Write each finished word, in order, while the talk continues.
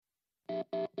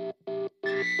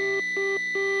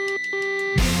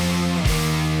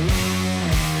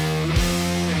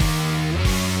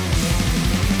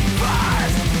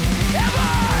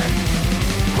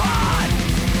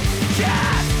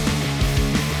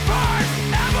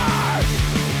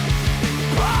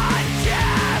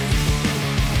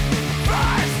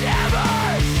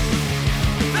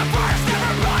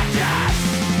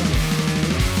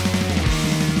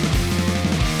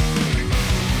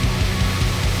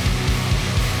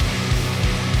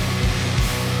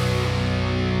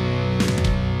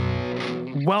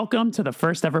Welcome to the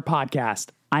first ever podcast.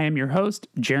 I am your host,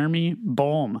 Jeremy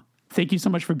Boehm. Thank you so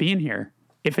much for being here.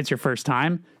 If it's your first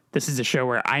time, this is a show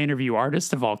where I interview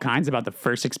artists of all kinds about the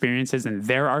first experiences in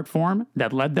their art form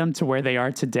that led them to where they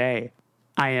are today.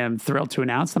 I am thrilled to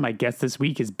announce that my guest this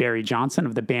week is Barry Johnson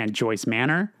of the band Joyce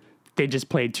Manor. They just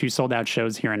played 2 sold-out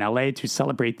shows here in LA to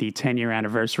celebrate the 10-year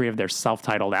anniversary of their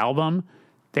self-titled album.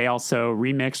 They also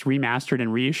remixed, remastered,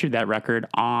 and reissued that record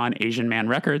on Asian Man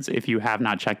Records, if you have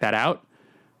not checked that out.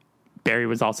 Barry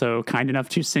was also kind enough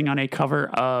to sing on a cover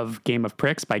of Game of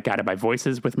Pricks by Guided by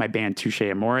Voices with my band Touche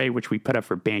Amore, which we put up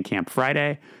for Bandcamp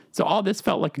Friday. So all this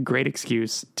felt like a great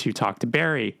excuse to talk to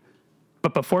Barry.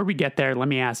 But before we get there, let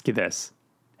me ask you this.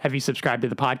 Have you subscribed to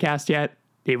the podcast yet?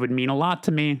 It would mean a lot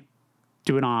to me.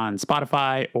 Do it on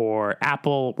Spotify or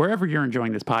Apple, wherever you're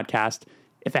enjoying this podcast.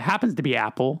 If it happens to be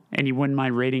Apple and you wouldn't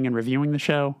mind rating and reviewing the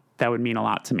show, that would mean a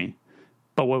lot to me.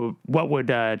 But what would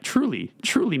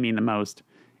truly mean the most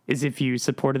is if you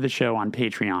supported the show on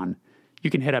Patreon.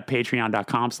 You can hit up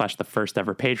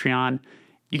patreon.com/thefirsteverpatreon.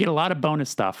 You get a lot of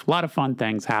bonus stuff, a lot of fun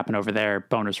things happen over there,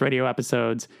 bonus radio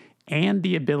episodes, and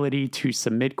the ability to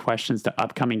submit questions to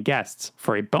upcoming guests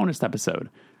for a bonus episode.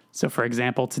 So, for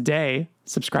example, today,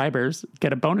 subscribers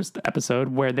get a bonus episode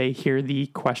where they hear the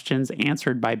questions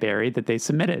answered by Barry that they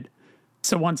submitted.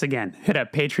 So once again, hit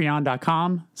up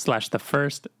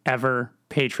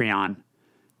patreon.com/thefirsteverpatreon.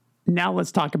 Now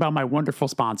let's talk about my wonderful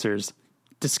sponsors.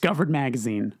 Discovered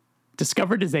Magazine.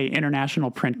 Discovered is an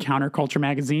international print counterculture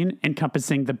magazine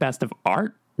encompassing the best of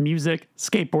art, music,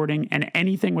 skateboarding, and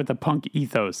anything with a punk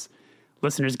ethos.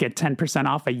 Listeners get 10%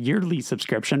 off a yearly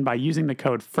subscription by using the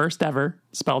code FIRSTEVER,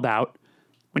 spelled out,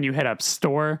 when you hit up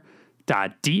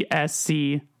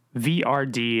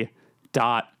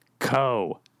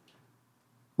store.dscvrd.co.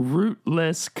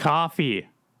 Rootless Coffee.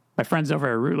 My friends over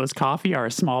at Rootless Coffee are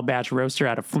a small batch roaster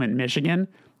out of Flint, Michigan,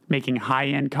 making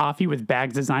high-end coffee with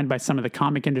bags designed by some of the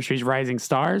comic industry's rising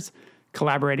stars,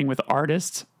 collaborating with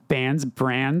artists, bands,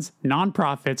 brands,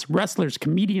 nonprofits, wrestlers,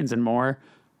 comedians, and more.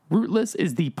 Rootless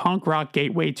is the punk rock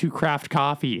gateway to craft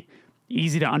coffee.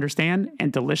 Easy to understand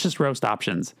and delicious roast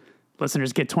options.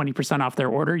 Listeners get 20% off their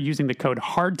order using the code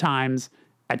HARDTIMES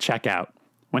at checkout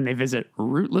when they visit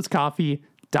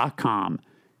rootlesscoffee.com.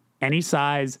 Any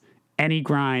size, any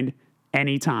grind,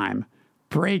 anytime.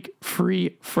 Break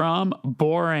free from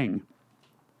boring.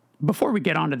 Before we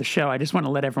get on to the show, I just want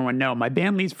to let everyone know my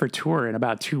band leaves for tour in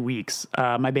about 2 weeks.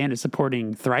 My band is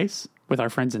supporting Thrice with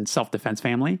our friends in Self-Defense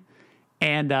Family.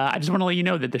 And I just want to let you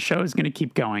know that the show is going to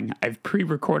keep going. I've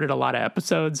pre-recorded a lot of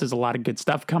episodes. There's a lot of good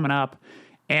stuff coming up,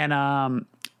 and I'm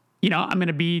going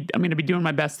to be doing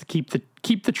my best to keep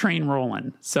the train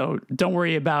rolling. So don't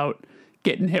worry about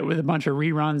getting hit with a bunch of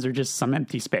reruns or just some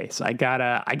empty space. I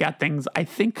got things I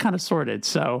think kind of sorted.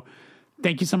 So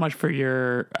thank you so much for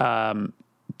your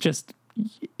just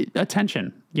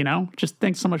attention. Just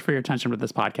thanks so much for your attention with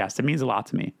this podcast. It means a lot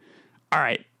to me. All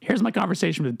right, here's my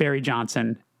conversation with Barry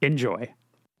Johnson. Enjoy.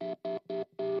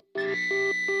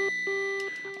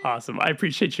 Awesome. I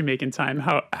appreciate you making time.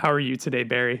 How are you today,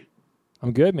 Barry?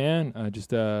 I'm good, man. I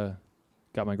just got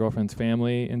my girlfriend's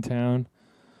family in town.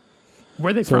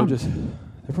 Where are they from?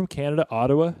 They're from Canada,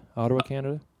 Ottawa,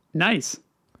 Canada. Nice.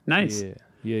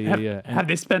 Yeah. Have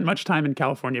they spent much time in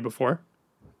California before?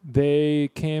 They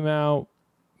came out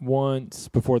once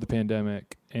before the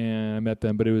pandemic, and I met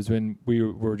them, but it was when we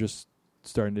were just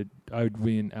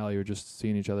we and Allie were just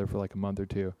seeing each other for like a month or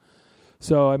two.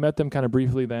 So I met them kind of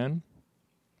briefly then,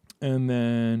 and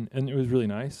it was really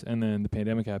nice. And then the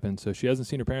pandemic happened, so she hasn't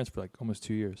seen her parents for like almost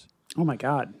 2 years. Oh my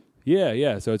God.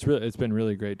 Yeah. So it's been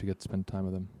really great to get to spend time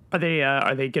with them. Are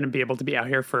they going to be able to be out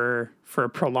here for a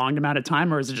prolonged amount of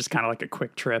time, or is it just kind of like a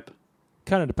quick trip?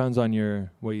 Kind of depends on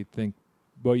what you think,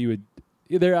 what you would.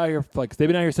 They're out here they've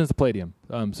been out here since the Palladium.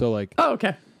 So like. Oh,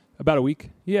 okay. About a week,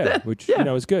 which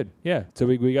is good. Yeah, so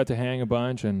we got to hang a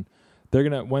bunch, and they're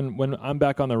gonna when I'm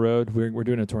back on the road, we're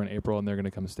doing a tour in April, and they're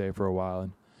gonna come stay for a while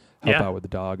and help out with the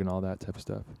dog and all that type of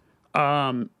stuff.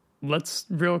 Let's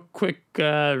real quick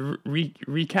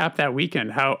recap that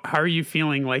weekend. How are you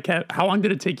feeling? Like how long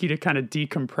did it take you to kind of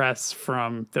decompress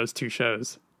from those 2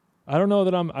 shows? I don't know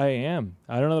that I am.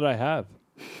 I don't know that I have.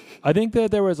 I think that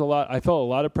there was I felt a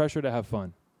lot of pressure to have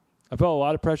fun. I felt a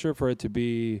lot of pressure for it to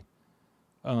be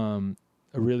a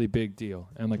really big deal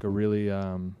and like a really,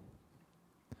 to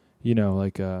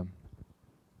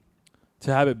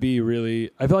have it be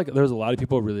really, I feel like there's a lot of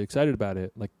people really excited about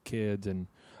it, like kids and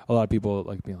a lot of people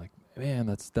like being like, man,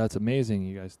 that's amazing.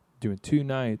 You guys doing 2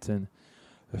 nights and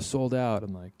they're sold out.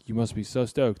 I'm like, you must be so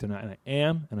stoked. And I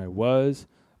am, and I was,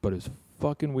 but it was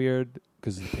fucking weird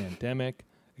because of the pandemic.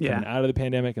 Coming out of the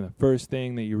pandemic, and the first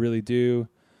thing that you really do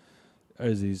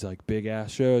as these like big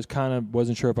ass shows. Kind of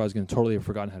wasn't sure if I was going to totally have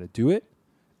forgotten how to do it,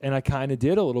 and I kind of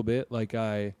did a little bit. Like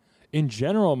in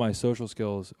general, my social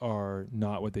skills are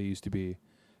not what they used to be.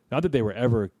 Not that they were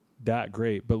ever that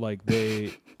great, but like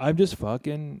I'm just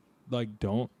fucking like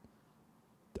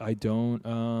I don't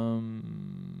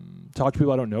talk to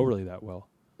people I don't know really that well.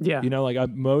 Yeah. You know, like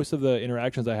most of the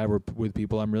interactions I have are with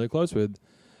people I'm really close with,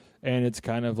 and it's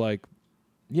kind of like,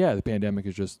 yeah, the pandemic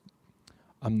is just,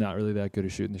 I'm not really that good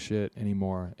at shooting the shit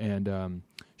anymore. And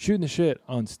shooting the shit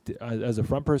as a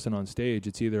front person on stage,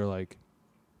 it's either like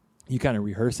you kind of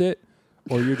rehearse it,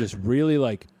 or you're just really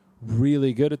like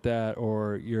really good at that,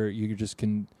 or you just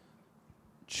can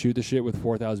shoot the shit with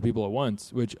 4,000 people at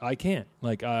once, which I can't.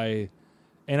 Like I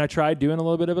tried doing a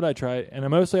little bit of it. I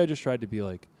just tried to be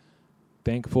like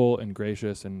thankful and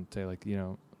gracious and say like, you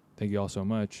know, thank you all so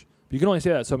much. But you can only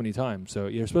say that so many times. So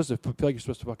you're supposed to feel like you're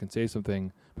supposed to fucking say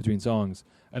something between songs.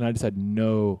 And I just had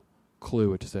no clue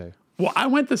what to say. Well, I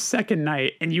went the second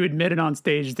night, and you admitted on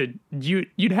stage that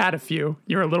you'd had a few.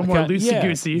 You're a little more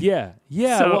loosey-goosey. Yeah.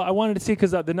 So, well, I wanted to see,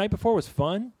 because the night before was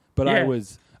fun, but yeah.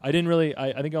 I didn't really,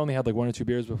 I think I only had like 1 or 2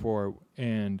 beers before,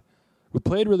 and we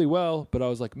played really well, but I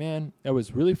was like, man, that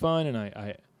was really fun, and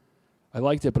I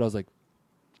liked it, but I was like,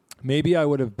 maybe I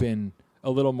would have been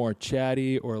a little more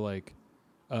chatty, or like,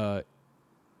 I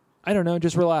don't know,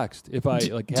 just relaxed if I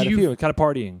had a few, kind of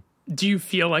partying. Do you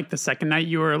feel like the second night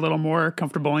you were a little more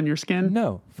comfortable in your skin?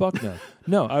 No, fuck no.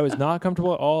 No, I was not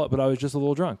comfortable at all, but I was just a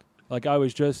little drunk. Like, I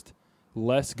was just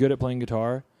less good at playing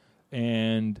guitar,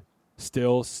 and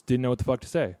still didn't know what the fuck to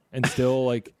say. And still,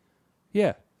 like,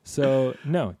 yeah. So,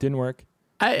 no, didn't work.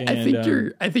 I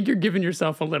think you're giving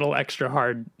yourself a little extra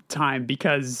hard time,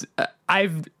 because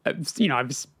I've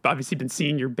obviously been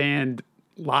seeing your band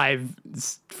live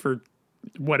for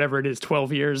whatever it is,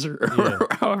 12 years or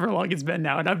however long it's been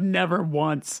now. And I've never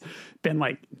once been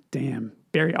like, damn,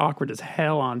 very awkward as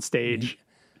hell on stage.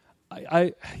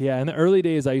 In the early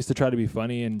days, I used to try to be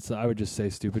funny, and so I would just say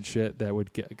stupid shit that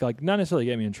would get, like, not necessarily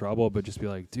get me in trouble, but just be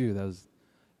like, dude, that was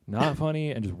not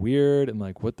funny and just weird. And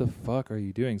like, what the fuck are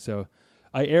you doing? So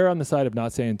I err on the side of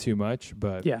not saying too much,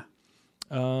 but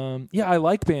I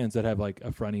like bands that have like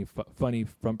a funny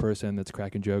front person that's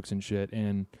cracking jokes and shit.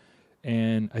 And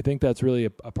I think that's really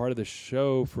a part of the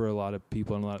show for a lot of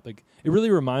people, and it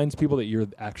really reminds people that you're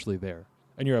actually there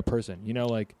and you're a person, you know,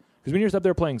 like, because when you're just up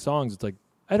there playing songs, it's like,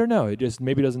 I don't know, it just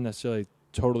maybe doesn't necessarily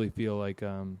totally feel like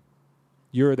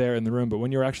you're there in the room, but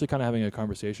when you're actually kind of having a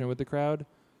conversation with the crowd,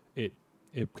 it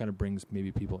kind of brings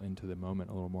maybe people into the moment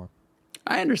a little more.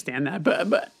 I understand that,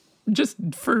 but just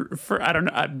for I don't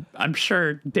know, I'm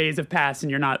sure days have passed and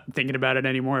you're not thinking about it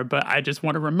anymore, but I just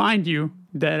want to remind you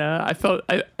that I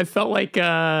felt like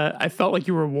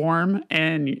you were warm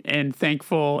and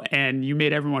thankful, and you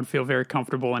made everyone feel very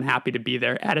comfortable and happy to be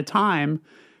there at a time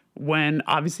when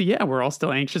obviously, we're all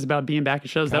still anxious about being back at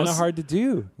shows. That was hard to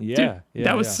do.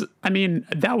 That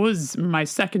was my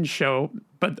second show,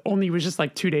 but only was just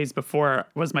like 2 days before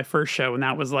was my first show, and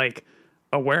that was like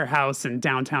a warehouse in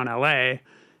downtown LA.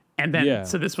 And then,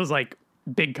 so this was like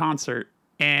big concert,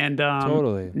 and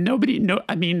totally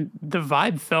the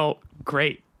vibe felt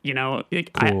great. You know,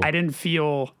 cool. I didn't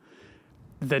feel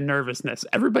the nervousness.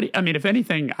 Everybody, if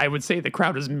anything, I would say the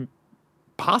crowd was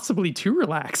possibly too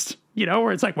relaxed, you know,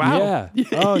 where it's like, wow. Yeah.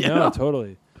 Oh, no,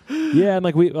 totally. Yeah. And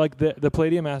like the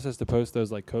Palladium asked us to post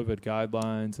those like COVID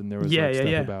guidelines, and there was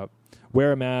stuff about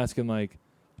wear a mask and like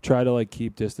try to like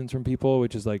keep distance from people,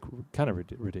 which is like kind of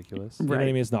ridiculous. You know what I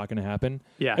mean? It's not going to happen.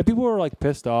 Yeah. And people were like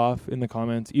pissed off in the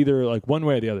comments, either like one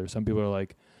way or the other. Some people are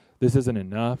like, this isn't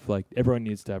enough. Like, everyone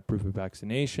needs to have proof of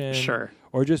vaccination. Sure.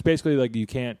 Or just basically like, you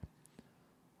can't,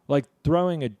 like,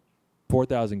 throwing a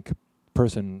 4,000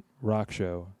 person rock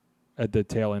show at the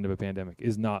tail end of a pandemic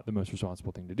is not the most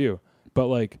responsible thing to do. But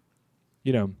like,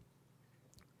 you know,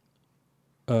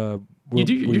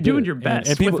 you're doing your best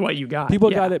and people, with what you got.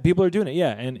 People got it. People are doing it.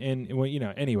 Yeah. And well, you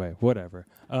know, anyway, whatever.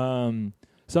 Some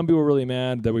people were really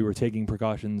mad that we were taking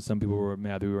precautions. Some people were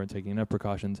mad that we weren't taking enough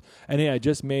precautions. And it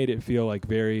just made it feel like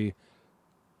very,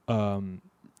 kind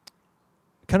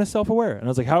of self-aware. And I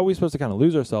was like, how are we supposed to kind of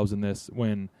lose ourselves in this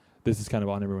when this is kind of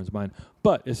on everyone's mind?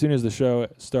 But as soon as the show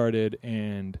started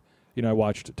and, you know, I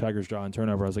watched Tigers Jaw and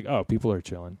Turnover, I was like, oh, people are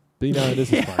chilling. You know,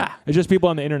 this is fun. It's just people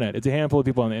on the internet. It's a handful of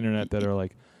people on the internet that are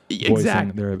like voicing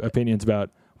their opinions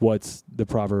about what's the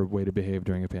proper way to behave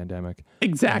during a pandemic.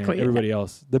 Exactly. And everybody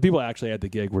else, the people actually at the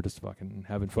gig were just fucking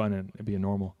having fun and being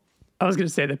normal. I was going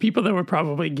to say the people that were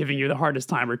probably giving you the hardest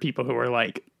time were people who were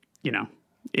like, you know,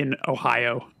 in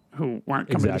Ohio who weren't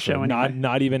coming to the show anyway.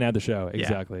 Not even at the show. Yeah,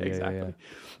 Exactly. exactly.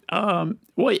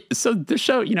 Well, so the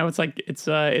show, it's like it's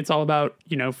all about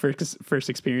first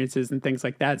experiences and things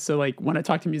like that. So like when I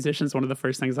talk to musicians, one of the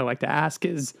first things I like to ask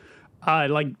is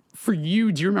like for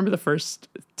you, do you remember the first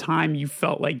time you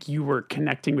felt like you were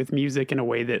connecting with music in a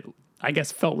way that I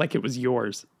guess felt like it was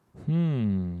yours?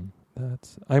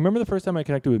 I remember the first time I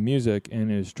connected with music,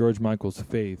 and it was George Michael's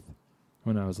Faith.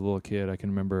 When I was a little kid, I can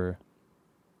remember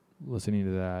listening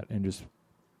to that and just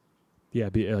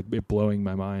it blowing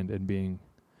my mind and being.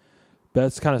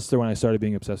 That's kind of when I started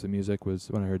being obsessed with music, was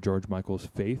when I heard George Michael's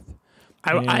Faith.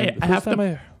 I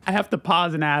have to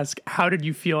pause and ask, how did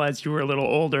you feel as you were a little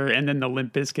older and then the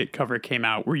Limp Bizkit cover came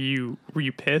out? Were you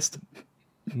pissed?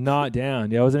 Not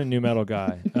down. Yeah, I wasn't a new metal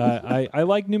guy. I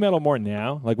like new metal more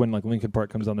now. Like when Linkin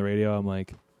Park comes on the radio, I'm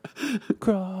like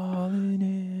crawling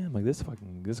in. I'm like, this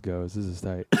goes. This is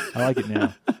tight. I like it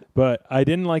now, but I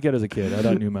didn't like it as a kid. I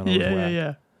thought new metal was whack.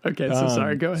 Yeah. Okay, so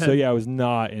sorry. Go ahead. So yeah, I was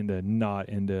not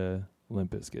into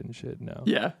Limp Bizkit and shit. No.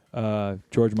 Yeah.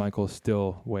 George Michael's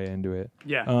still way into it.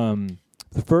 Yeah.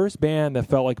 The first band that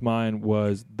felt like mine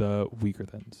was the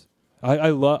Weakerthans.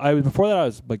 Before that, I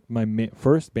was like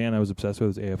first band I was obsessed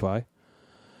with was AFI.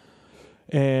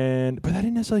 But that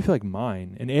didn't necessarily feel like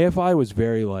mine. And AFI was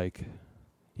very like,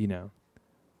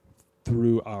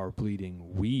 through our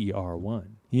bleeding, we are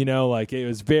one. Like it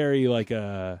was very like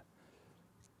a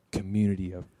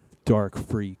community of dark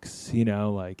freaks,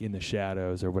 like in the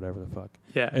shadows or whatever the fuck.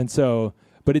 Yeah. And so,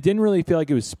 but it didn't really feel like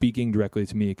it was speaking directly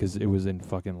to me because it was in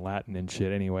fucking Latin and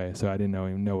shit anyway. So I didn't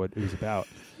even know what it was about.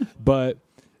 But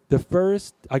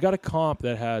I got a comp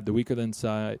that had the Weaker Than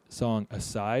song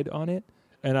Aside on it.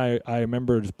 And I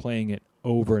remember just playing it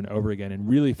over and over again and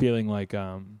really feeling like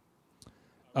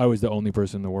I was the only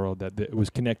person in the world that was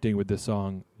connecting with this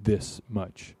song this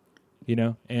much,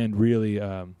 and really,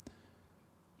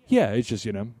 it's just,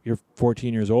 you're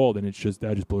 14 years old and that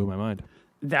just blew my mind.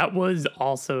 That was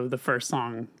also the first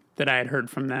song that I had heard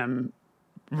from them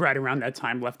right around that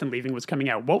time Left and Leaving was coming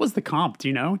out. What was the comp? Do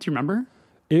you know? Do you remember?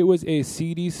 It was a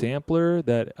CD sampler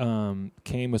that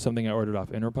came with something I ordered off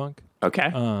Interpunk.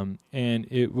 Okay. And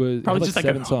it was probably just like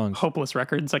 7 songs. Hopeless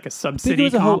Records, like a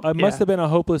Subsidy comp. It must have been a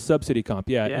Hopeless Subsidy comp.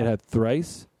 Yeah, it had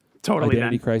Thrice. Totally.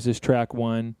 Identity Crisis, track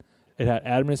 1. It had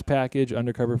Adamness Package,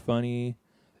 Undercover Funny.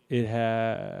 It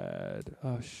had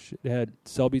It had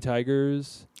Selby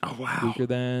Tigers. Oh wow. Weaker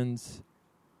Thans.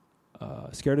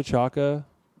 Scared of Chaka.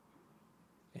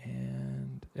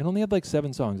 And it only had like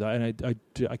 7 songs. I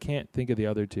can't think of the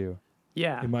other 2.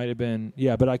 Yeah. It might have been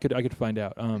but I could find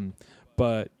out.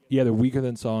 But yeah, the Weaker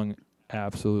Than song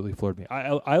absolutely floored me.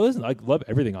 I love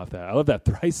everything off that. I love that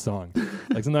Thrice song.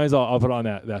 Like sometimes I'll put on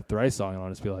that Thrice song and I'll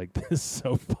just be like, this is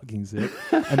so fucking sick.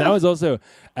 And that was also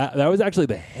that was actually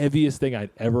the heaviest thing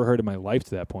I'd ever heard in my life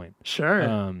to that point. Sure.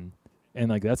 And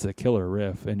like that's a killer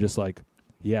riff. And just like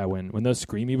when those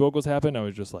screamy vocals happened, I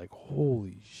was just like,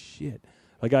 holy shit.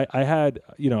 Like I had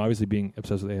obviously being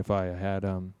obsessed with AFI, I had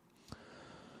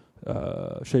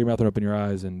Shut Your Mouth and Open Your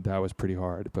Eyes, and that was pretty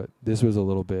hard. But this was a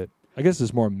little bit, I guess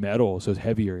it's more metal, so it's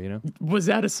heavier, Was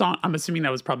that a song? I'm assuming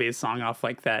that was probably a song off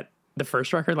like the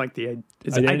first record, like is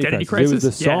it Identity Crisis? It was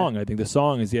the song. I think the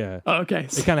song is Oh, okay.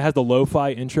 It kind of has the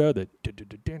lo-fi intro that,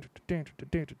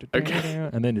 okay,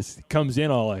 and then just comes in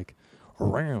all like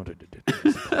around.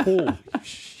 Holy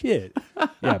shit!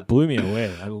 Yeah, it blew me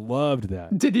away. I loved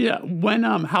that. Did you? When?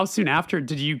 How soon after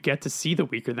did you get to see the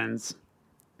Weaker Thans?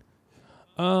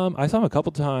 I saw him a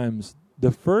couple times.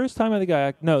 The first time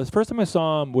the first time I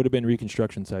saw him would have been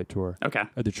Reconstruction Site Tour. Okay.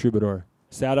 At the Troubadour.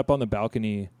 Sat up on the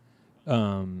balcony.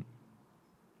 I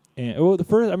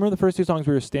remember the first 2 songs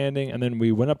we were standing, and then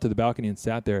we went up to the balcony and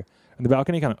sat there. And the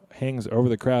balcony kind of hangs over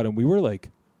the crowd, and we were like,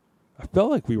 I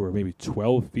felt like we were maybe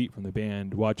 12 feet from the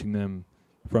band watching them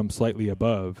from slightly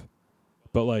above,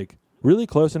 but like really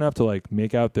close enough to like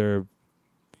make out their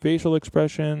facial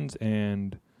expressions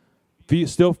and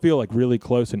still feel like really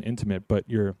close and intimate, but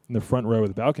you're in the front row of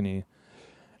the balcony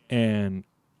and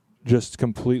just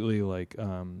completely like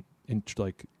in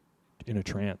a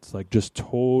trance, like just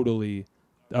totally.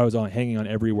 I was hanging on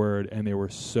every word, and they were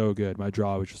so good. My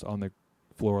jaw was just on the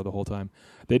floor the whole time.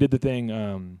 They did the thing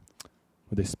where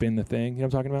they spin the thing. You know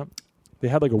what I'm talking about? They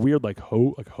had like a weird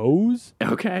hose.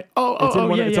 Okay.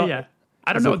 Yeah.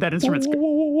 I don't know what that instrument's.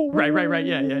 Right.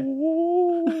 Yeah.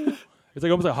 It's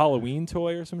like almost a Halloween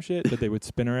toy or some shit that they would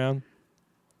spin around.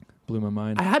 Blew my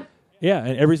mind. and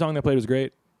every song they played was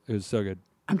great. It was so good.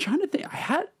 I'm trying to think.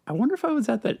 I wonder if I was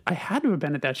at that. I had to have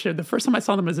been at that show. The first time I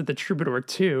saw them was at the Troubadour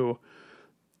 2.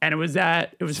 And it was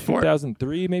for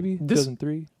 2003, maybe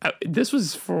 2003. This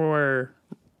was for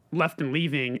Left and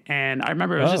Leaving, and I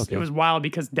remember it was wild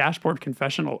because Dashboard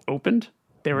Confessional opened.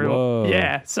 They were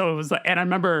so it was like, and I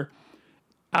remember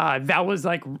that was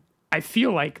like, I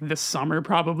feel like the summer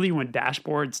probably when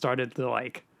Dashboard started to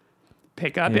like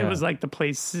pick up. It was like the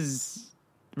Places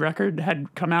record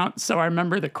had come out, so I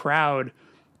remember the crowd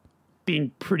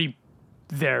being pretty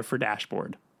there for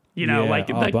Dashboard. You know,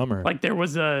 bummer. Like there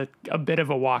was a bit of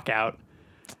a walkout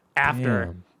after.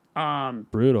 Damn.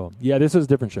 Brutal. Yeah, this was a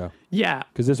different show. Yeah,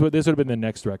 because this would have been the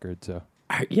next record. So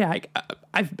I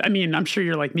mean, I'm sure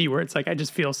you're like me, where it's like I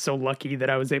just feel so lucky that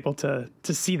I was able to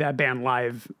see that band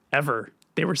live ever.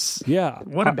 They were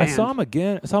what a band. I saw them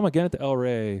again. at the El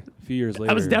Rey a few years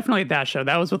later. I was definitely at that show.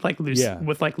 That was with like Lucero.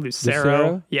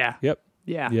 Lucero? Yeah. Yep.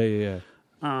 Yeah.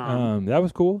 That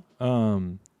was cool.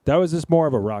 That was just more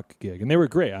of a rock gig, and they were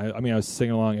great. I mean, I was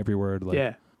singing along every word.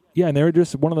 Like, yeah, and they were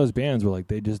just one of those bands where like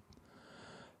they just.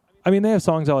 I mean, they have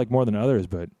songs I like more than others,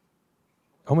 but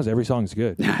almost every song's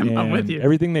good. I'm with you.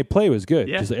 Everything they play was good.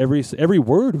 Yeah. Just every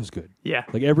word was good. Yeah.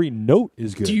 Like every note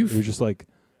is good. It was just like,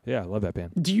 I love that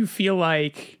band. Do you feel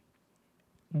like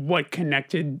what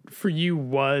connected for you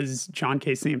was John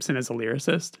K. Samson as a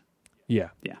lyricist? Yeah.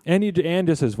 Yeah. And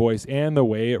just his voice and the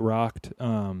way it rocked.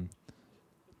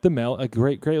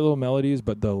 Great little melodies,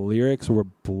 but the lyrics were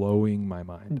blowing my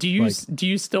mind. Do you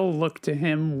still look to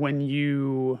him when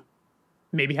you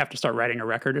maybe have to start writing a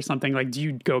record or something? Like, do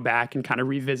you go back and kind of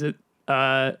revisit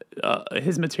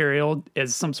his material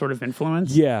as some sort of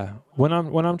influence? Yeah, when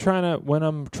I'm trying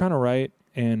to write,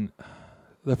 and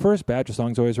the first batch of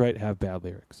songs I always write have bad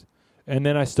lyrics, and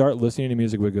then I start listening to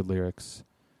music with good lyrics,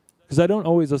 because I don't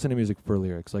always listen to music for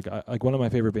lyrics. Like one of my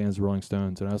favorite bands is Rolling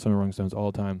Stones, and I listen to Rolling Stones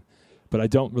all the time, but I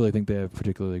don't really think they have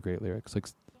particularly great lyrics. Like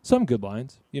some good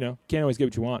lines, can't always get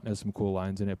what you want. It has some cool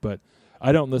lines in it, but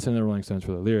I don't listen to the Rolling Stones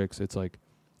for the lyrics. It's like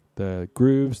the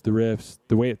grooves, the riffs,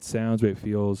 the way it sounds, the way it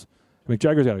feels. Mick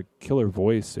Jagger's got a killer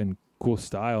voice and cool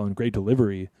style and great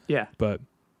delivery. Yeah.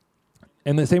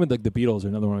 And the same with like the Beatles, are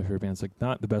another one of my favorite bands. Like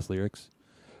not the best lyrics,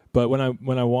 but when I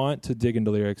want to dig into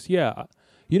lyrics, who I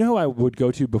would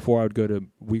go to before I would go to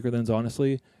Weakerthans,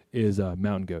 honestly, is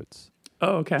Mountain Goats.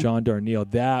 Oh, okay. John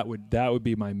Darnielle. That would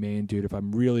be my main dude if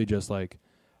I'm really just like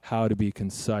how to be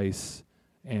concise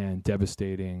and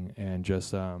devastating and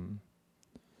just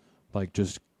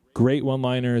just great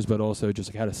one-liners, but also just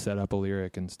like how to set up a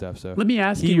lyric and stuff. So let me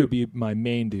ask he would be my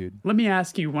main dude. Let me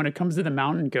ask you, when it comes to the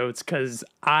Mountain Goats, because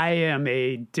I am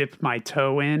a dip my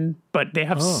toe in, but they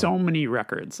have so many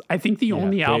records. I think the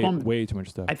only album, way too much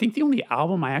stuff. I think the only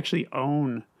album I actually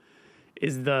own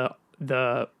is the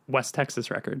West Texas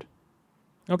record.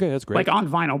 Okay, that's great. Like on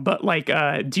vinyl, but like,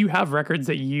 do you have records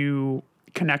that you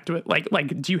connect with?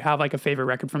 Like, do you have like a favorite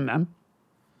record from them?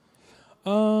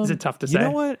 Is it tough to say? You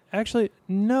know what? Actually,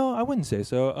 no, I wouldn't say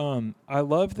so. I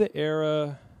love the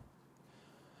era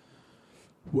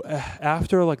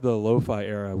after like the lo-fi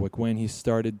era, like when he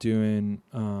started doing.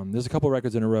 There's a couple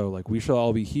records in a row, like "We Shall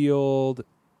All Be Healed,"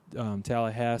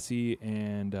 Tallahassee,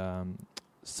 and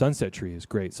 "Sunset Tree" is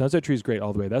great. "Sunset Tree" is great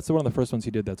all the way. That's one of the first ones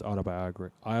he did that's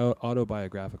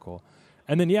autobiographical.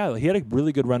 And then he had a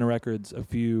really good run of records I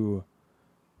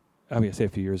say a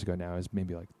few years ago now. It was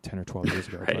maybe like 10 or 12 years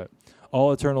ago. Right. But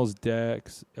All Eternal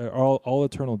Decks, I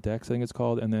think it's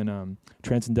called, and then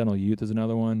Transcendental Youth is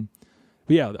another one.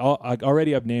 But yeah,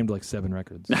 I've named like 7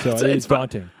 records, so it's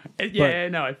daunting. I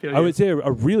feel you. I would say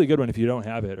a really good one, if you don't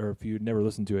have it or if you never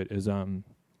listened to it, is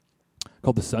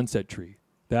called "The Sunset Tree."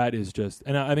 That is just,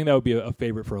 and I think that would be a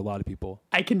favorite for a lot of people.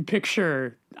 I can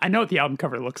picture. I know what the album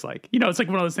cover looks like. It's like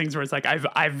one of those things where it's like I've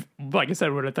like I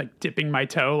said, when it's like dipping my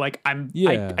toe. Like I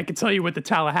can tell you what the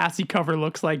Tallahassee cover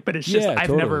looks like, but it's just I've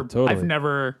never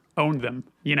owned them.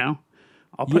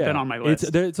 I'll put that on my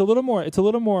list. It's a little more. It's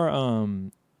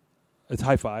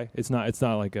hi-fi. It's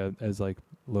not like as like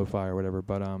lo-fi or whatever,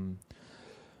 but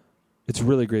it's a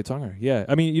really great song. Yeah,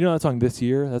 I mean, that song "This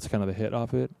Year." That's kind of the hit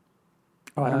off it.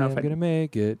 Oh, I don't know if I'm gonna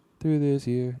make it through this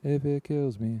year if it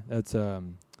kills me. That's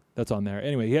on there.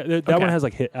 Anyway, that one has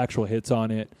like actual hits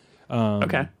on it.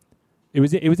 Okay. It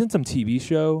was in some TV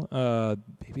show,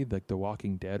 maybe like The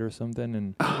Walking Dead or something,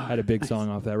 and had a big song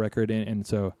off that record. And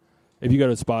so, if you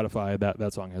go to Spotify,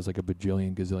 that song has like a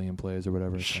gazillion plays or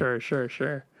whatever. Sure.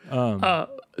 Yeah.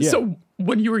 So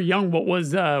when you were young, what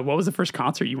was the first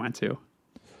concert you went to?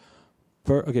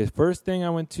 First thing I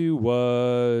went to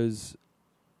was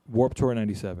Warped Tour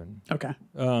 97. Okay.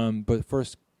 But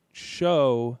first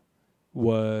show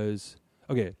was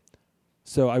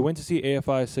so I went to see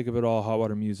AFI Sick of It All Hot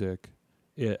Water Music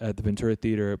at the Ventura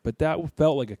Theater, but that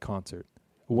felt like a concert.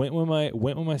 Went with my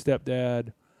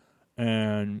stepdad,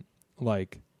 and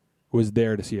like was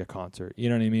there to see a concert. You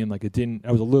know what I mean? Like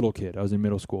I was a little kid. I was in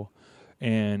middle school,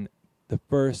 and the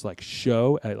first like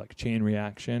show at like Chain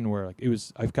Reaction, where like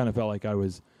I kind of felt like I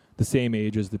was the same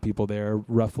age as the people there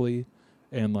roughly,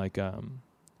 and like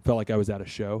felt like I was at a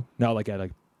show, not like at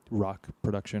like rock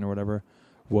production or whatever.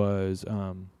 Was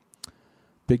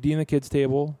Big D and the Kids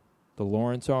Table, the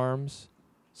Lawrence Arms,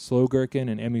 Slow Gherkin,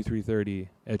 and MU330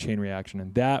 at Chain Reaction,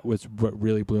 and that was what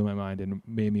really blew my mind and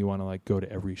made me want to like go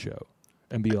to every show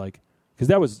and be like, because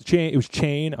that was Chain. It was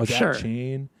Chain. I was Sure. at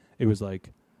Chain. It was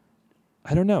like,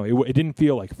 I don't know. It didn't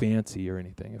feel like fancy or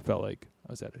anything. It felt like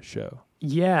I was at a show.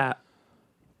 Yeah.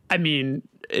 I mean,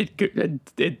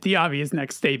 the obvious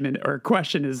next statement or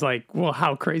question is like, well,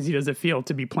 how crazy does it feel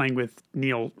to be playing with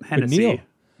Neil Hennessy? Neil.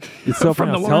 It's so From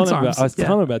funny. the I Lawrence was Arms.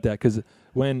 telling him about that because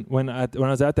when I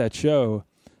was at that show,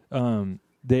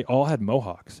 they all had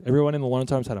mohawks. Everyone in the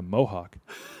Lawrence Arms had a mohawk.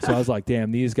 So I was like,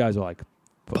 damn, these guys are like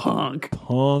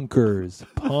punkers.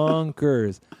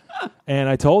 And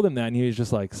I told him that, and he was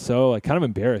just like so like kind of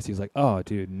embarrassed. He was like, "Oh,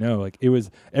 dude, no!" Like it was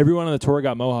everyone on the tour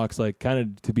got mohawks, like kind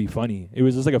of to be funny. It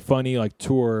was just like a funny like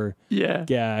tour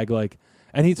gag, like.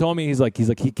 And he told me he's like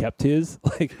he kept his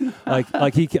like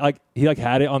he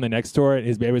had it on the next tour, and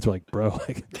his babies were like, "Bro,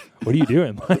 like, what are you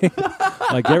doing?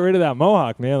 Like get rid of that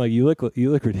mohawk, man. Like you look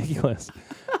ridiculous."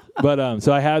 But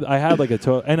so I had like a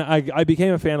total, and I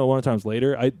became a fan of the Lawrence Arms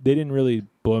later. They didn't really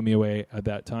blow me away at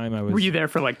that time. Were you there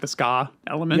for like the ska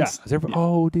elements? Yeah, I was there for,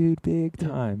 oh, dude, big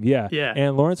time. Yeah. Yeah.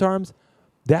 And Lawrence Arms,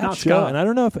 that Not show, ska. and I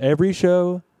don't know if every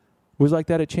show was like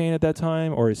that at Chain at that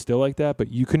time or is still like that,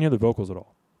 but you couldn't hear the vocals at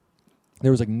all. There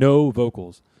was like no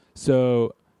vocals.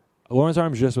 So Lawrence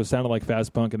Arms just sounded like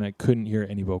fast punk, and I couldn't hear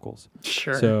any vocals.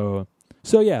 Sure.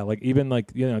 So yeah, like even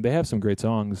like, you know, they have some great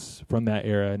songs from that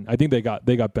era, and I think they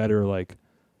got better like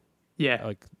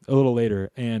a little later,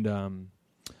 and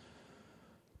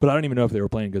but I don't even know if they were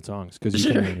playing good songs because you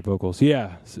couldn't hear any vocals.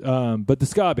 Yeah, but the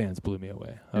ska bands blew me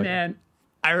away. Okay. Man,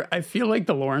 I feel like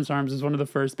the Lawrence Arms is one of the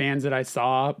first bands that I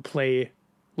saw play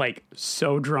like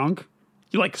so drunk,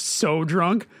 Was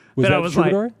that that I was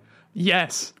Troubadour? like,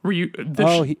 yes. Were you?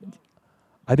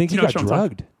 I think he you know got what I'm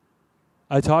drugged.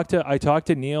 I talked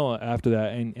to Neil after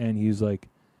that, and he was like,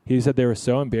 he said they were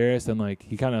so embarrassed, and like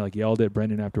he kind of like yelled at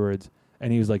Brendan afterwards,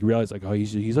 and he was like realized like, oh,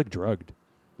 he's like drugged.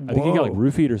 I think he got like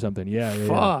roofied or something. Yeah.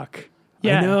 Fuck.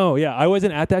 Yeah. I know. Yeah, I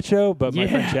wasn't at that show, but my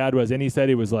friend Yeah. Chad was, and he said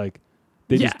it was like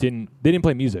they just didn't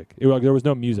play music. It was like there was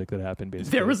no music that happened.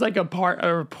 Basically, There was like a part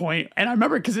or a point, and I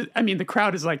remember because the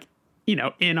crowd is like, you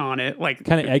know, in on it, like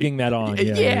kind of egging that on.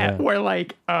 Yeah. Where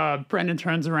like Brendan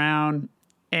turns around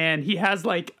and he has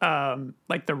like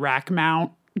the rack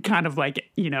mount, kind of like,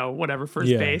 you know, whatever first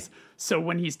base. So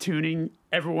when he's tuning,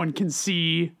 everyone can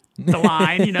see the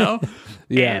line, you know.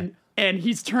 Yeah. And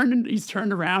he's turned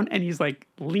around and he's like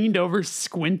leaned over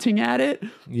squinting at it.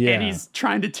 Yeah. And he's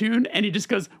trying to tune and he just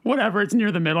goes, whatever, it's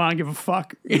near the middle, I don't give a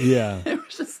fuck. Yeah. It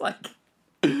was just like,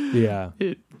 yeah.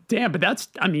 Damn, but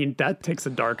that takes a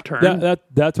dark turn.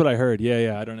 That's what I heard.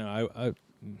 Yeah. I don't know. I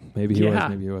maybe he was,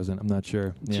 maybe he wasn't. I'm not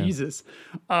sure. Yeah. Jesus.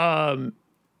 But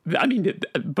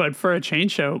for a Chain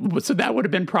show, so that would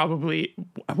have been probably,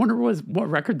 I wonder what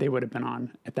record they would have been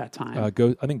on at that time. I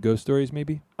think Ghost Stories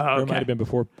maybe. Oh, Or it okay. might have been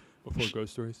before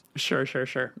Ghost Stories. Sure.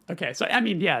 Okay, so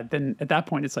then at that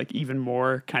point it's like even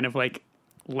more kind of like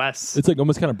less. It's like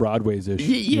almost kind of Broadway's-ish.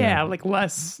 Yeah, like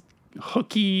less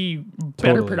hooky,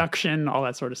 better Totally. production, all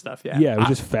that sort of stuff. Yeah. Yeah,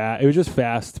 it was just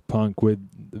fast punk with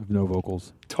no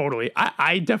vocals. Totally.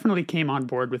 I definitely came on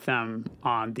board with them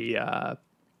on the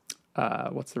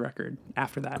what's the record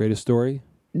after that? Greatest Story?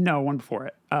 No, one before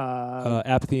it.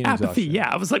 Apathy and Apathy. Exhaustion. Yeah,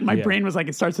 I was like, my brain was like,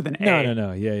 it starts with an A.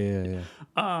 No. Yeah.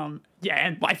 Yeah,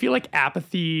 and I feel like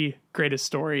Apathy, Greatest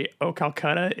Story, Oh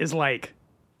Calcutta is like,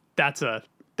 that's a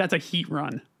heat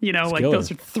run. You know, It's like killer.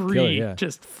 those are three Killer, yeah.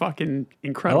 just fucking I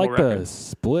incredible like the records.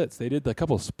 splits. They did a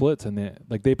couple of splits, and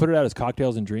they put it out as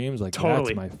Cocktails and Dreams. Like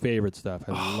Totally. that's my favorite stuff.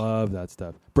 I love that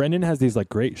stuff. Brendan has these like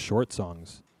great short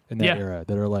songs in that era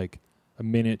that are like a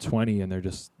minute 20, and they're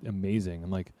just amazing.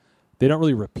 And like they don't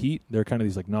really repeat. They're kind of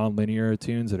these like non-linear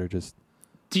tunes that are just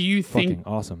fucking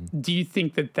awesome. Do you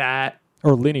think that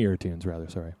Or linear tunes, rather.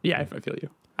 Sorry. Yeah, I feel you.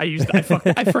 I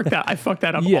fucked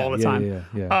that up all the time.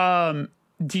 Yeah.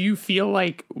 Do you feel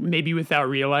like maybe without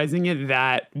realizing it,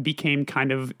 that became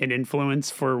kind of an influence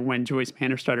for when Joyce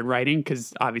Manor started writing?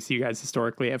 Because obviously you guys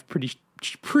historically have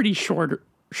pretty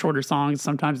shorter songs.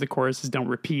 Sometimes the choruses don't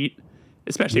repeat,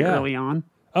 especially early on.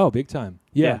 Oh, big time.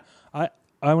 Yeah. I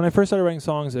when I first started writing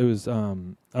songs, it was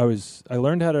I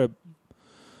learned how to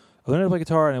play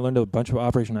guitar, and I learned a bunch of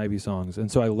Operation Ivy songs,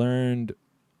 and so I learned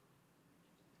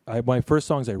my first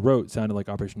songs I wrote sounded like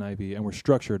Operation Ivy and were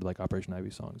structured like Operation Ivy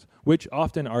songs, which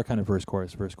often are kind of verse,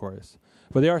 chorus.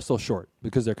 But they are still short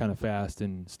because they're kind of fast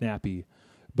and snappy,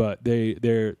 but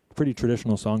they're pretty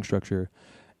traditional song structure.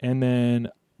 And then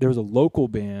there was a local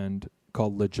band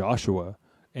called La Joshua,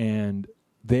 and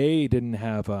they didn't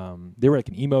have, they were like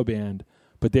an emo band,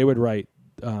 but they would write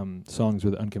songs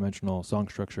with unconventional song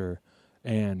structure,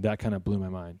 and that kind of blew my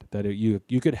mind. That you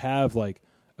could have like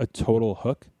a total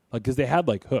hook, like because they had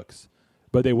like hooks,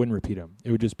 but they wouldn't repeat them.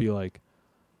 It would just be like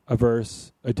a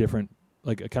verse, a different,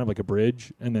 like a kind of like a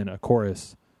bridge, and then a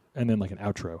chorus, and then like an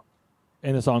outro,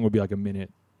 and the song would be like a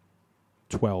minute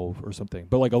 12 or something.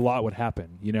 But like a lot would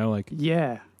happen, you know, like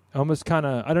Yeah. almost kind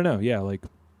of, I don't know, yeah, like.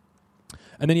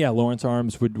 And then Lawrence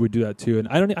Arms would do that too, and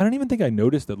I don't even think I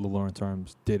noticed that the Lawrence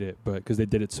Arms did it, but because they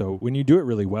did it so when you do it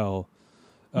really well,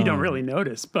 You don't really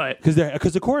notice, but because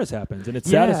the chorus happens and it's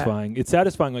satisfying. It's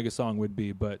satisfying like a song would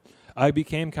be. But I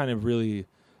became kind of really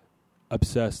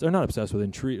obsessed, or not obsessed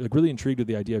with, really intrigued with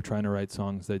the idea of trying to write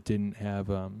songs that didn't have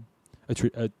a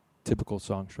typical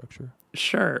song structure.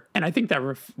 Sure. And I think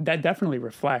that definitely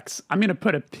reflects. I'm going to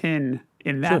put a pin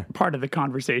in that part of the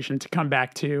conversation to come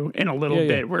back to in a little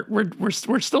bit.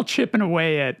 We're still chipping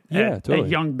away at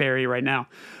young Barry right now.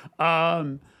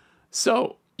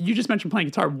 So you just mentioned playing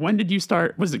guitar. When did you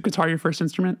start? Was it guitar your first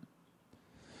instrument?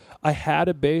 I had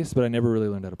a bass, but I never really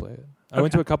learned how to play it. I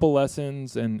went to a couple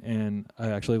lessons, and I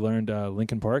actually learned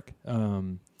Linkin Park.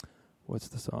 What's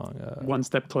the song? One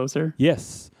Step Closer?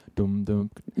 Yes. Dum, dum.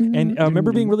 And I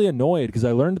remember being really annoyed because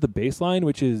I learned the bass line,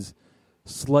 which is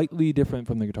slightly different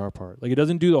from the guitar part. Like, it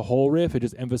doesn't do the whole riff. It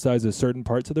just emphasizes certain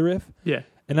parts of the riff. Yeah.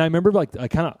 And I remember, like, I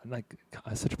kind of, like,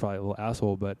 I'm such probably a little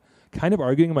asshole, but kind of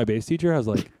arguing with my bass teacher. I was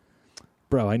like,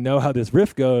 bro, I know how this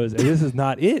riff goes, and this is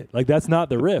not it. Like, that's not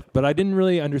the riff. But I didn't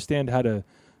really understand how to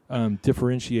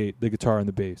differentiate the guitar and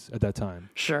the bass at that time.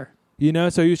 Sure. You know,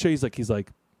 so he's like,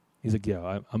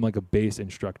 yo, I'm like a bass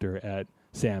instructor at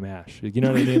Sam Ash. You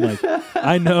know what I mean? Like,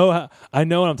 I know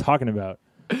what I'm talking about.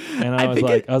 And I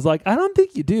was like, I don't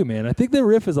think you do, man. I think the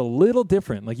riff is a little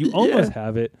different. Like, you almost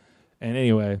have it. And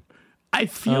anyway, I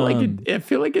feel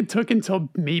like it took until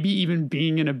maybe even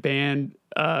being in a band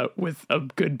with a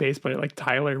good bass player like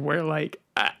Tyler, where like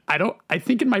I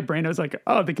think in my brain I was like,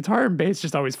 oh, the guitar and bass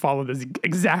just always follow this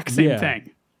exact same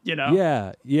thing, you know?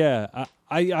 Yeah.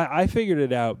 I figured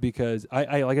it out because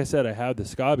I like I said, I had the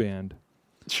ska band.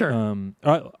 Sure.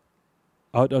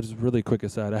 I'll just really quick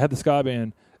aside. I had the ska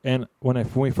band, and when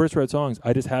we first wrote songs,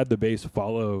 I just had the bass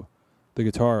follow the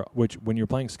guitar, which when you're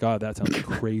playing ska, that sounds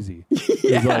crazy.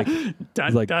 It's like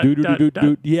do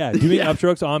doing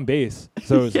upstrokes on bass.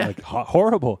 So it's like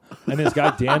horrible. And this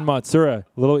guy Dan Matsura,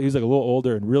 he's like a little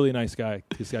older and really nice guy.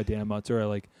 This guy Dan Matsura,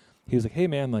 like he was like, hey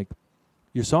man, like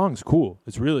your song's cool.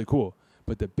 It's really cool,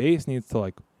 but the bass needs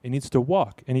to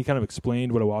walk. And he kind of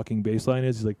explained what a walking bass line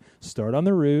is. He's like, start on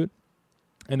the root,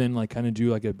 and then like kind of do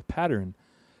like a pattern.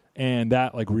 And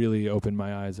that like really opened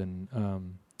my eyes, and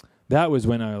that was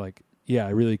when I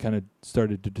really kind of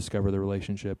started to discover the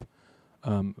relationship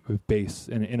with bass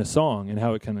in a song and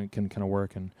how it can kind of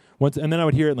work. And then I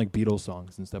would hear it in like Beatles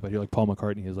songs and stuff. I'd hear like Paul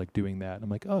McCartney is like doing that. I'm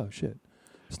like, oh shit,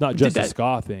 it's not just a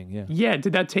ska thing. Yeah. Yeah.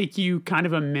 Did that take you kind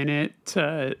of a minute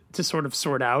to sort of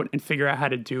sort out and figure out how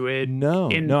to do it? No.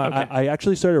 I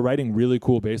actually started writing really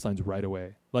cool bass lines right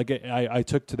away. Like I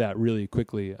took to that really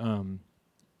quickly.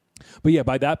 But yeah,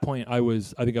 by that point I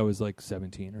think I was like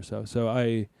 17 or so. So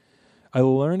I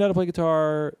learned how to play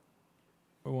guitar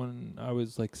when I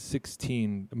was like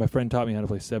 16. My friend taught me how to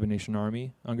play Seven Nation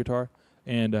Army on guitar,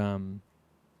 and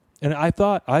I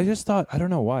just thought I don't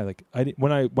know why. Like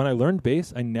when I learned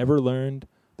bass, I never learned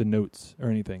the notes or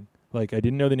anything. Like I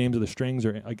didn't know the names of the strings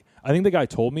or like. I think the guy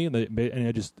told me, and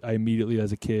I immediately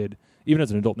as a kid, even as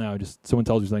an adult now, someone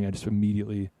tells me something, I just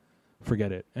immediately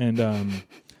forget it, and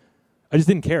I just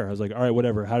didn't care. I was like, all right,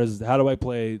 whatever. How do I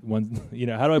play one? You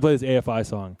know, how do I play this AFI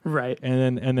song? Right.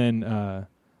 And then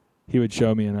he would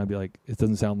show me, and I'd be like, it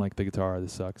doesn't sound like the guitar.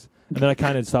 This sucks. And then I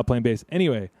kind of stopped playing bass.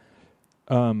 Anyway,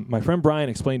 my friend Brian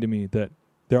explained to me that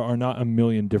there are not a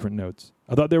million different notes.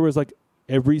 I thought there was like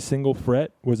every single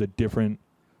fret was a different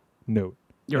note.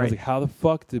 You're right. I was like, how the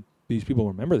fuck did these people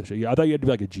remember this shit? I thought you had to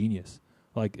be like a genius.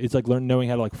 Like it's like knowing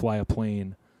how to like fly a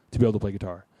plane to be able to play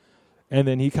guitar. And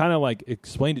then he kind of like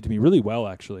explained it to me really well,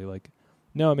 actually. Like,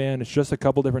 no, man, it's just a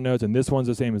couple different notes, and this one's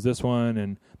the same as this one,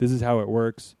 and this is how it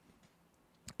works.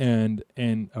 And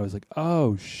I was like,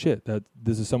 oh shit,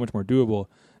 this is so much more doable.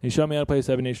 And he showed me how to play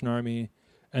Seven Nation Army,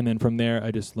 and then from there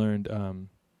I just learned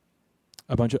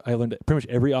I learned pretty much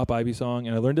every Op Ivy song,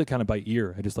 and I learned it kind of by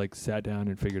ear. I just like sat down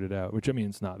and figured it out, which I mean,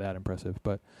 it's not that impressive,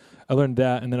 but I learned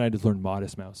that, and then I just learned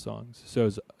Modest Mouse songs. So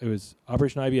it was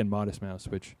Operation Ivy and Modest Mouse,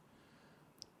 which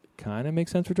kind of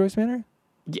makes sense for Joyce Manor.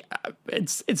 Yeah,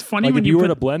 it's funny like when if you were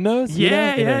to blend those,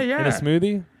 yeah, in yeah, a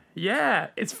smoothie. Yeah,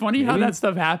 it's funny how that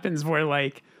stuff happens where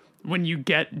like when you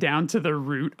get down to the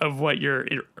root of what you're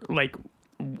like,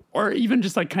 or even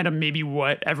just like kind of maybe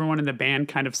what everyone in the band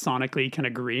kind of sonically can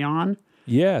agree on.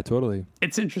 Yeah, totally.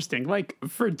 It's interesting. Like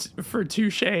for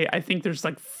Touche, I think there's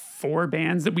like 4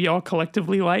 bands that we all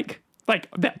collectively like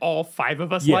that all 5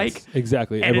 of us like.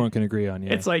 Exactly. And everyone can agree on.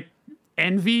 Yeah, it's like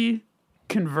Envy,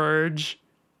 Converge,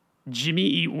 Jimmy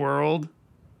Eat World,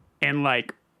 and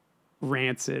like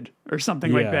Rancid or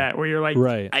something like that, where you're like,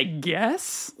 right. I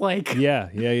guess, like, yeah,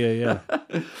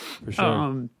 for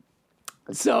sure.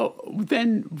 So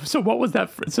what was that?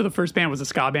 So the first band was a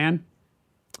ska band.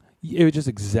 It was just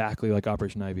exactly like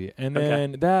Operation Ivy, and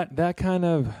then that kind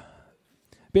of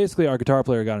basically our guitar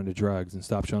player got into drugs and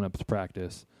stopped showing up to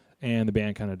practice, and the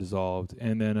band kind of dissolved.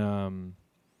 And then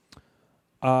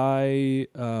I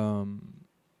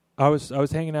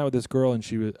was hanging out with this girl,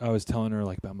 and I was telling her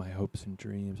like about my hopes and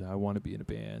dreams. I want to be in a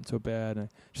band so bad, and I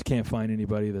just can't find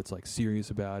anybody that's like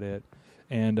serious about it.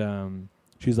 And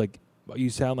she's like, "You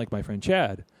sound like my friend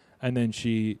Chad." And then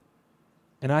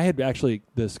I had actually,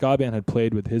 the ska band had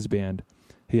played with his band.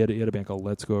 He had a band called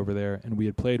Let's Go over there, and we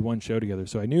had played one show together,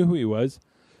 so I knew who he was.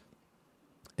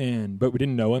 But we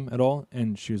didn't know him at all.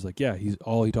 And she was like, "Yeah,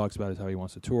 all he talks about is how he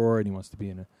wants to tour, and he wants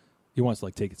to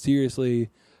like take it seriously."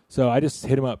 So I just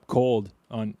hit him up cold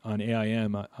on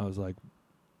AIM. I was like,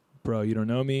 "Bro, you don't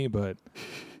know me, but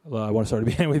I want to start a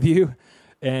band with you."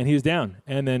 And he was down.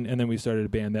 And then we started a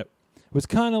band that was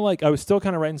kind of like, I was still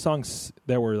kind of writing songs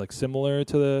that were like similar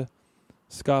to the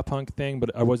ska punk thing, but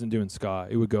I wasn't doing ska.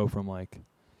 It would go from like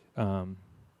a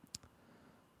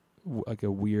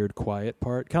weird quiet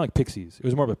part, kind of like Pixies. It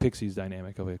was more of a Pixies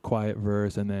dynamic of a quiet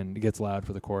verse, and then it gets loud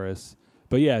for the chorus.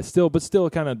 But yeah, still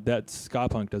kind of that ska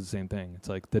punk does the same thing. It's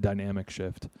like the dynamic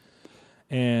shift.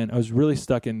 And I was really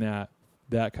stuck in that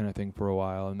kind of thing for a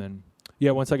while. And then,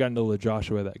 yeah, once I got into La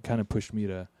Joshua, that kind of pushed me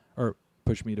to. Were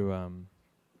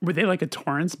they like a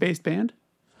Torrance-based band?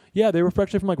 Yeah, they were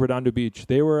actually from like Redondo Beach.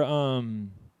 They were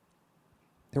awesome.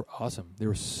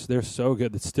 They're so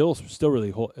good. It's still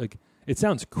really like, it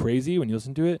sounds crazy when you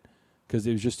listen to it because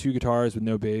it was just 2 guitars with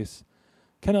no bass,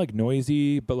 kind of like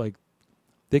noisy, but like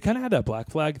they kind of had that Black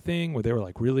Flag thing where they were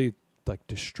like really like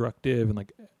destructive and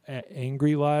like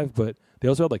angry live, but they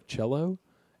also had like cello,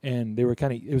 and they were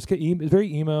it was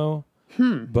very emo.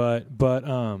 But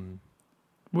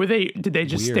did they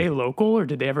just stay local, or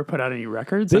did they ever put out any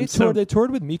records? They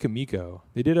toured with Mika Miko.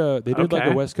 They did like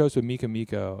a West Coast with Mika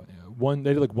Miko.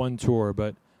 They did like one tour,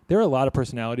 but there are a lot of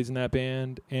personalities in that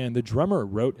band, and the drummer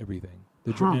wrote everything.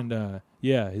 His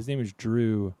name is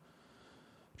Drew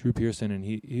Pearson, and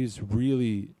he's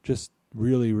really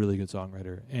really really good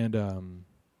songwriter. And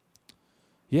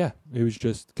it was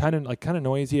just kind of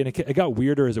noisy, and it got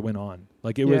weirder as it went on.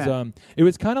 Like it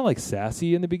was kind of like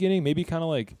sassy in the beginning, maybe kind of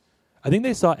like, I think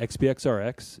they saw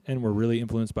XPXRX and were really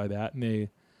influenced by that, and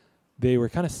they were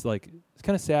kind of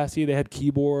sassy. They had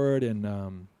keyboard,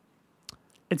 and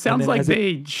it sounds like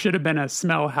they should have been a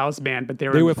Smell house band, but they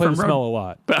would play the Smell a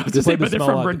lot. But I was to say, but they're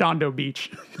from Redondo Beach.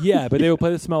 Yeah, but they would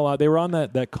play the Smell a lot. They were on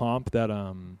that comp, that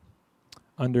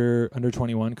under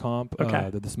 21 comp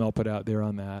that the Smell put out. They were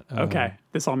on that. Okay,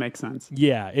 this all makes sense.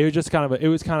 Yeah, it was just kind of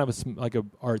like a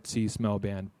artsy Smell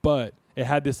band, but it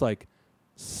had this like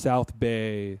South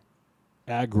Bay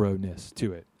aggro-ness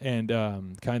to it, and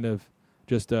kind of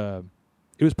just it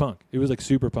was punk. It was like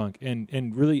super punk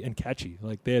and really catchy.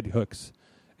 Like they had hooks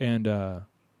and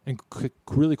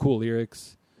really cool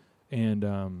lyrics, and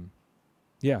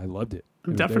I loved it.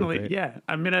 Definitely, yeah.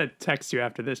 I'm gonna text you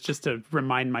after this just to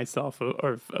remind myself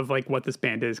of like what this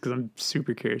band is, because I'm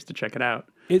super curious to check it out.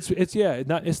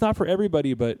 It's not for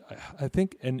everybody, but I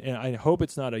think and I hope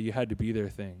it's not a you had to be there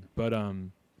thing, but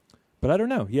I don't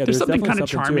know. Yeah, there's something kind of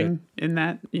charming in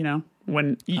that,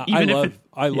 when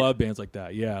I love bands like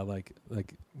that. Yeah, like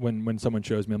when someone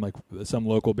shows me, I'm like, some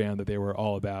local band that they were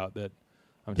all about, that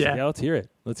I'm just like, let's hear it.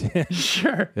 Let's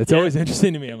sure. It's always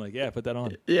interesting to me. I'm like, put that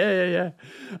on. Yeah.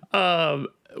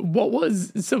 What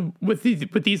was with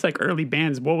these like early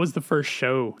bands? What was the first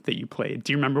show that you played?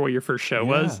 Do you remember what your first show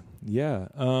was? Yeah.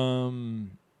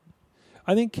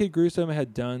 I think Kid Gruesome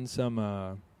had done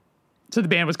some. So the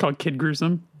band was called Kid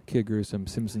Gruesome. Kid Gruesome,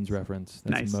 Simpsons reference.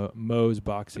 That's nice. Mo's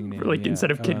boxing name. Like instead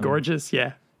of Kid Gorgeous,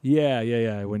 yeah.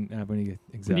 Yeah. When you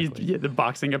exactly. The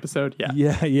boxing episode, yeah.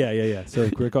 Yeah. So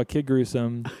we're called Kid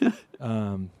Gruesome.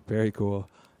 Very cool.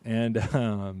 And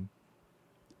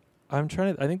I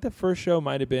think the first show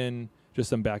might have been just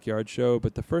some backyard show,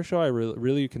 but the first show I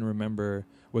really can remember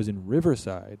was in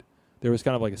Riverside. There was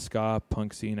kind of like a ska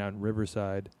punk scene out in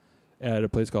Riverside at a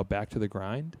place called Back to the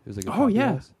Grind. It was like a coffee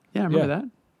house. Yeah, I remember that.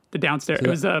 The downstairs.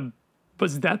 So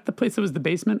was that the place that was the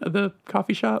basement of the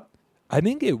coffee shop? I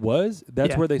think it was.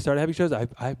 That's where they started having shows.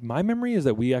 My memory is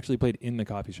that we actually played in the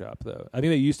coffee shop, though. I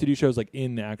think they used to do shows like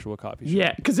in the actual coffee shop.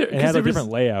 Yeah, because it had a different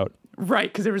layout.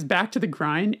 Right, because there was Back to the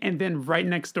Grind, and then right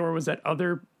next door was that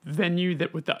other venue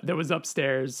that was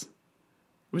upstairs.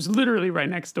 It was literally right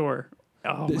next door.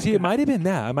 Oh, see, it might have been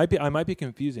that. I might be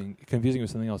confusing with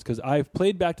something else because I've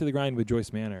played Back to the Grind with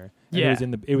Joyce Manor.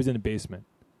 And it was in the basement.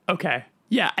 Okay.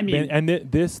 Yeah, I mean, and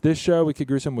this show with Kid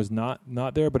Gruesome was not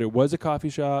there, but it was a coffee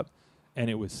shop, and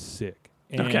it was sick.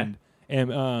 And,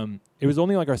 and it was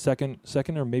only like our second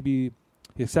or maybe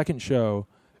the second show,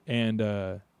 and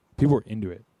people were into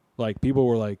it. Like people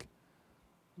were like,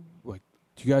 do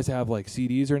you guys have like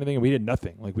CDs or anything? And we did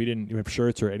nothing. Like we didn't have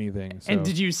shirts or anything. So. And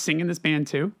did you sing in this band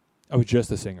too? I was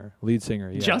just a singer, lead singer.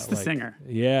 Yeah, just the singer.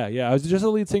 Yeah. I was just a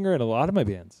lead singer in a lot of my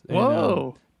bands.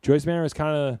 Whoa. And, Joyce Manor was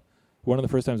kind of one of the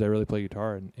first times I really played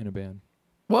guitar in a band.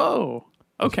 Whoa.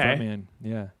 Okay. Man,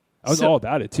 yeah. I was all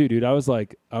about it too, dude. I was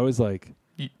like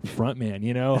front man,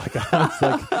 you know? Like I was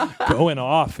like going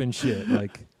off and shit.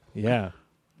 Like, yeah.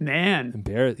 Man.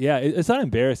 Yeah, it's not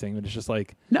embarrassing, but it's just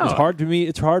like it's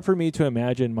hard for me to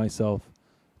imagine myself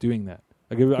doing that.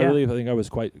 Like I really think I was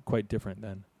quite different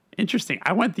then. Interesting.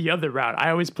 I went the other route.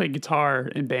 I always played guitar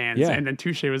in bands, and then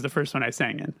Touche was the first one I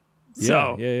sang in.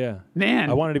 So, yeah. Man,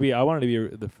 I wanted to be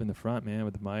in the front, man,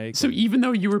 with the mic. So even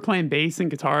though you were playing bass and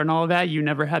guitar and all of that, you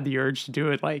never had the urge to do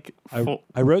it like full.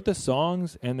 I wrote the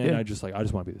songs, and then I just want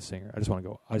to be the singer. I just want to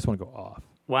go off.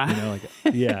 Wow. You know, like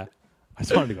yeah. I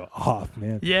just wanted to go off,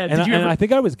 man. Yeah. And I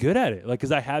think I was good at it, like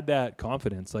because I had that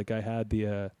confidence. Like I had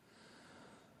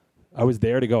I was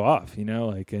there to go off, you know,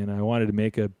 like, and I wanted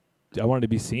to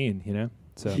be seen, you know.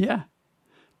 So yeah.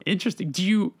 Interesting.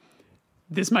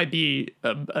 This might be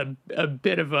a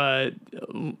bit of a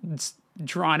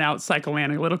drawn out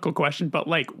psychoanalytical question, but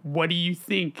like, what do you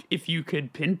think if you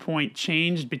could pinpoint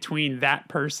changed between that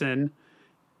person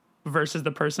versus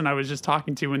the person I was just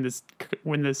talking to when this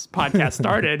podcast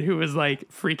started, who was like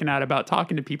freaking out about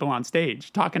talking to people on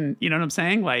stage, you know what I'm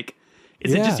saying? Like,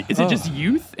 is it just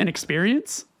youth and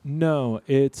experience? No,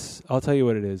 I'll tell you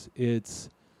what it is.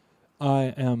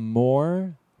 I am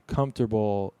more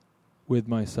comfortable with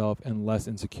myself and less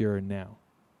insecure now.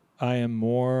 I am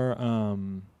more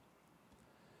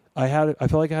I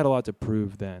felt like I had a lot to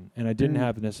prove then, and I didn't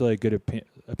have necessarily a good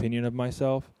opinion of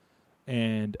myself,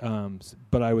 and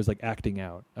but I was like acting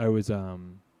out. I was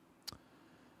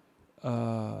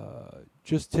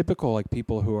just typical like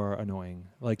people who are annoying.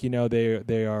 Like, you know,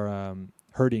 they are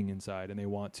hurting inside and they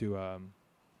want to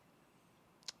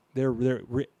they're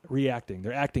reacting.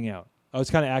 They're acting out. I was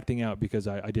kind of acting out because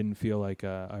I didn't feel like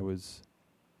I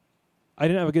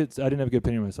didn't have a good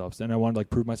opinion of myself, and I wanted to like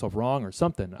prove myself wrong or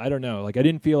something. I don't know. Like I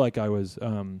didn't feel like I was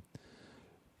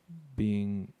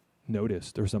being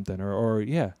noticed or something, or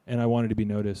and I wanted to be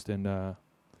noticed, and I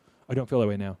don't feel that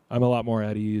way now. I'm a lot more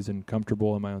at ease and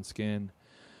comfortable in my own skin,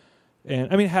 and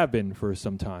I mean have been for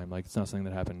some time. Like it's not something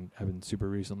that happened super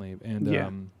recently,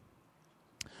 and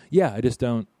I just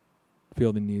don't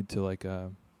feel the need to like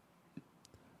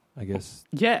I guess.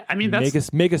 Yeah, I mean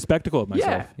that's make a spectacle of myself.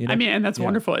 Yeah, you know? I mean, and that's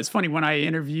wonderful. It's funny when I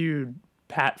interviewed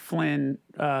Pat Flynn,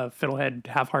 Fiddlehead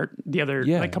Half Heart, the other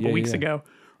couple weeks ago,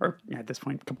 or at this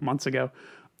point, a couple months ago.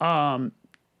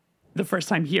 The first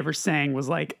time he ever sang was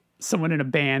like someone in a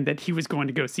band that he was going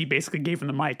to go see. Basically, gave him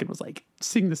the mic and was like,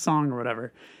 "Sing the song" or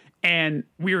whatever. And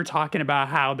we were talking about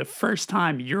how the first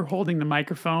time you're holding the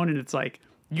microphone and it's like,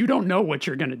 you don't know what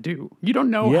you're going to do. You don't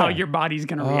know how your body's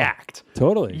going to react.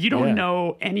 Totally. You don't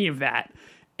know any of that.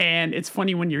 And it's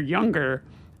funny when you're younger,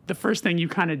 the first thing you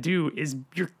kind of do is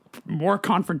you're more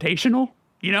confrontational,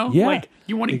 you know? Yeah, like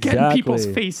you want to get in people's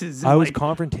faces. And I was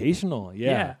confrontational.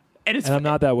 Yeah. And I'm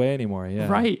not that way anymore. Yeah.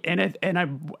 Right. And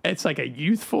it's like a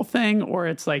youthful thing, or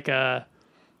it's like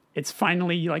it's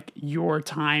finally like your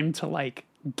time to like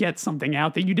get something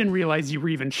out that you didn't realize you were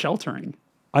even sheltering.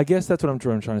 I guess that's what I'm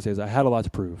trying to say is I had a lot to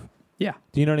prove. Yeah.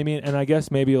 Do you know what I mean? And I guess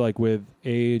maybe like with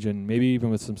age and maybe even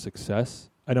with some success,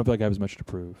 I don't feel like I have as much to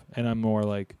prove. And I'm more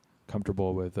like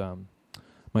comfortable with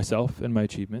myself and my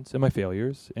achievements and my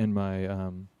failures and my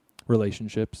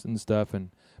relationships and stuff. And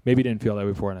maybe didn't feel that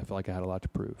way before, and I felt like I had a lot to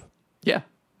prove. Yeah.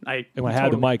 And when I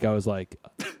had the mic, I was like,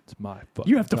 it's my fucking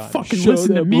You have to time. fucking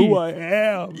listen to me. Who I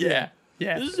am. Yeah.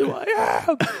 Yeah. This is who I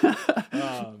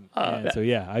am. And so,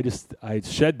 I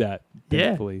shed that,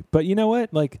 thankfully. But you know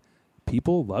what? Like,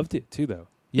 people loved it too, though.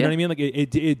 You know what I mean? Like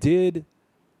it did.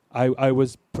 I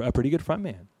was a pretty good front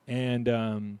man,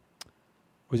 and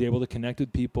was able to connect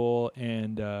with people,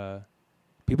 and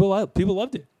people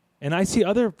loved it. And I see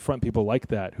other front people like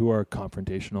that who are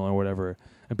confrontational or whatever,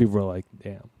 and people are like,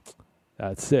 "Damn,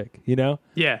 that's sick," you know?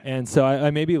 Yeah. And so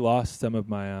I maybe lost some of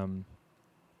my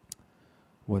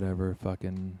whatever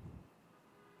fucking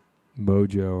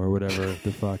mojo or whatever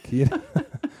the fuck, you know?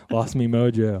 Lost me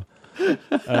mojo.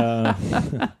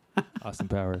 Austin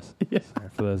Powers. Yeah. Sorry,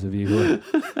 for those of you who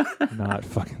are not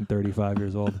fucking 35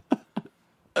 years old.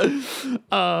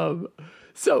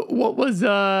 So what was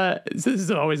so this is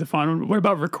always a fun one. What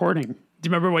about recording? Do you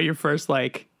remember what your first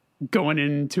like going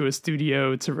into a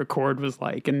studio to record was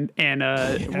like, and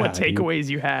what takeaways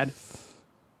you had?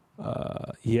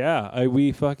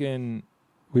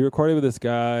 We recorded with this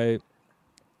guy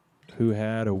who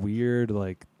had a weird,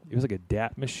 like, it was like a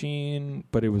DAT machine,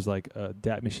 but it was like a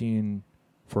DAT machine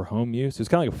for home use. It was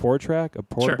kind of like a 4-track, a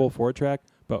portable 4-track,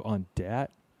 but on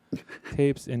DAT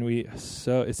tapes. And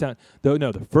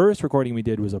the first recording we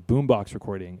did was a boombox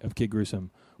recording of Kid Gruesome,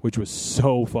 which was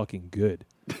so fucking good.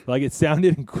 Like, it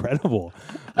sounded incredible.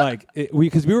 Like,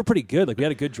 because we were pretty good. Like, we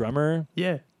had a good drummer.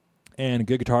 Yeah. And a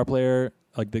good guitar player.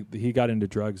 Like, he got into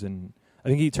drugs, and I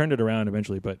think he turned it around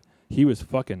eventually, but he was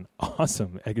fucking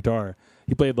awesome at guitar.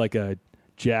 He played like a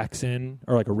Jackson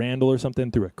or like a Randall or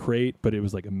something through a crate, but it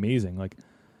was like amazing. Like,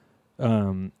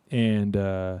 and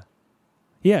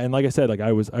like I said, like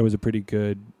I was a pretty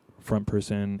good front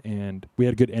person, and we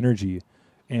had good energy,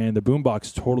 and the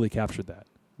boombox totally captured that.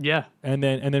 Yeah. And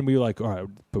then we were like, all right,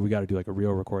 but we got to do like a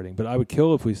real recording. But I would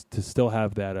kill if we to still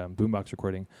have that boombox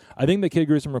recording. I think the Kid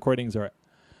Gruesome recordings are,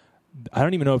 I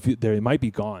don't even know if they might be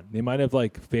gone. They might have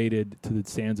like faded to the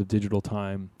sands of digital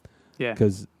time. Yeah.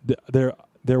 Because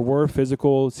there were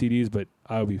physical CDs, but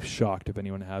I would be shocked if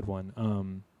anyone had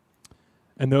one.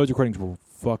 And those recordings were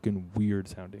fucking weird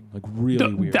sounding, like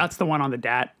really weird. That's the one on the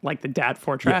DAT, like the DAT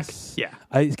 4-track. Yes. Yeah.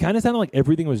 It kind of sounded like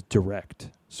everything was direct,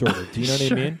 sort of. Do you know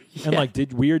what I mean? Yeah. And like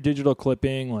weird digital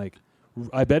clipping. Like,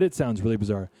 I bet it sounds really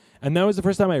bizarre. And that was the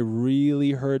first time I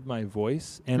really heard my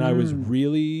voice, and I was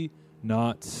really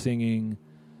not singing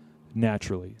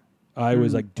naturally. I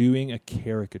was like doing a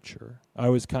caricature. I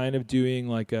was kind of doing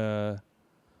like a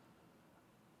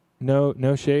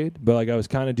no shade, but like I was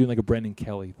kind of doing like a Brendan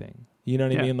Kelly thing. You know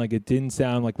what I mean? Like, it didn't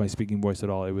sound like my speaking voice at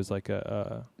all. It was like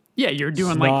a you're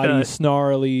doing snotty, like the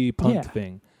snarly punk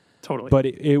thing. Totally. But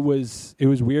it was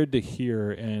weird to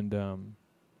hear, and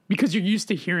because you're used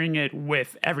to hearing it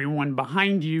with everyone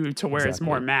behind you to where it's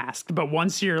more masked. But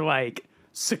once you're like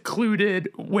secluded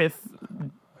with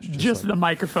just like, the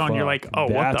microphone, fuck, you're like, oh,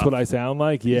 that's what I sound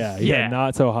like? Yeah,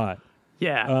 not so hot.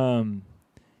 Yeah.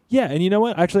 Yeah, and you know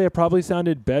what? Actually, I probably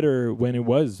sounded better when it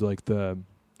was like when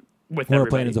we were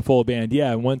playing as a full band.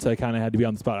 Yeah, and once I kind of had to be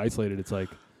on the spot isolated, it's like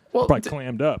probably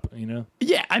clammed up, you know?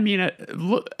 Yeah, I mean,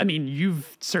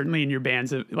 you've certainly in your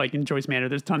bands, like in Joyce Manor,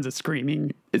 there's tons of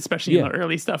screaming, especially in the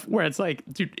early stuff, where it's like,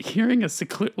 dude, hearing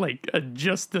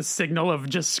just the signal of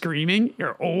just screaming,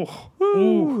 you're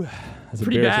that's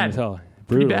pretty bad. As hell.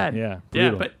 Pretty bad. Yeah,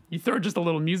 brutal. Yeah, but you throw just a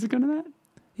little music under that?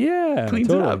 Yeah, cleans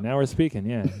totally. it up. Now we're speaking.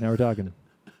 Yeah, now we're talking.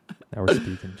 Now we're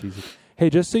speaking. Jesus. Hey,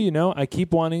 just so you know, I keep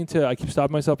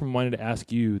stopping myself from wanting to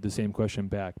ask you the same question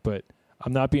back, but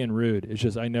I'm not being rude. It's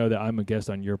just I know that I'm a guest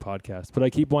on your podcast, but I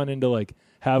keep wanting to like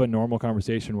have a normal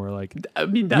conversation where like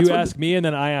you ask me and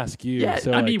then I ask you. Yeah,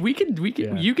 so, I mean we could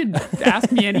you could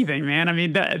ask me anything, man. I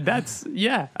mean that's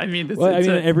I mean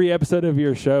every episode of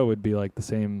your show would be like the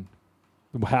same.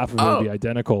 Half of it would be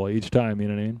identical each time. You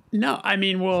know what I mean? No, I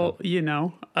mean, well, you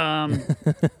know,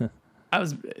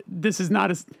 this is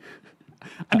not as.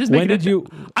 I'm just making.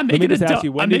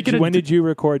 When did you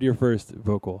record your first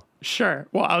vocal? Sure.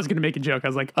 Well, I was going to make a joke. I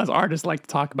was like, us artists like to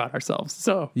talk about ourselves.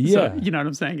 So you know what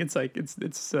I'm saying? It's like,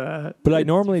 it's. But I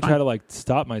normally try to like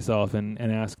stop myself and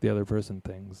ask the other person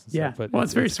things. Yeah. But well,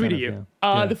 it's very sweet of you.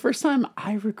 The first time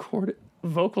I recorded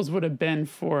vocals would have been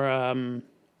for,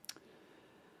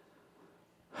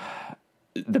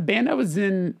 the band I was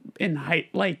in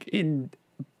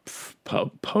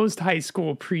post high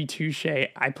school, pre Touche.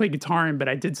 I played guitar in, but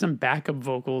I did some backup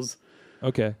vocals.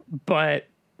 Okay, but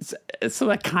so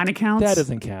that kind of counts. That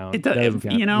doesn't count. It doesn't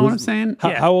count. You know what I'm saying?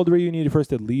 How old were you when you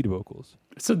first did lead vocals?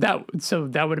 So that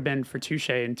would have been for Touche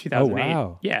in 2008. Oh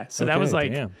wow! Yeah. So that was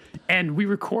like, and we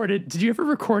recorded. Did you ever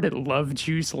record at Love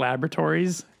Juice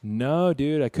Laboratories? No,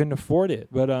 dude, I couldn't afford it.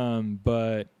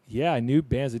 But yeah, I knew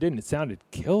bands that didn't. It sounded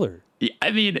killer.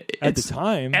 I mean, at the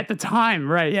time. At the time,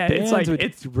 right? Yeah, bands it's like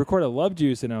would record a Love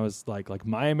Juice, and I was like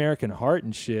My American Heart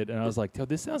and shit, and I was like, "Yo,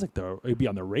 this sounds like it'd be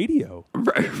on the radio."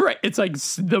 right. It's like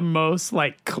the most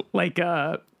like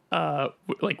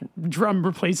drum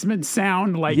replacement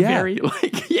sound, like very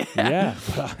like yeah.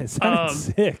 It sounded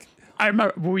sick. I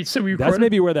remember we recorded. That's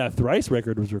maybe where that Thrice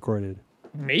record was recorded.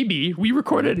 Maybe we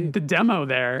recorded the demo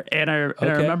there, and I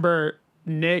remember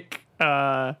Nick,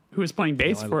 who was playing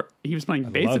bass he was playing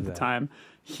bass at the time.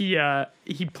 He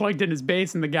plugged in his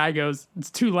bass, and the guy goes,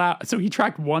 "It's too loud." So he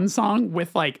tracked one song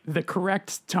with like the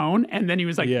correct tone, and then he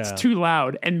was like, "It's too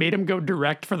loud," and made him go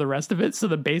direct for the rest of it. So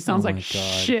the bass sounds like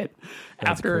shit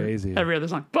after every other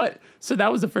song. But so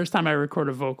that was the first time I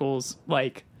recorded vocals,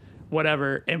 like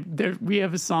whatever. And we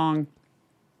have a song.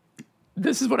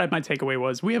 This is what my takeaway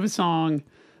was. We have a song.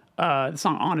 The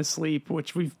song "Honest Sleep,"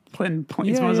 which we've played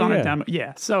was on a demo.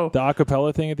 Yeah, so the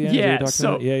acapella thing at the end.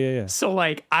 Yeah, yeah. So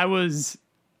like I was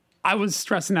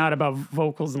stressing out about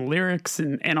vocals and lyrics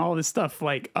and all this stuff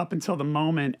like up until the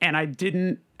moment, and I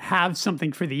didn't have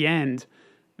something for the end.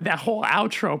 That whole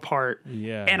outro part.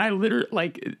 Yeah. And I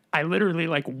literally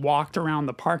walked around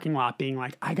the parking lot being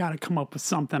like, I gotta come up with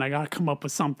something. And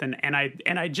I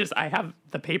have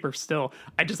the paper still.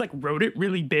 I just like wrote it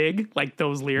really big, like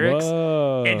those lyrics.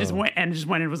 Whoa. And just went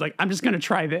and was like, I'm just gonna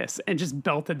try this, and just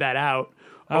belted that out.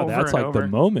 Oh, that's like the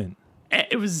moment.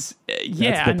 It was,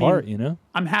 That's the part, you know?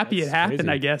 I'm happy it happened,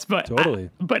 crazy. I guess. But totally.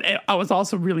 I was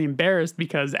also really embarrassed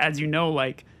because, as you know,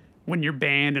 like, when you're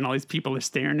band and all these people are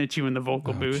staring at you in the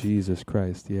vocal booth. Jesus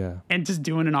Christ, yeah. And just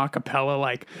doing an acapella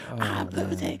like,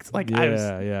 like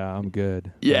I'm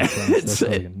good. Yeah. That's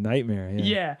like a nightmare.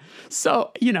 Yeah.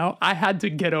 So, you know, I had to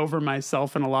get over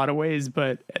myself in a lot of ways,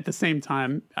 but at the same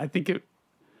time, I think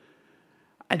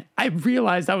I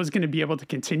realized I was going to be able to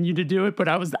continue to do it, but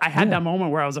I had that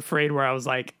moment where I was afraid, where I was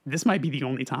like, this might be the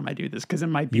only time I do this because it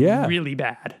might be really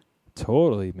bad.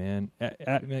 Totally, man.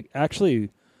 Actually,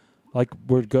 like,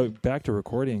 we'll go back to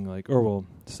recording,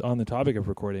 just on the topic of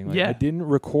recording. Like, I didn't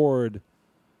record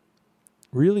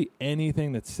really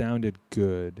anything that sounded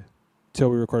good till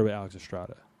we recorded with Alex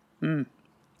Estrada.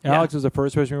 Alex was the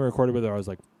first person we recorded with. I was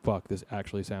like, fuck, this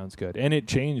actually sounds good. And it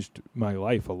changed my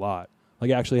life a lot.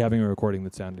 Like, actually having a recording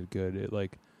that sounded good. It,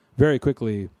 like, very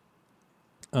quickly,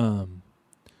 cool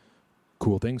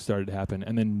things started to happen,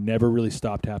 and then never really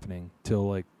stopped happening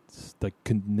till,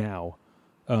 now.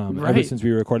 Ever since we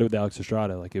recorded with Alex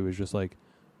Estrada, like, it was just like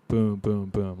boom, boom,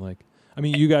 boom. Like, I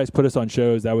mean, you guys put us on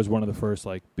shows. That was one of the first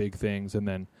like big things,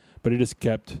 but it just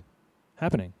kept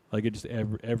happening. Like, it just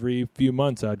every few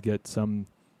months I'd get some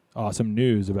awesome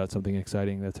news about something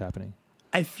exciting that's happening.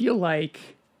 I feel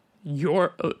like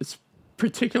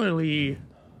particularly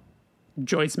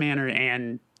Joyce Manor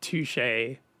and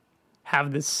Touche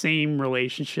have the same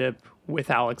relationship with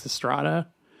Alex Estrada,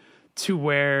 to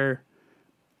where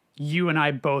you and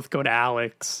I both go to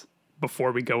Alex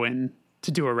before we go in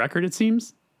to do a record, it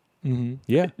seems. Mm-hmm.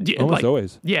 Yeah, almost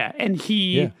always. Yeah, and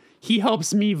he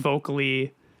helps me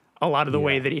vocally a lot of the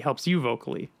way that he helps you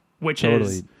vocally, which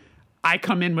is I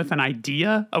come in with an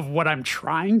idea of what I'm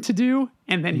trying to do,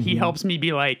 and then he helps me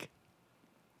be like,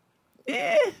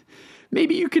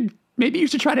 maybe you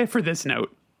should try it for this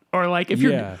note. Or like,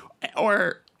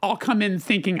 or I'll come in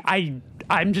thinking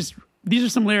these are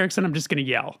some lyrics and I'm just going to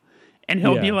yell. And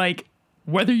he'll be like,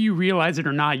 whether you realize it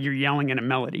or not, you're yelling in a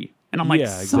melody. And I'm like,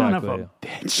 son of a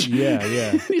bitch. Yeah,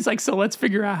 yeah. He's like, so let's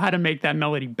figure out how to make that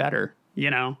melody better, you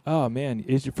know? Oh, man.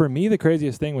 For me, the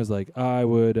craziest thing was, like, I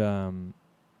would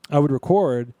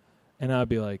record, and I'd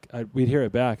be like, we'd hear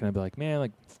it back, and I'd be like, man,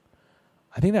 like,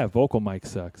 I think that vocal mic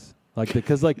sucks. Like,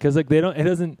 because I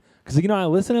listen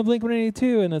to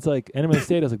Blink-182, and it's like, Enema of the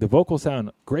State, I was like, the vocals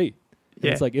sound great. And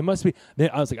it's like, it must be,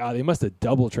 I was like, they must have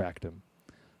double-tracked them.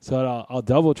 So I'll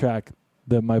double track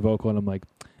my vocal, and I'm like,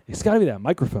 it's got to be that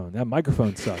microphone. That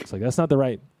microphone sucks. Like, that's not the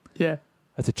right. Yeah.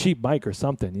 That's a cheap mic or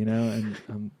something, you know.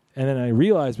 And then I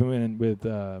realized when we went in with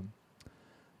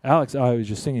Alex, I was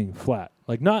just singing flat,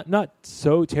 like not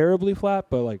so terribly flat,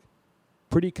 but like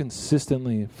pretty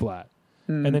consistently flat.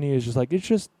 And then he was just like, it's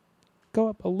just go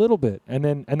up a little bit, and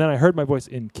then I heard my voice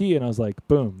in key, and I was like,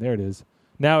 boom, there it is.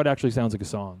 Now it actually sounds like a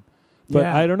song. But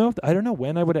I don't know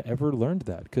when I would have ever learned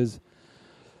that, because,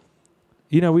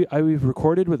 you know, we've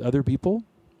recorded with other people,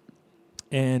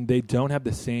 and they don't have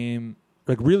the same,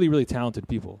 like, really, really talented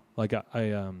people. Like,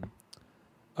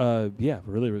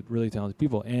 really, really talented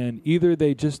people. And either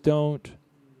they just don't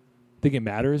think it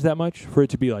matters that much for it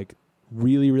to be, like,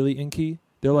 really, really in key.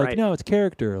 They're like, no, it's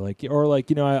character. Like, or like,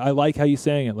 you know, I like how you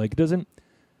sang it. Like, it doesn't,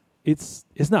 it's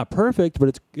not perfect,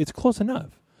 but it's close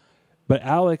enough. But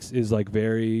Alex is, like,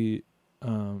 very,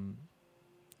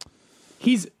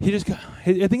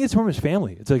 I think it's from his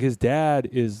family. It's like his dad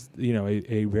is,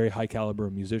 a very high caliber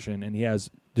musician, and he has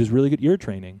just really good ear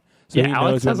training. So yeah,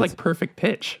 Alex has like perfect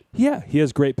pitch. Yeah, he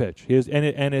has great pitch. He has,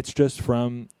 and it's just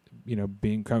from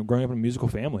growing up in a musical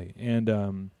family, and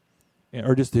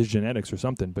or just his genetics or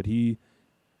something. But he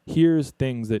hears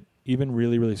things that even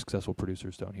really, really successful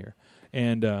producers don't hear,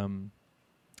 and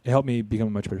it helped me become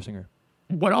a much better singer.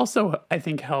 What also I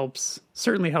think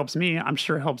certainly helps me, I'm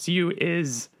sure helps you,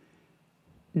 is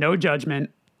no judgment,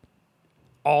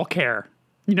 all care.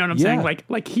 You know what I'm saying?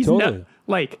 Like he's totally.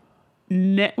 like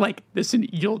listen,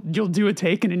 you'll do a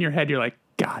take and in your head you're like,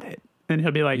 got it. And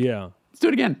he'll be like, yeah, let's do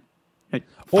it again. Like,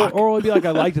 or it'll be like,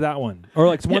 I liked that one. Or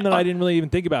like one that I didn't really even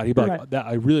think about. He'd be like, that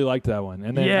I really liked that one.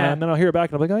 And then I'll hear it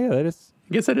back and I'm like, oh yeah, that is,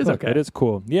 I guess that is okay. That is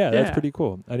cool. Yeah, that's pretty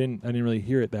cool. I didn't really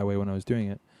hear it that way when I was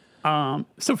doing it.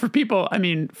 So for people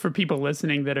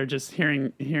listening that are just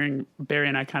hearing Barry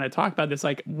and I kind of talk about this,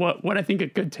 like what I think a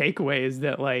good takeaway is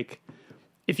that, like,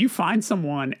 if you find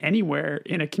someone anywhere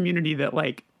in a community that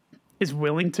like is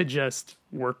willing to just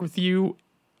work with you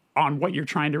on what you're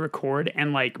trying to record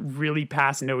and like really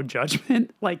pass no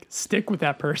judgment, like stick with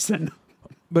that person.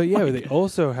 But yeah, they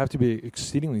also have to be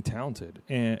exceedingly talented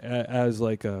and as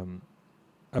like a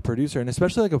producer, and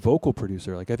especially like a vocal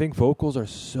producer. Like I think vocals are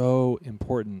so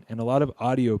important, and a lot of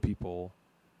audio people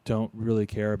don't really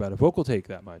care about a vocal take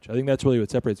that much. I think that's really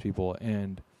what separates people,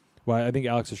 and why I think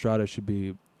Alex Estrada should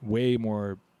be way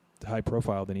more high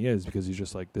profile than he is, because he's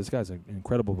just like, this guy's an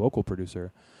incredible vocal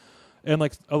producer. And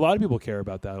like a lot of people care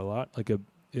about that a lot, like a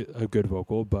good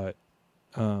vocal, but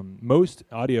most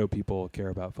audio people care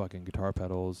about fucking guitar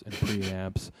pedals and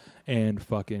preamps and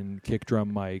fucking kick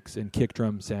drum mics and kick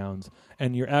drum sounds.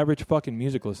 And your average fucking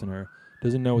music listener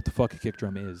doesn't know what the fuck a kick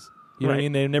drum is. You know what I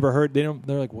mean? They've never heard. They're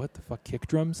like, what the fuck, kick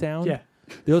drum sound? Yeah.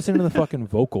 They listen to the fucking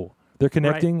vocal. They're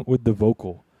connecting with the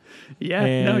vocal.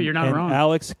 Yeah. No, you're not wrong.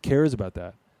 Alex cares about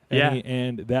that. And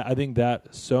and that, I think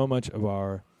that so much of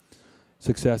our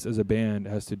success as a band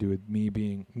has to do with me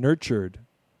being nurtured.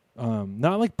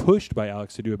 Not like pushed by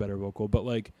Alex to do a better vocal, but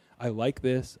like, I like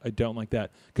this, I don't like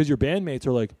that. Because your bandmates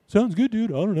are like, sounds good,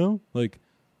 dude, I don't know. Like,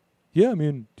 yeah, I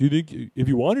mean, do you think if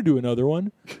you want to do another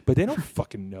one? But they don't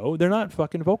fucking know. They're not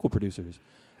fucking vocal producers.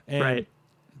 And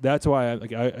that's why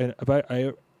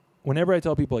I whenever I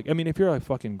tell people, like, I mean, if you're a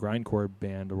fucking grindcore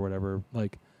band or whatever,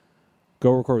 like,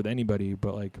 go record with anybody.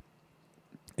 But like,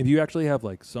 if you actually have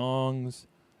like songs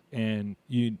and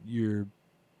you're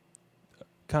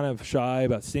kind of shy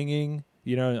about singing,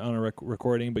 on a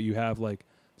recording, but you have like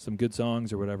some good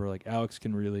songs or whatever, like Alex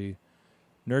can really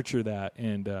nurture that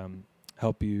and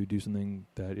help you do something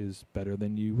that is better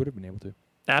than you would have been able to.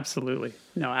 Absolutely.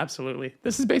 No, absolutely.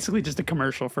 This is basically just a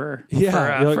commercial for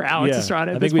Alex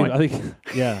Estrada at this point. I think,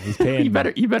 he's paying.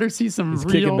 you better see some he's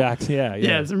real kicking back.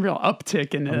 Yeah, some real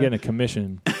uptick in. I'm getting a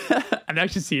commission. I've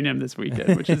actually seen him this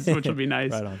weekend, which will be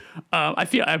nice. Right on.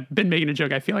 I've been making a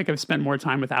joke. I feel like I've spent more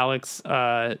time with Alex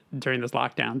during this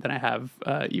lockdown than I have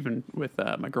even with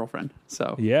my girlfriend.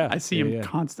 So I see him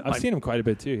constantly. I've seen him quite a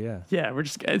bit too. Yeah. Yeah,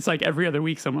 it's like every other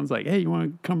week someone's like, "Hey, you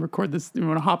want to come record this? You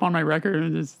want to hop on my record?"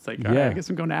 And it's like, all right, I guess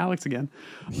I'm going to Alex again.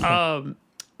 Yeah.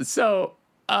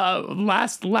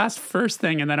 Last first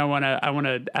thing, and then I want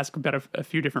to ask about a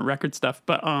few different record stuff.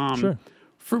 But sure.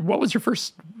 For what was your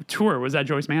first tour? Was that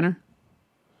Joyce Manor?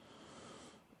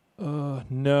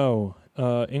 No.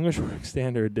 English Work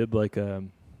Standard did like a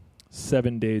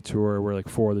 7-day tour where like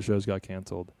 4 of the shows got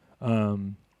canceled.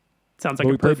 Sounds like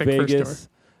a perfect first tour.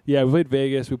 Yeah, we played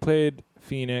Vegas. We played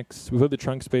Phoenix. We played the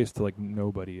Trunk Space to like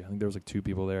nobody. I think there was like 2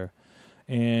 people there.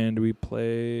 And we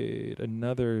played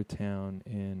another town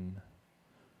in...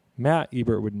 Matt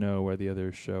Ebert would know where the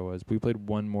other show was. We played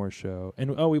one more show.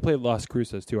 And we played Las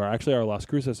Cruces too. Our Las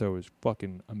Cruces show was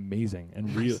fucking amazing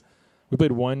and real. We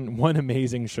played one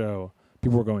amazing show.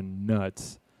 People were going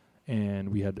nuts, and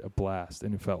we had a blast,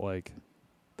 and it felt like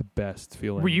the best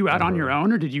feeling. Were you out on your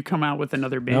own, or did you come out with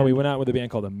another band? No, we went out with a band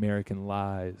called American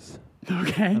Lies.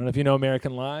 Okay. I don't know if you know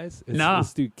American Lies. No.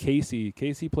 This dude Casey.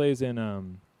 Casey plays in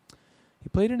he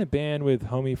played in a band with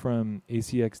homie from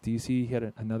ACXDC. He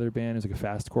had another band. It was like a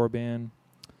fastcore band.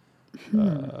 Is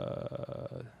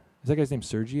that guy's name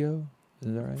Sergio?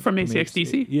 Is that right? From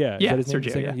ACXDC? Yeah. Yeah,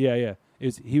 Sergio. Yeah.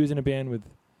 He was in a band with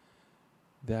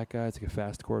that guy. It's like a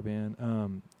fastcore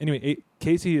band. Anyway,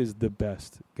 Casey is the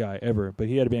best guy ever. But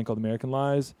he had a band called American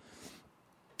Lies.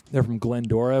 They're from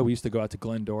Glendora. We used to go out to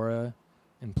Glendora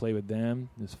and play with them.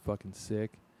 It was fucking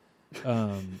sick.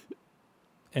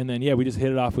 And then, we just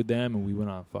hit it off with them, and we went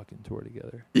on a fucking tour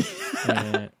together.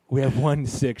 And we had one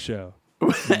sick show.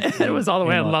 It was all the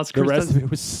way on Las The Cruces. rest of it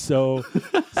was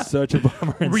such a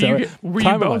bummer. And Were so you- were you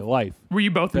time of both- my life. Were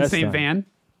you both in the Best same time. van?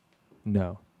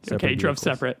 No. Okay, you drove vehicles.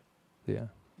 separate. Yeah.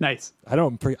 Nice. I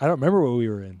don't remember what we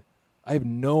were in. I have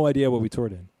no idea what we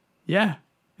toured in. Yeah.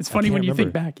 It's funny can't when you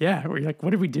think remember. back. Yeah. Where you're like,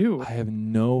 what did we do? I have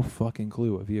no fucking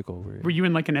clue what vehicle we were in. Were you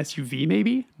in like an SUV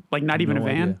maybe? Like not even a No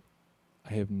van? idea.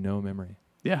 I have no memory.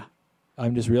 Yeah.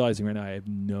 I'm just realizing right now I have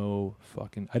no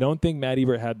fucking. I don't think Matt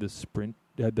Ebert had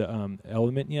the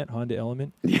Element yet, Honda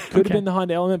Element. Yeah, Could have okay. been the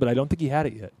Honda Element, but I don't think he had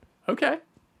it yet. Okay.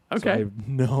 So Okay. I have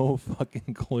no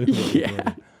fucking clue. what we Yeah.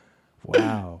 did.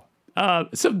 Wow.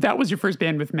 So that was your first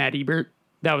band with Matt Ebert?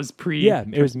 That was pre... Yeah,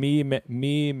 it was me,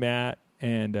 Matt,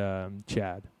 and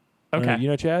Chad. Okay. You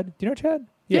know Chad? Do you know Chad?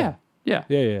 Yeah. Yeah.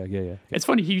 Yeah. It's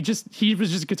funny. He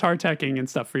was just guitar teching and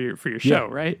stuff for your show,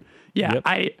 right? Yeah.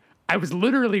 Yep. I was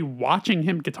literally watching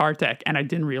him guitar tech and I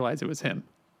didn't realize it was him.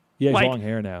 Yeah, he's Like- long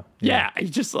hair now. Yeah. It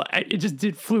just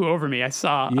flew over me. I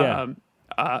saw, Yeah.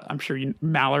 I'm sure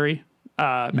Mallory,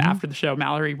 after the show,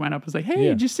 Mallory went up and was like, hey, Yeah.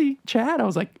 did you see Chad? I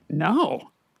was like, no.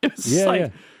 It was Yeah, like, yeah.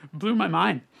 blew my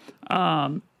mind.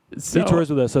 So He tours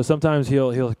with us, so sometimes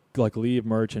he'll like leave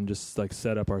merch and just like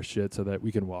set up our shit so that we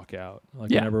can walk out.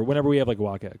 Like Yeah. whenever we have like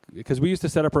walk out, because we used to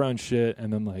set up our own shit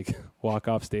and then like walk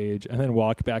off stage and then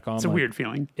walk back on. it's a like, weird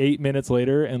feeling. 8 minutes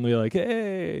later, and we're like,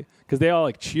 hey, because they all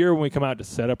like cheer when we come out to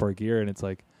set up our gear, and it's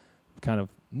like kind of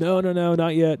no,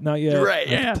 not yet. Right, I have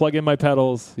to yeah. plug in my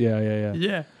pedals. Yeah.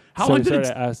 Yeah. How So long we did started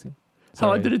it asking. How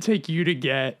long Sorry. did it take you to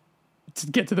get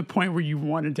to the point where you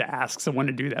wanted to ask someone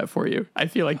to do that for you? I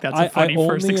feel like that's a I funny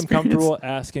first only am experience. comfortable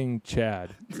asking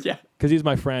Chad. Yeah. Because he's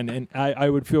my friend, and I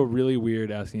would feel really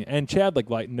weird asking. And Chad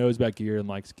like knows about gear and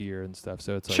likes gear and stuff,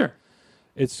 so it's like Sure.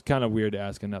 it's kind of weird to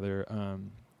ask another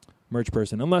merch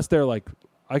person unless they're like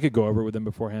I could go over it with them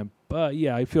beforehand. But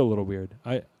yeah, I feel a little weird.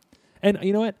 And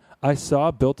you know what? I saw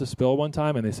Built to Spill one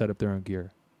time, and they set up their own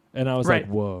gear, and I was Right.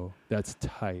 like, whoa, that's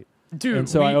tight. Dude. And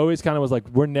so I always kind of was like,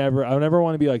 I never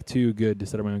want to be like too good to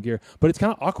set up my own gear. But it's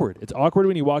kind of awkward. It's awkward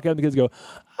when you walk out and the kids go,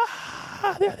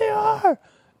 there they are.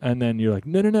 And then you're like,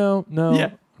 no.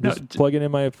 Yeah. No, Just plugging in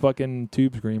my fucking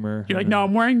tube screamer. you're like, no,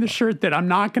 I'm wearing the shirt that I'm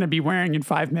not going to be wearing in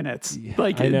 5 minutes.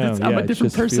 Like, I know. I'm Yeah, a it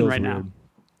different just person feels right weird.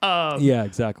 now. Yeah,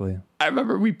 exactly. I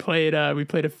remember we played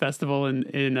a festival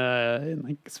in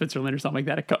like Switzerland or something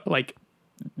like that. Like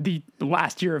the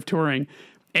last year of touring,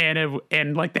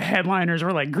 and like the headliners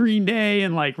were like Green Day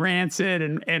and like Rancid,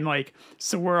 and like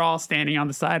so we're all standing on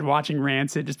the side watching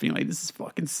Rancid, just being like, this is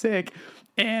fucking sick.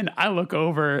 And I look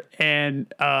over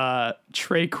and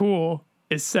Trey Cool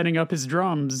is setting up his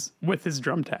drums with his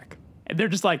drum tech. And they're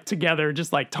just like together,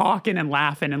 just like talking and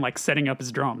laughing and like setting up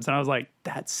his drums. And I was like,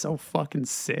 that's so fucking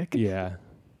sick. Yeah.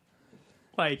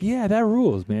 Like, Yeah, that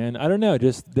rules, man. I don't know.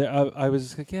 Just I was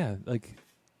just like, yeah, like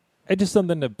it's just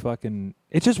something to fucking.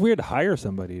 It's just weird to hire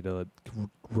somebody to like,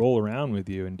 roll around with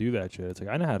you and do that shit. It's like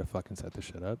I know how to fucking set this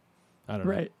shit up. I don't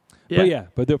know. right.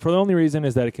 But for the only reason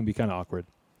is that it can be kind of awkward.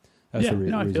 That's Yeah, the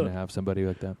no, I feel reason it. to have somebody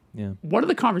like that. Yeah. One of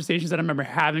the conversations that I remember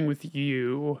having with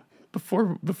you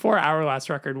before our last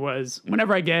record was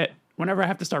whenever I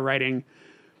have to start writing,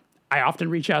 I often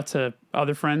reach out to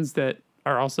other friends that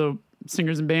are also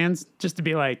singers and bands just to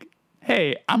be like,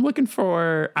 hey, I'm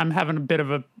having a bit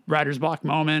of a writer's block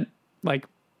moment. Like,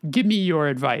 give me your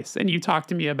advice. And you talk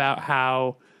to me about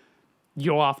how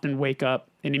you'll often wake up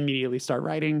and immediately start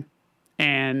writing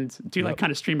and do like Yep.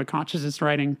 kind of stream of consciousness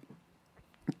writing.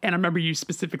 And I remember you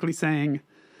specifically saying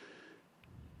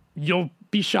you'll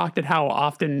be shocked at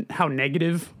how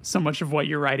negative so much of what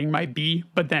you're writing might be,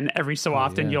 but then every so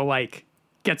often yeah. you'll like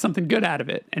get something good out of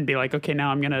it and be like, okay,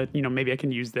 now I'm gonna, maybe I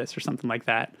can use this or something like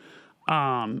that.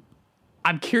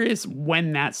 I'm curious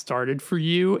when that started for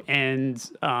you and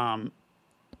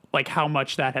like how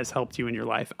much that has helped you in your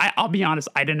life. I'll be honest,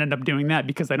 I didn't end up doing that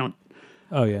because I don't.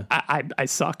 Oh yeah. I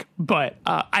suck, but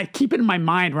I keep it in my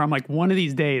mind where I'm like, one of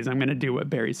these days I'm going to do what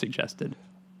Barry suggested.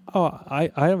 Oh, I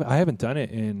haven't done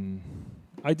it in.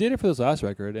 I did it for this last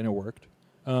record and it worked.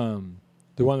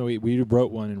 The one that we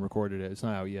wrote one and recorded it. It's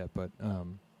not out yet, but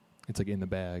it's like in the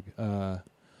bag.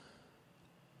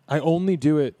 I only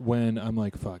do it when I'm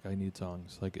like, fuck, I need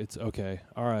songs. Like it's okay,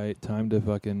 all right, time to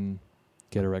fucking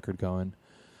get a record going.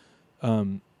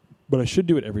 But I should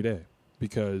do it every day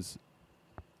because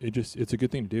it's a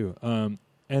good thing to do.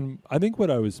 And I think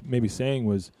what I was maybe saying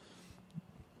was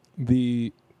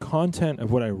the content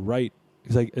of what I write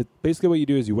is like basically what you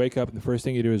do is you wake up and the first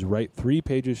thing you do is write 3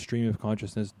 pages stream of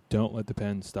consciousness. Don't let the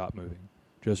pen stop moving.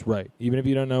 Just write. Even if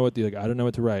you don't know I don't know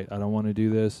what to write. I don't want to do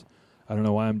this. I don't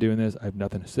know why I'm doing this. I have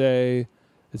nothing to say.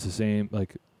 It's the same.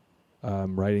 Like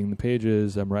I'm writing the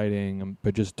pages,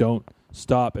 but just don't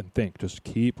stop and think. Just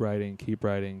keep writing, keep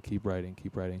writing, keep writing,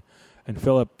 keep writing, and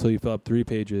fill up till you fill up 3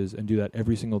 pages, and do that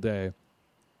every single day.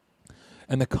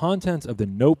 And the contents of the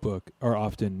notebook are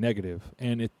often negative,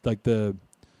 and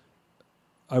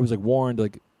I was like warned,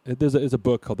 like there's a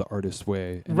book called The Artist's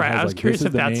Way. And right. I was curious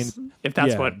if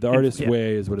that's what The Artist's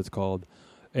Way is what it's called,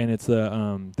 and it's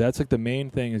that's like the main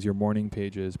thing is your morning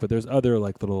pages, but there's other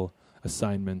like little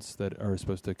assignments that are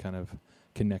supposed to kind of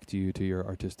connect you to your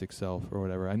artistic self or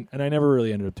whatever. And I never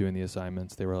really ended up doing the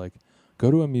assignments. They were like, go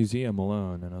to a museum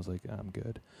alone, and I was like, I'm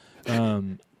good.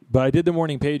 But I did the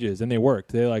morning pages, and they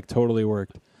worked. They like totally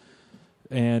worked.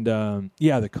 And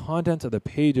the contents of the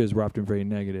pages were often very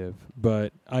negative,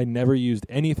 but I never used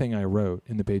anything I wrote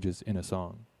in the pages in a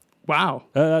song. Wow.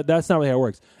 That's not really how it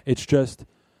works. It's just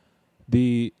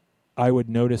I would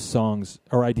notice songs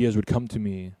or ideas would come to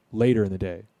me later in the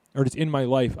day. Or just in my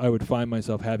life, I would find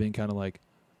myself having kind of like,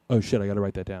 oh shit, I got to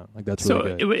write that down. Like that's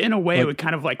really good. In a way, it would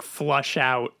kind of like flush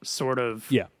out sort of.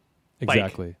 Yeah,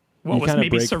 exactly. Like what was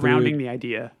maybe surrounding the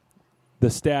idea. The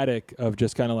static of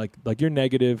just kind of like your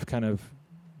negative kind of.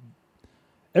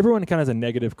 Everyone kind of has a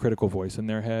negative critical voice in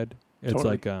their head. It's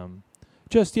totally. like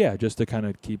just to kind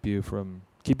of keep you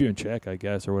in check, I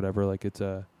guess, or whatever. Like it's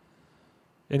and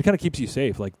it kind of keeps you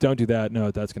safe. Like, don't do that. No,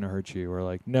 that's going to hurt you. Or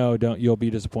like, no, don't. You'll be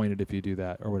disappointed if you do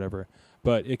that or whatever.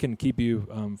 But it can keep you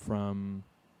from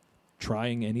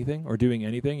trying anything or doing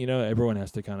anything. You know, everyone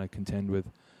has to kind of contend with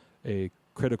a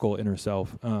critical inner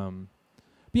self. But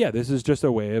yeah, this is just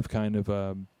a way of kind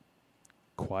of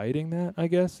quieting that, I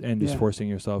guess, and just forcing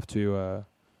yourself to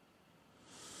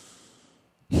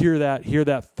hear that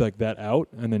like that out,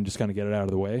 and then just kind of get it out of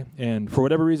the way. And for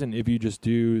whatever reason, if you just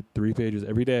do 3 pages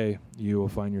every day, you will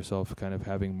find yourself kind of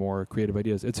having more creative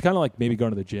ideas. It's kind of like maybe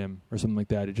going to the gym or something like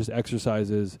that. It just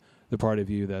exercises the part of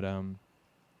you that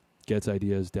gets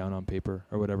ideas down on paper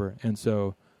or whatever. And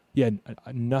so,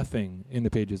 nothing in the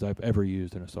pages I've ever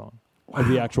used in a song. Wow. Of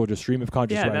the actual just stream of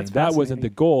conscious writing. That wasn't the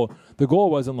goal. The goal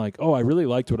wasn't like, oh, I really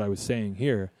liked what I was saying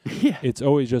here. Yeah. It's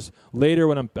always just later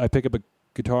when I pick up a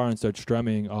guitar and start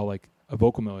strumming, I'll like a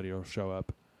vocal melody will show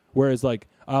up. Whereas like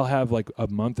I'll have like a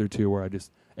month or two where I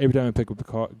just every time I pick up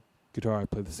the guitar, I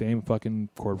play the same fucking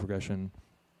chord progression.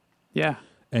 Yeah.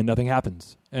 And nothing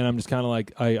happens. And I'm just kind of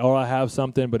like I have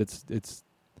something, but it's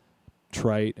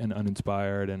trite and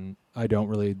uninspired, and I don't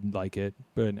really like it.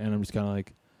 And I'm just kind of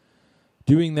like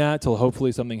doing that till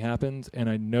hopefully something happens. And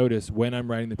I notice when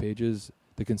I'm writing the pages,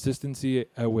 the consistency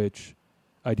at which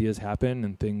ideas happen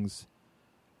and things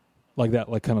like that,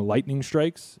 like kind of lightning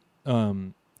strikes,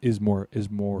 is more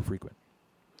frequent.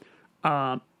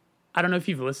 I don't know if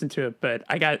you've listened to it, but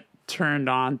I got turned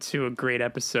on to a great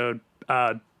episode.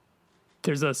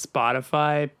 There's a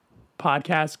Spotify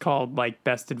podcast called like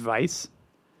Best Advice,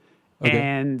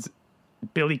 and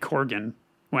Billy Corgan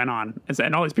went on,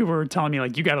 and all these people were telling me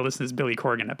like, you got to listen to this Billy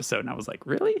Corgan episode, and I was like,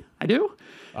 really? I do?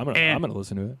 I'm gonna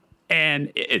listen to it.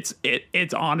 And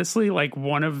it's honestly like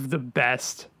one of the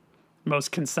best,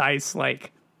 most concise,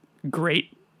 like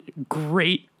great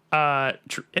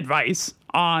advice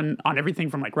on everything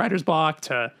from like writer's block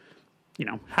to, you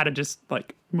know, how to just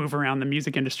like move around the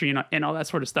music industry and all that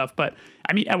sort of stuff. But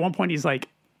I mean, at one point he's like,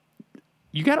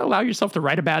 you got to allow yourself to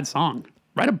write a bad song,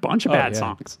 write a bunch of bad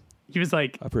songs. He was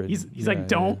like, he's like,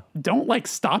 don't like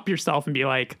stop yourself and be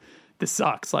like, this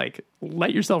sucks. Like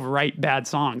let yourself write bad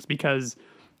songs, because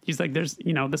he's like, there's,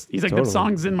 you know, this, he's like, the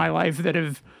songs in my life that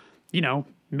have, you know,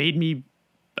 made me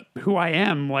who I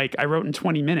am, like I wrote in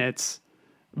 20 minutes,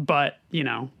 but you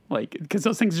know, like, because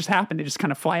those things just happen. They just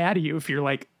kind of fly out of you if you're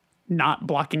like not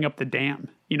blocking up the dam,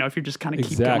 you know, if you're just kind of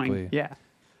keep going. Yeah.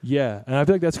 Yeah. And I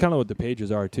feel like that's kind of what the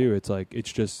pages are too. It's like,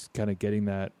 it's just kind of getting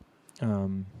that,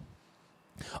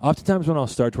 oftentimes when I'll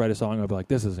start to write a song, I'll be like,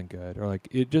 this isn't good. Or like,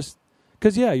 it just,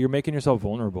 cause you're making yourself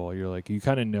vulnerable. You're like, you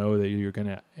kind of know that you're going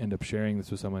to end up sharing this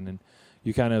with someone, and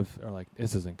you kind of are like,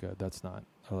 this isn't good. That's not,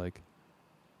 or like,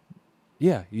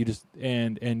 yeah, you just,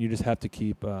 and you just have to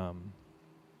keep writing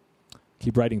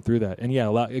through that. And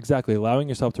allowing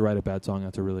yourself to write a bad song,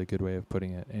 that's a really good way of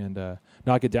putting it. And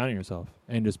not get down on yourself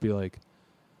and just be like,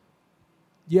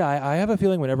 I have a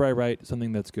feeling whenever I write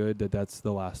something that's good, that's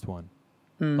the last one.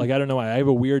 Like, I don't know why. I have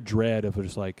a weird dread of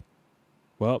just like,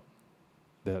 well,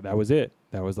 that was it.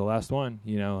 That was the last one.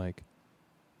 You know, like,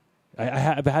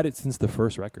 I've had it since the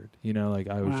first record. You know, like,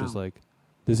 I was just like,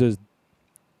 they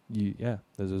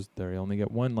only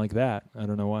get one like that. I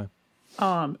don't know why.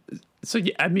 So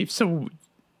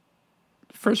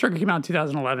first record came out in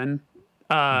 2011.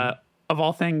 Of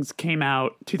all things, came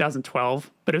out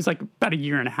 2012, but it was like about a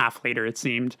year and a half later, it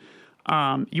seemed.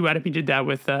 You did that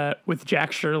with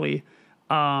Jack Shirley.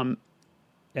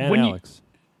 And when Alex.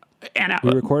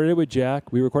 We recorded it with Jack.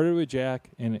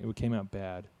 And it came out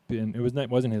bad. And it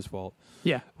wasn't his fault.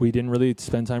 Yeah. We didn't really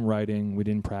spend time writing. We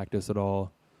didn't practice at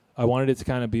all. I wanted it to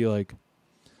kind of be like,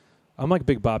 I'm like a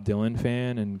big Bob Dylan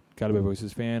fan and Gotta Be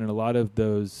Voices fan, and a lot of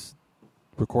those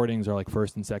recordings are like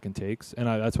first and second takes, and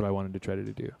that's what I wanted to try to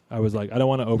do. I was like, I don't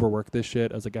want to overwork this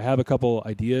shit. I was like, I have a couple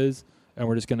ideas, and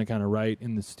we're just going to kind of write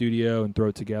in the studio and throw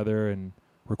it together and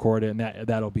record it, and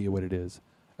that'll be what it is.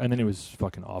 And then it was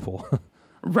fucking awful.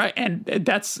 Right, and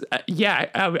that's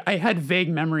I had vague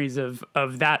memories of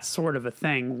that sort of a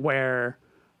thing where,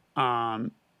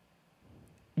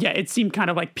 it seemed kind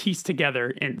of like pieced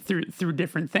together and through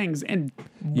different things. And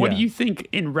what do you think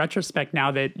in retrospect now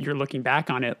that you're looking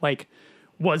back on it? Like,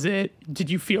 did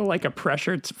you feel like a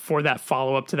pressure for that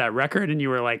follow up to that record, and you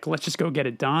were like, let's just go get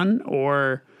it done,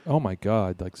 or? Oh my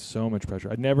God, like so much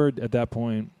pressure. I'd never at that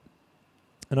point,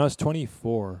 and I was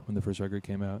 24 when the first record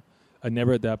came out. I'd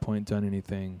never at that point done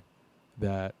anything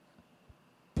that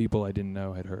people I didn't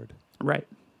know had heard. Right.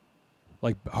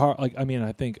 I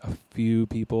think a few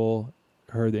people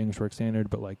heard the English Work Standard,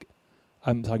 but like,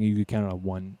 I'm talking, you could count it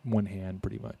on one hand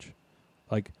pretty much.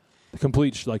 Like, the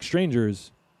complete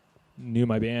strangers knew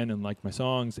my band and liked my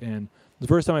songs, and the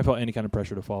first time I felt any kind of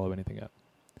pressure to follow anything up.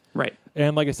 Right.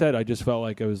 And like I said, I just felt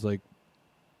like I was like,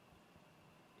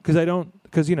 because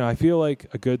I feel like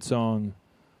a good song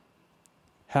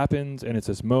happens and it's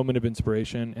this moment of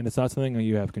inspiration, and it's not something that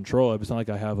you have control of. It's not like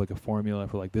I have like a formula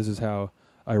for like, this is how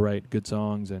I write good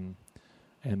songs, and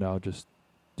I'll just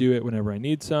do it whenever I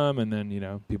need some, and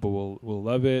then people will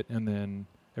love it, and then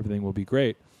everything will be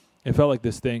great. It felt like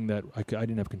this thing that I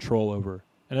didn't have control over,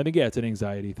 and I think it's an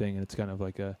anxiety thing, and it's kind of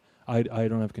like I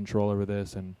don't have control over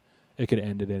this, and it could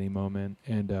end at any moment,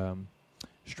 and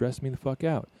stress me the fuck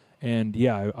out. And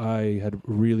I had a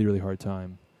really, really hard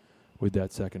time with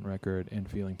that second record and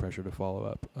feeling pressure to follow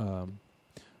up.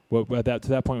 To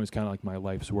that point was kind of like my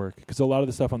life's work, because a lot of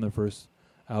the stuff on the first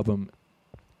album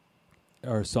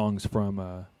are songs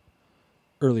from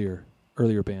earlier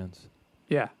bands.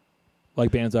 Yeah.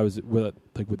 Like bands I was with,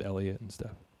 like with Elliot and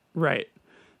stuff. Right.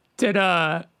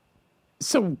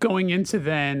 So going into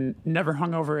then Never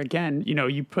Hungover Again,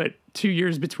 you put 2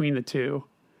 years between the two.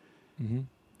 Mm-hmm.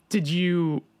 Did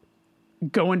you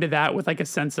go into that with like a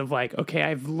sense of like, okay,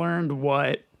 I've learned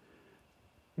what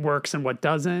works and what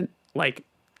doesn't? Like,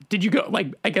 did you go,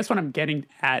 like, I guess what I'm getting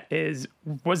at is,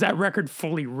 was that record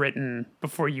fully written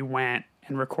before you went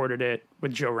and recorded it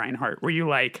with Joe Reinhardt? Were you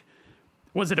like,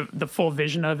 was it the full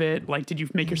vision of it? Like, did you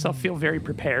make yourself feel very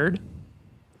prepared?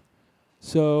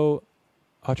 So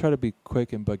I'll try to be quick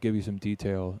but give you some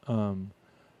detail.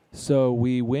 So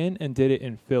we went and did it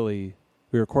in Philly.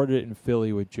 We recorded it in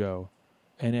Philly with Joe,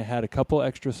 and it had a couple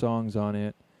extra songs on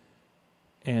it.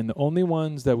 And the only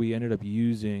ones that we ended up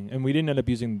using, and we didn't end up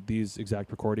using these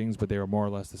exact recordings, but they were more or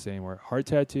less the same, were Heart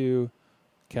Tattoo,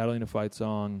 Catalina Fight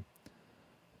Song,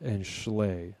 and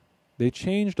Schley. They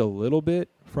changed a little bit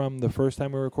from the first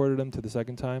time we recorded them to the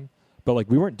second time, but like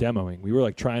we weren't demoing. We were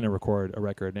like trying to record a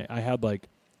record. And I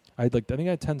think I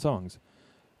had 10 songs.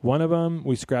 One of them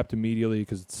we scrapped immediately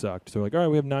because it sucked. So we're like, all right,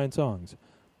 we have 9 songs.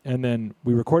 And then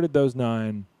we recorded those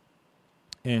 9,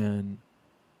 and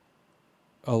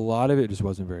a lot of it just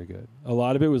wasn't very good. A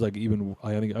lot of it was like I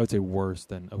would say worse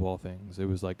than Of All Things. It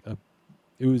was like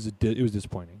it was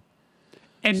disappointing.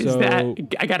 And is that,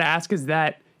 I got to ask, is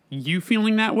that you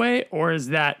feeling that way, or is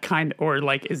that kind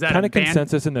of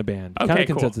consensus in the band? Okay, kind of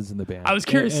cool. Consensus in the band. I was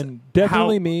curious, and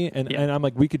definitely me, and I'm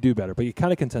like, we could do better, but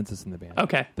kind of consensus in the band.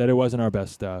 Okay, that it wasn't our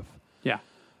best stuff. Yeah,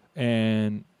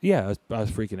 and I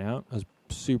was freaking out. I was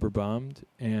super bummed,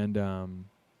 and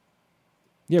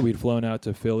we'd flown out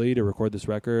to Philly to record this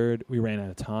record. We ran out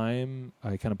of time.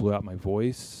 I kind of blew out my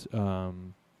voice.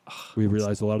 We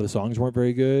realized a lot of the songs weren't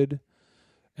very good.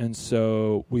 And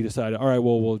so we decided, all right,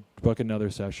 well, we'll book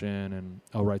another session, and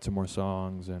I'll write some more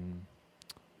songs. And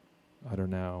I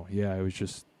don't know. Yeah, it was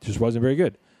just wasn't very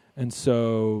good. And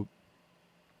so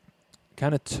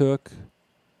kind of took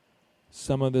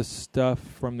some of the stuff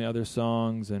from the other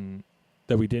songs and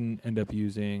that we didn't end up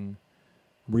using,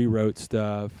 rewrote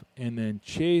stuff, and then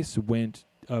Chase went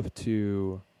up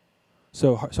to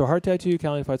so Heart Tattoo,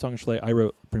 Catalina Fight Song, and Schley. I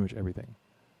wrote pretty much everything.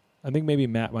 I think maybe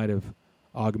Matt might have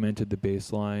augmented the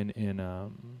bass line in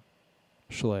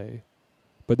Schley,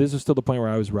 but this was still the point where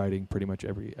I was writing pretty much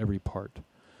every part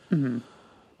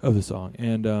of the song.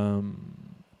 And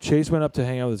Chase went up to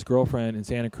hang out with his girlfriend in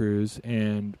Santa Cruz,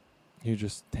 and he was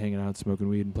just hanging out, smoking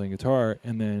weed, and playing guitar.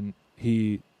 And then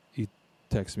he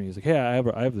texted me. He's like, "Hey, I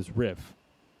have this riff,"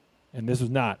 and this was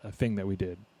not a thing that we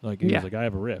did. Like he was like, "I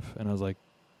have a riff," and I was like,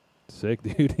 sick,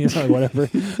 dude. You know, like, whatever.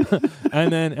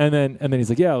 and then he's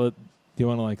like, yeah, do you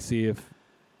want to like see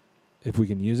if we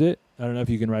can use it? I don't know if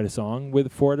you can write a song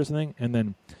for it or something. And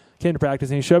then came to practice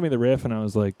and he showed me the riff and I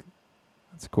was like,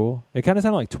 that's cool. It kind of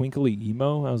sounded like twinkly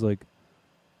emo. I was like,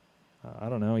 I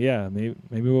don't know. Yeah, maybe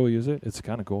we'll use it. It's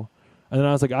kind of cool. And then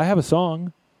I was like, I have a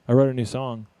song. I wrote a new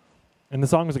song. And the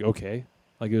song was like, okay.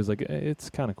 Like, it was like, it's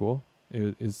kind of cool.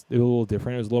 It was a little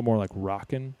different. It was a little more like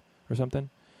rockin' or something.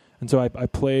 And so I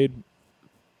played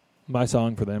my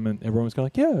song for them, and everyone was kind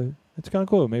of like, yeah, it's kind of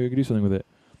cool. Maybe we could do something with it.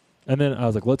 And then I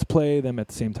was like, let's play them at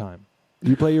the same time.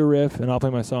 You play your riff, and I'll play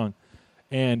my song.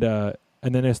 And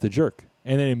then it's the jerk.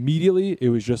 And then immediately, it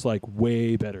was just like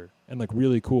way better and like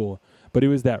really cool. But it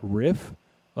was that riff,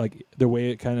 like the way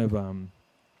it kind of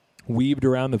weaved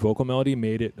around the vocal melody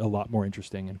made it a lot more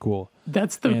interesting and cool.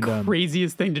 That's the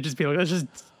craziest thing to just be like, let's just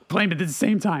play them at the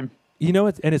same time. You know,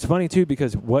 it's funny too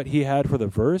because what he had for the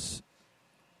verse,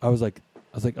 I was like,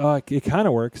 oh, it kind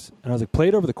of works. And I was like, play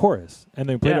it over the chorus. And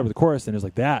then we played it over the chorus, and it was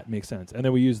like, that makes sense. And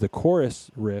then we used the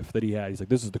chorus riff that he had. He's like,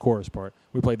 this is the chorus part.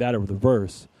 We played that over the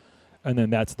verse. And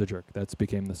then that's the jerk. That's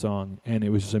became the song. And it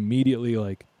was just immediately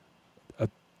like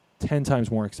 10 times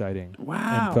more exciting.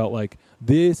 Wow. And felt like,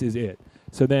 this is it.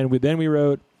 So then we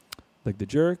wrote like the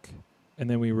jerk, and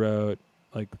then we wrote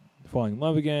like Falling in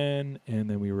Love Again, and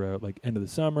then we wrote like End of the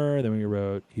Summer, then we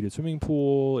wrote Heated Swimming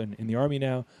Pool and In the Army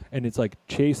Now, and it's like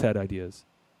Chase had ideas.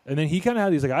 And then he kind of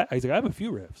had these like, I have a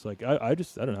few riffs. Like I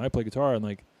don't know, I play guitar and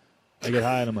like I get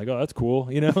high and I'm like, oh, that's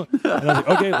cool, you know? And I was like,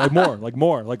 okay, like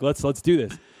more, like let's do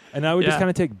this. And I would just kind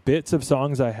of take bits of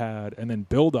songs I had and then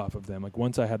build off of them. Like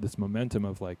once I had this momentum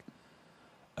of like,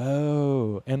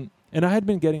 oh, and I had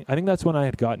been getting, I think that's when I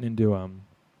had gotten into,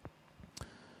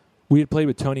 we had played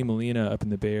with Tony Molina up in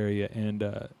the Bay Area, and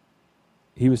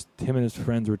him and his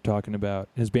friends were talking about,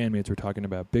 his bandmates were talking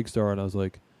about Big Star, and I was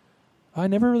like, I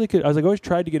never really could. I was like, I always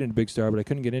tried to get into Big Star, but I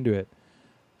couldn't get into it.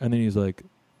 And then he's like,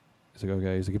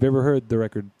 okay. He's like, have you ever heard the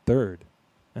record Third?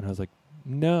 And I was like,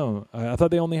 no. I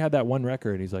thought they only had that one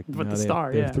record. He's like, with no, the they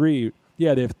Star, have three.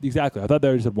 Yeah, exactly. I thought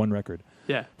they just had one record.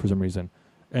 Yeah. For some reason.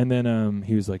 And then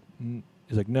he was like,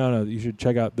 no, you should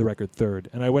check out the record Third.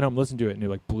 And I went home and listened to it, and it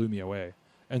like blew me away.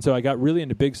 And so I got really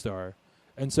into Big Star.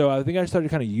 And so I think I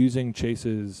started kind of using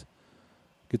Chase's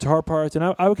guitar parts,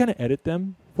 and I would kind of edit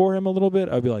them for him a little bit.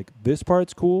 I'd be like, this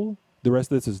part's cool, the rest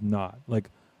of this is not. Like,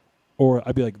 or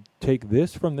I'd be like, take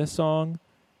this from this song,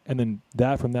 and then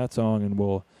that from that song,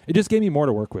 and it just gave me more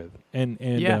to work with. And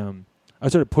I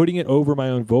started putting it over my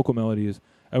own vocal melodies,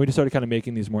 and we just started kind of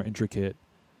making these more intricate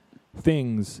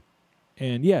things.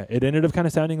 And yeah, it ended up kind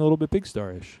of sounding a little bit Big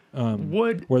Star-ish,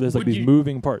 where there's like these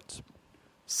moving parts.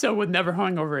 So with Never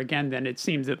Hungover Again, then it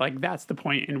seems that like that's the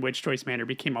point in which Joyce Manor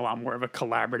became a lot more of a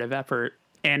collaborative effort.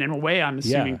 And in a way, I'm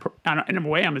assuming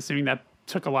that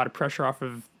took a lot of pressure off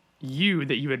of you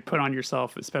that you had put on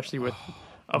yourself, especially with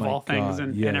Of All Things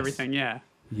and everything. Yeah.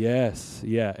 Yes.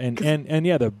 Yeah. And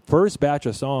yeah, the first batch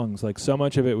of songs, like so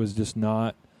much of it was just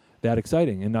not that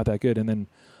exciting and not that good. And then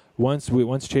once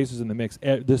Chase was in the mix,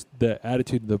 the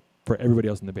attitude for everybody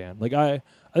else in the band, like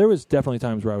there was definitely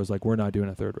times where I was like, we're not doing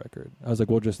a third record. I was like,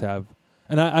 we'll just have,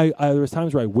 and there was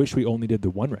times where I wish we only did the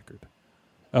one record.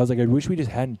 I was like, I wish we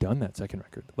just hadn't done that second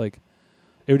record. Like,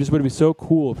 it would be so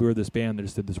cool if we were this band that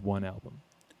just did this one album.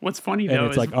 What's funny though, and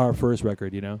it's like our first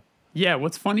record, you know? Yeah.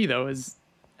 What's funny though is,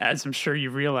 as I'm sure you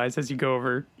realize as you go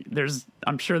over,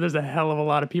 I'm sure there's a hell of a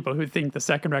lot of people who think the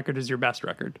second record is your best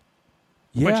record.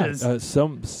 Yeah, which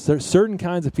is certain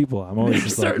kinds of people. I'm always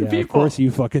just like, people. Of course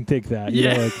you fucking think that. You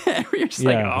know, like, you're just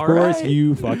like, all of course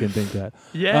you fucking think that.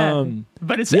 Yeah,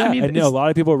 but it's, I know a lot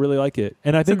of people really like it,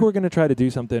 and I think we're going to try to do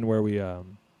something where we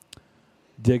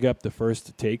dig up the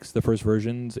first takes, the first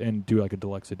versions, and do like a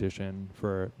deluxe edition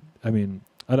for. I mean,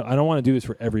 I don't want to do this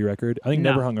for every record. I think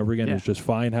Never Hungover Again is just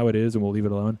fine how it is, and we'll leave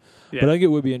it alone. Yeah. But I think it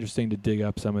would be interesting to dig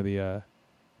up some of the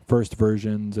first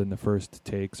versions and the first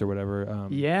takes or whatever.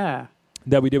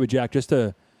 That we did with Jack, just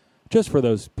for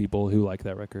those people who like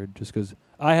that record, just because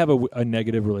I have a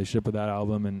negative relationship with that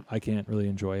album and I can't really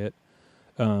enjoy it.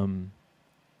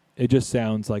 It just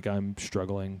sounds like I'm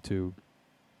struggling to.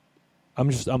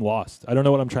 I'm lost. I don't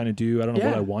know what I'm trying to do. I don't know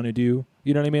what I want to do.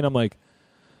 You know what I mean? I'm like,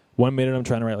 1 minute I'm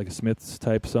trying to write like a Smiths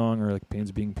type song or like Pains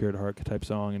of Being Pure at Heart type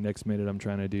song, and next minute I'm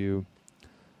trying to do.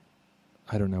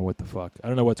 I don't know what the fuck. I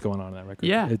don't know what's going on in that record.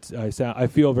 Yeah, I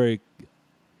feel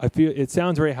it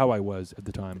sounds very how I was at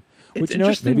the time, which, you know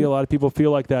what, maybe a lot of people feel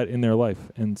like that in their life,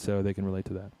 and so they can relate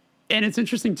to that. And it's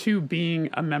interesting too, being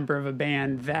a member of a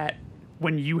band that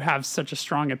when you have such a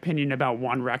strong opinion about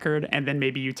one record, and then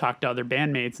maybe you talk to other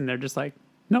bandmates, and they're just like,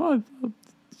 "No,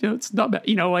 it's not bad."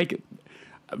 You know, like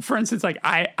for instance, like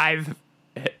I've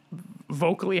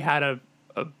vocally had a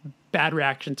bad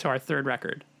reaction to our third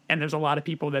record. And there's a lot of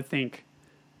people that think,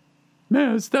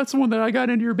 man, that's the one that I got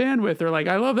into your band with, or like,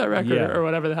 I love that record, or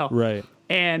whatever the hell. Right.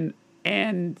 And,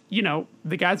 you know,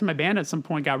 the guys in my band at some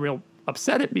point got real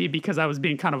upset at me because I was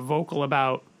being kind of vocal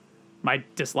about my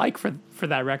dislike for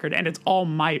that record. And it's all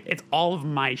of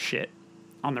my shit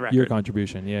on the record. Your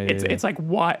contribution. It's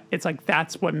like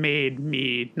that's what made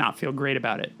me not feel great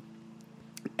about it.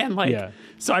 And like,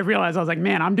 so I realized, I was like,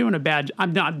 man, I'm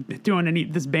not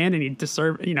doing this band any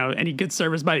good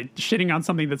service by shitting on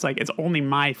something that's like, it's only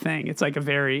my thing. It's like a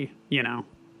very, you know.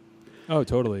 Oh,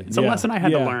 totally. It's a lesson I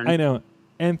had to learn. I know.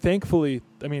 And thankfully,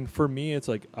 I mean, for me, it's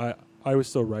like, I was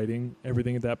still writing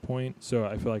everything at that point. So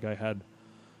I feel like I had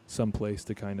some place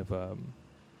to kind of,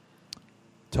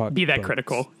 talk. Be that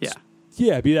critical. Yeah.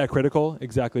 Yeah, be that critical.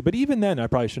 Exactly. But even then I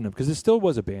probably shouldn't have, because it still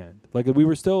was a band. Like we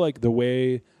were still like the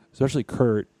way, especially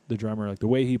Kurt, the drummer, like the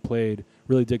way he played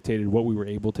really dictated what we were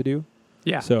able to do.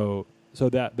 Yeah. So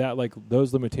that like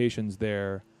those limitations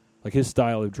there, like his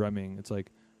style of drumming, it's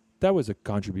like that was a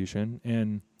contribution.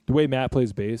 And the way Matt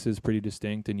plays bass is pretty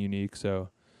distinct and unique. So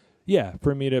yeah,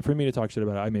 for me to talk shit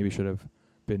about it, I maybe should have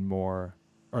been more,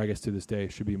 or I guess to this day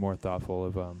should be more thoughtful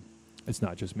of it's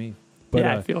not just me. But,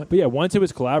 I feel it. But yeah, once it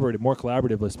was more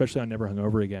collaborative, especially on Never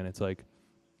Hungover Again, it's like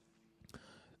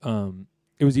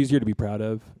it was easier to be proud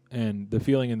of, and the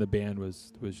feeling in the band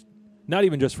was not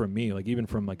even just from me, like even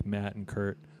from like Matt and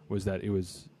Kurt, was that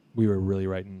we were really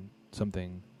writing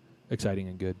something exciting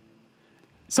and good.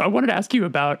 So I wanted to ask you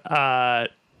about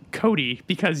Cody,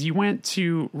 because you went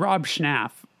to Rob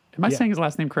Schnaff. Am I saying his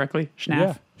last name correctly? Schnaff?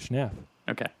 Yeah, Schnaff.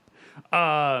 Okay.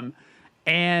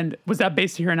 And was that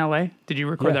based here in LA? Did you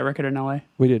record that record in LA?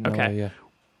 We did in LA, yeah.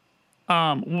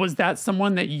 Was that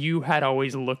someone that you had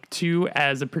always looked to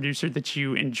as a producer that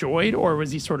you enjoyed, or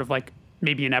was he sort of like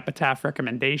maybe an Epitaph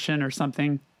recommendation or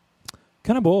something?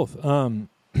 Kind of both.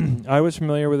 I was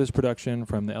familiar with his production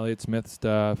from the Elliott Smith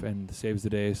stuff and the Saves the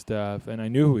Day stuff, and I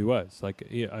knew who he was. Like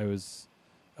I was,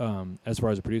 as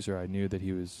far as a producer, I knew that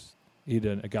he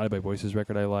did a Guided by Voices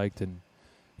record I liked, and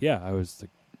yeah,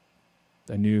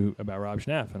 I knew about Rob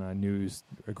Schnaff, and I knew he was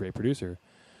a great producer.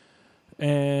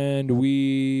 And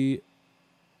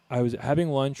I was having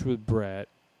lunch with Brett.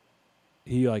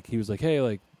 He was like, hey,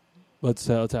 like, let's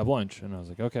have lunch. And I was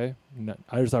like, okay.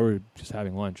 I just thought we were just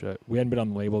having lunch. We hadn't been on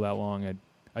the label that long. I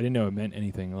didn't know it meant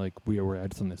anything. Like I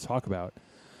had something to talk about.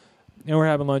 And we're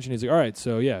having lunch, and he's like, all right,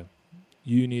 so yeah,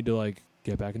 you need to like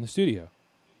get back in the studio.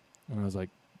 And I was like,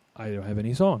 I don't have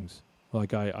any songs.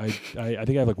 Like I think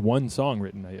I have like one song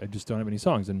written. I just don't have any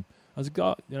songs. And I was like,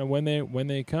 oh, you know, when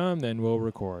they come, then we'll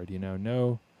record. You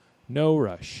know, no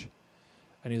rush.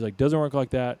 And he's like, doesn't work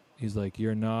like that. He's like,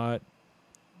 you're not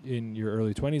in your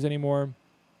early 20s anymore.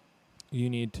 You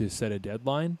need to set a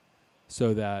deadline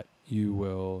so that you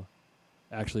will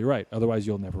actually write. Otherwise,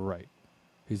 you'll never write.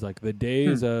 He's like, the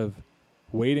days of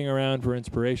waiting around for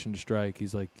inspiration to strike,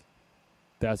 he's like,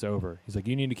 that's over. He's like,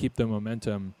 you need to keep the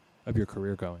momentum of your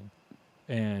career going.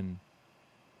 And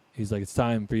he's like, it's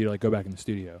time for you to like go back in the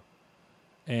studio.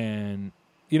 And,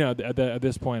 you know, at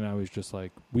this point, I was just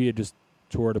like, we had just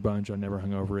toured a bunch on Never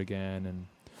Hungover Again, and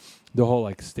the whole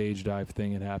like stage dive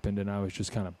thing had happened, and I was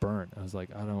just kind of burnt. I was like,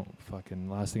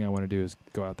 last thing I want to do is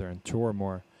go out there and tour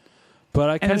more. But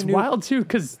I kind of it's wild too,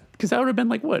 because that would have been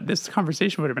like, what, this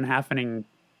conversation would have been happening,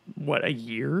 what, a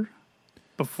year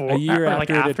before, a year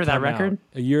after that record?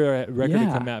 A year record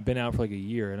had come out, been out for like a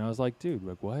year, and I was like, dude,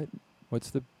 like what? What's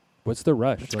the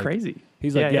rush? It's like, crazy.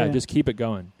 He's like, yeah, just keep it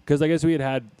going. Because I guess we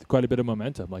had quite a bit of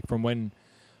momentum, like from when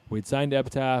we'd signed to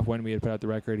Epitaph, when we had put out the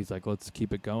record. He's like, let's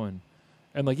keep it going.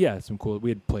 And like, yeah, some cool. We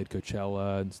had played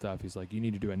Coachella and stuff. He's like, you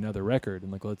need to do another record,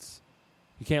 and like,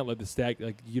 you can't let the stack.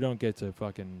 Like, you don't get to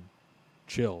fucking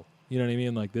chill. You know what I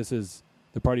mean? Like, this is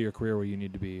the part of your career where you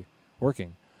need to be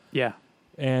working. Yeah.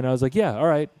 And I was like, yeah, all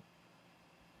right.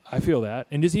 I feel that.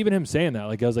 And just even him saying that,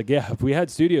 like, I was like, yeah, if we had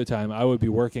studio time, I would be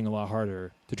working a lot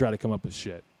harder to try to come up with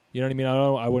shit. You know what I mean?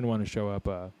 I wouldn't want to show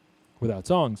up without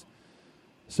songs.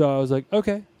 So I was like,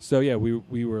 okay. So yeah,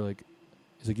 we were like,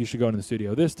 he's like, you should go into the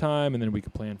studio this time, and then we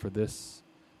could plan for this,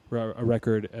 a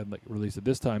record, and like release it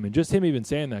this time. And just him even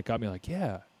saying that got me like,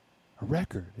 yeah, a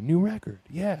new record.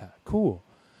 Yeah, cool.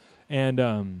 And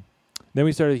then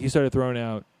he started throwing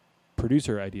out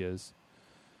producer ideas.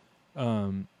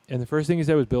 And the first thing he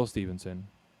said was Bill Stevenson.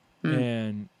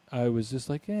 And I was just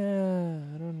like, I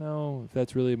don't know if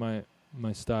that's really my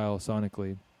style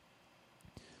sonically.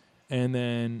 And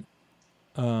then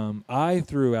I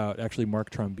threw out actually Mark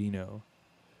Trombino.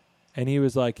 And he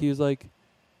was like, yeah,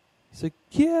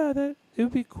 that it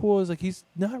would be cool. He's like, he's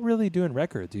not really doing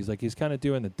records. He's like, he's kind of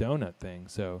doing the donut thing.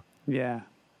 So yeah,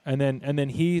 And then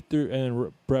he threw,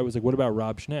 and Brett was like, "What about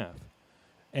Rob Schnapf?"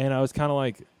 And I was kind of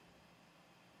like,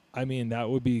 I mean, that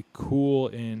would be cool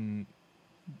in,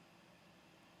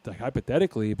 like,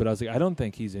 hypothetically, but I was like, I don't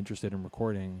think he's interested in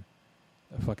recording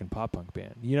a fucking pop punk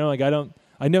band. You know, like,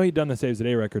 I know he'd done the Saves the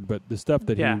Day record, but the stuff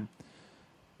that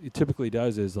he typically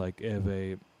does is like have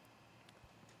a,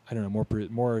 I don't know,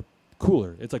 more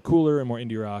cooler. It's like cooler and more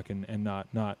indie rock and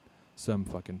not some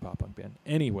fucking pop punk band.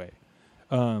 Anyway,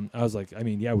 I was like, I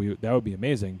mean, yeah, that would be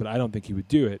amazing, but I don't think he would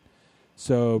do it.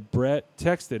 So Brett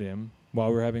texted him while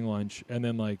we were having lunch, and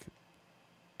then like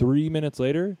 3 minutes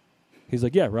later, he's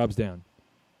like, "Yeah, Rob's down,"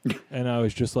 and I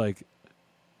was just like,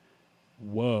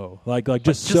 "Whoa!" Like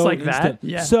just so like instant. that.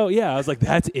 Yeah. So yeah, I was like,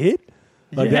 "That's it?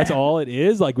 Like that's Yeah. all it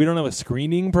is? Like we don't have a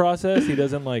screening process? He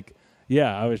doesn't like."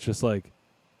 Yeah, I was just like,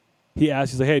 he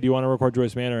asked, he's like, "Hey, do you want to record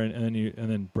Joyce Manor?" And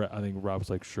then Brett, I think Rob was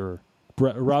like, "Sure."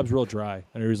 Rob's real dry,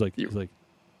 and he was like,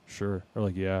 "Sure," or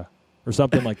like, "Yeah," or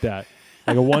something like that.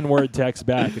 Like a one-word text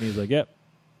back, and he's like, "Yep,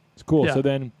 it's cool." Yeah. So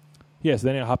then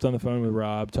I hopped on the phone with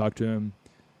Rob, talked to him.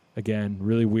 Again,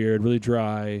 really weird, really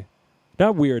dry.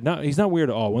 Not weird. He's not weird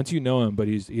at all. Once you know him, but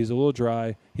he's a little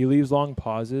dry. He leaves long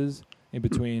pauses in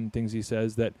between things he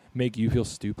says that make you feel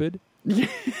stupid.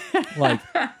 like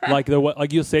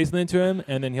you'll say something to him,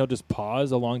 and then he'll just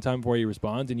pause a long time before he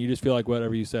responds, and you just feel like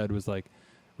whatever you said was like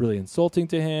really insulting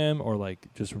to him, or like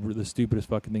just the stupidest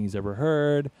fucking thing he's ever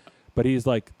heard. But he's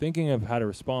like thinking of how to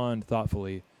respond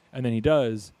thoughtfully, and then he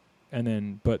does,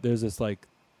 but there's this like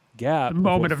gap,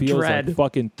 moment of feels dread, like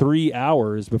fucking 3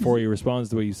 hours before he responds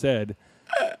to what you said,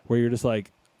 where you're just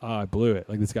like, "Oh, I blew it.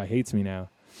 Like this guy hates me now."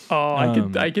 Oh,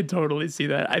 I could totally see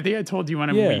that. I think I told you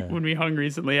when we hung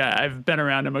recently. I've been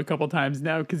around him a couple times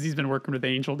now because he's been working with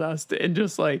Angel Dust, and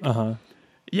just like,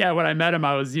 yeah, when I met him,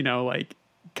 I was like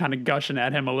kind of gushing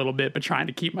at him a little bit, but trying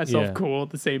to keep myself cool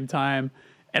at the same time,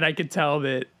 and I could tell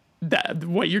that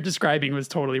what you're describing was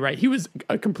totally right. He was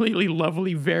a completely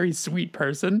lovely, very sweet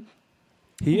person.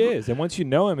 He is, and once you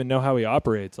know him and know how he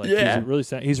operates, like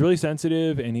he's really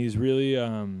sensitive, and he's really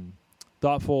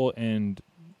thoughtful, and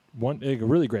a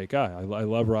really great guy. I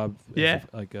love Rob, as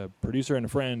like a producer and a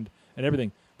friend and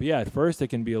everything. But yeah, at first it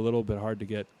can be a little bit hard to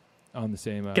get on the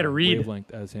same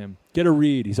wavelength as him. Get a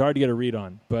read. He's hard to get a read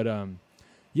on, but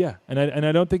yeah, and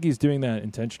I don't think he's doing that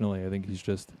intentionally. I think he's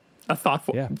just a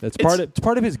thoughtful. Yeah, it's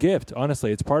part of his gift.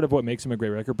 Honestly, it's part of what makes him a great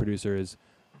record producer is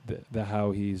the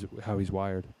how he's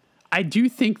wired. I do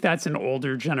think that's an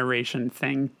older generation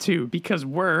thing too, because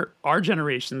our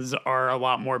generations are a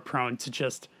lot more prone to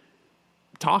just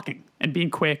talking and being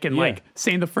quick and like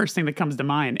saying the first thing that comes to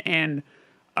mind. And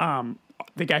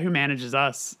the guy who manages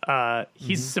us,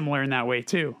 he's similar in that way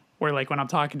too, where like when I'm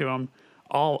talking to him,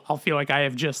 I'll feel like I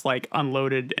have just like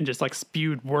unloaded and just like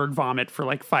spewed word vomit for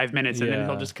like 5 minutes, and then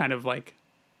he'll just kind of like,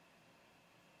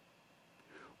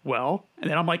 well, and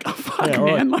then I'm like, oh fuck,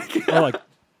 man, or like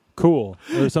cool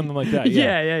or something like that.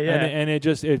 Yeah. And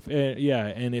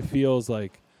it feels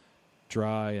like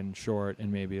dry and short,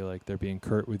 and maybe like they're being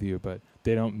curt with you, but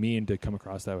they don't mean to come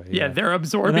across that way. Yeah, they're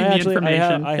absorbing the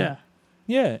information.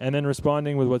 And then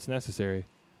responding with what's necessary.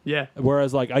 Yeah.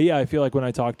 Whereas like, I feel like when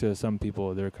I talk to some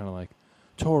people, they're kind of like,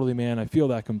 totally, man, I feel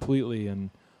that completely, and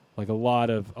like a lot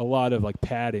of like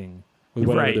padding with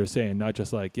whatever they're saying, not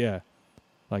just like,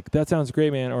 like that sounds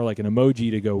great, man, or like an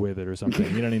emoji to go with it or something.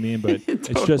 You know what I mean? But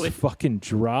it's just fucking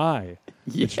dry.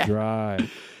 Yeah. It's dry.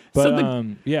 But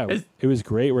it was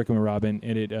great working with Robin,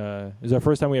 and it was our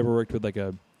first time we ever worked with like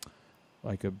a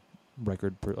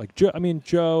record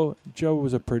Joe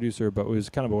was a producer, but was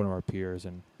kind of one of our peers,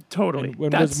 and totally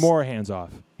when it was more hands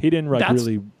off. He didn't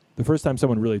really. The first time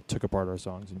someone really took apart our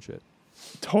songs and shit.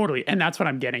 Totally. And that's what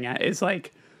I'm getting at. Is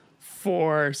like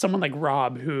for someone like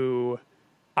Rob, who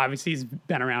obviously has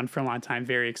been around for a long time,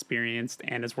 very experienced,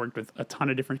 and has worked with a ton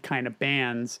of different kind of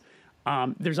bands.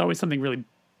 There's always something really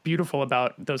beautiful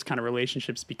about those kind of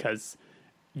relationships, because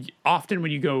often when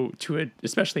you go to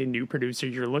especially a new producer,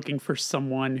 you're looking for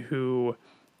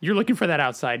that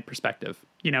outside perspective,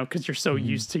 because you're so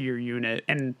used to your unit.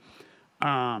 And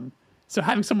so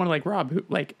having someone like Rob, who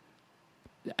like,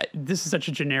 this is such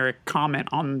a generic comment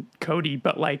on Cody,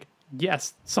 but like,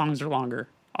 yes, songs are longer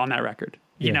on that record,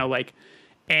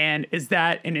 and is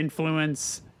that an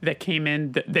influence that came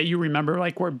in that you remember,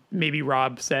 like where maybe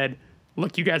Rob said,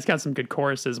 look, you guys got some good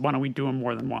choruses. Why don't we do them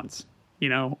more than once?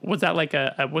 Was that like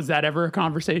was that ever a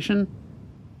conversation?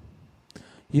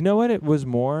 You know what? It was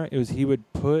he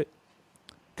would put,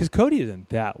 because Cody isn't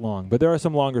that long, but there are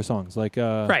some longer songs like,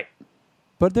 right.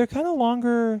 But they're kind of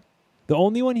longer. The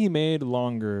only one he made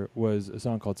longer was a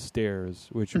song called Stairs,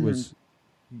 which was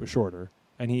shorter.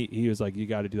 And he was like, you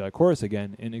got to do that chorus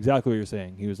again. And exactly what you're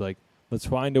saying. He was like, Let's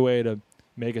find a way to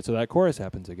make it so that chorus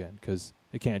happens again, because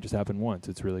it can't just happen once.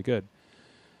 It's really good.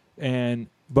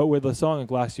 But with the song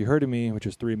like Last You Heard of Me, which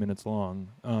is 3 minutes long,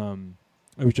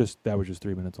 that was just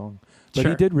 3 minutes long. But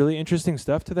Sure. he did really interesting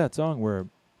stuff to that song where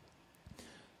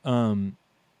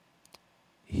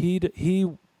he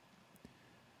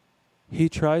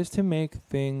tries to make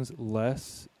things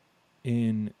less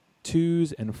in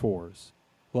 2s and 4s.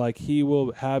 Like he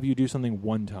will have you do something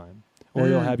one time, or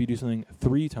he'll have you do something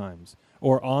 3 times,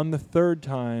 or on the 3rd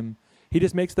time, he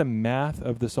just makes the math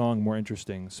of the song more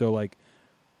interesting. So like,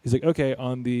 he's like, okay,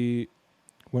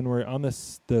 when we're on the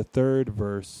 3rd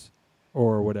verse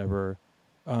or whatever,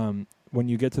 when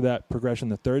you get to that progression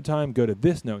the 3rd time, go to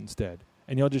this note instead,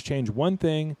 and you'll just change one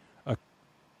thing,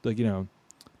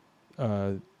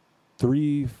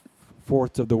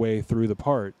 3/4 of the way through the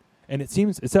part. And it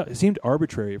seemed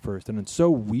arbitrary at first, and it's so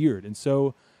weird and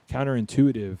so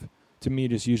counterintuitive to me.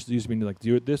 Just used to be like,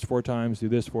 do it this 4 times, do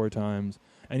this 4 times.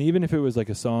 And even if it was like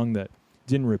a song that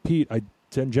didn't repeat, I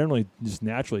generally just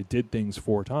naturally did things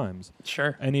 4 times.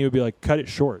 Sure. And he would be like, cut it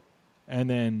short. And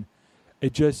then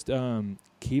it just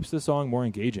keeps the song more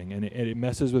engaging, and it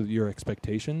messes with your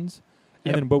expectations.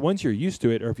 Yep. But once you're used to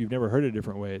it, or if you've never heard it a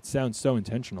different way, it sounds so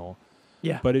intentional.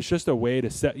 Yeah. But it's just a way to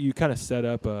set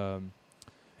up.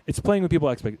 It's playing with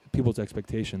people's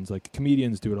expectations. Like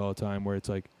comedians do it all the time, where it's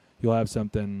like you'll have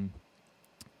something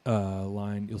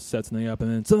line, you'll set something up,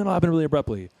 and then something will happen really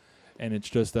abruptly, and it's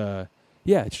just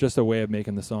it's just a way of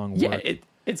making the song work. Yeah,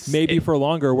 it's maybe for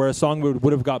longer, where a song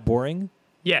would have got boring.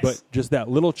 Yes. But just that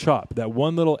little chop, that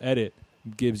one little edit,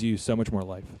 gives you so much more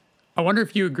life. I wonder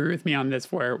if you agree with me on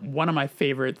this, where one of my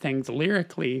favorite things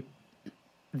lyrically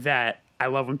that I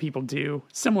love when people do,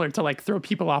 similar to like throw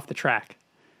people off the track,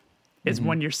 is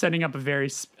when you're setting up a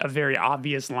very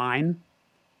obvious line,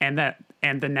 and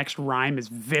the next rhyme is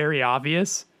very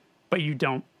obvious, but you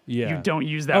don't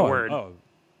use that word. Oh,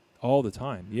 all the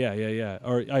time. Yeah.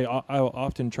 Or I'll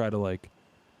often try to like,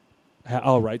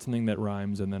 I'll write something that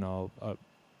rhymes, and then I'll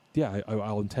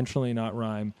intentionally not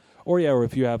rhyme. Or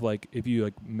if you have if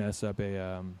you mess up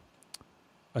a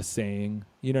saying,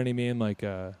 you know what I mean? Like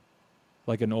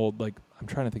an old, I'm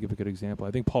trying to think of a good example.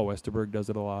 I think Paul Westerberg does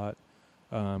it a lot,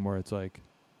 where it's like,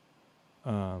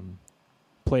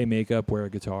 play makeup, wear a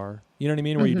guitar. You know what I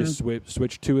mean? Where you just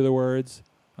switch 2 of the words.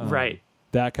 Right.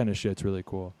 That kind of shit's really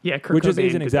cool. Yeah, Kurt which Cobain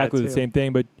isn't did exactly that the too. same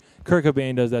thing, but Kurt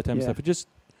Cobain does that type of Yeah. stuff. It's just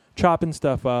chopping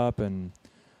stuff up, and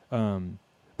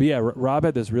but yeah, Rob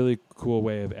had this really cool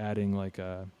way of adding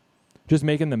just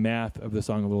making the math of the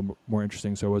song a little more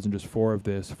interesting. So it wasn't just 4 of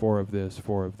this, 4 of this,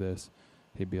 4 of this.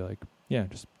 He'd be like, yeah,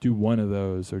 just do 1 of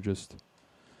those, or just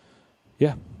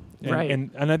Right.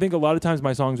 And I think a lot of times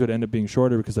my songs would end up being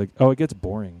shorter because it gets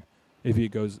boring if it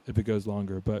goes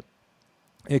longer. But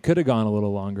it could have gone a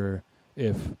little longer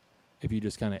if you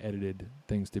just kind of edited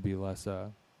things to be less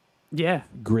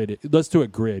gridded. Let's do a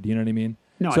grid. You know what I mean?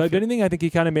 No. So if anything, I think he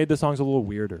kind of made the songs a little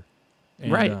weirder.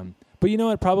 And, Right. But you know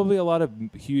what? Probably a lot of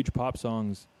huge pop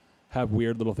songs have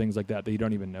weird little things like that you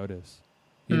don't even notice.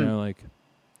 You know,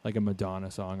 like a Madonna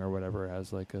song or whatever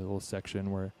has like a little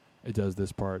section where it does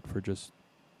this part for just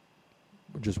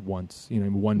once. You know,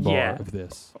 1 bar of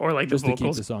this, or like just the to keep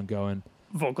vocals. the song going.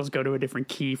 Vocals go to a different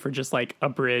key for just like a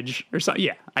bridge or something.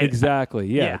 Yeah. Exactly.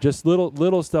 yeah. Just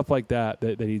little stuff like that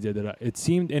he did. It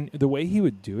seemed, and the way he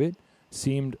would do it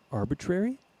seemed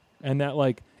arbitrary, and that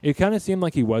it kind of seemed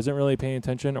like he wasn't really paying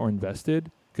attention or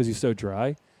invested because he's so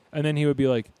dry. And then he would be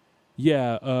like,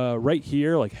 "Yeah, right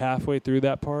here, like halfway through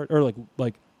that part, or like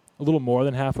a little more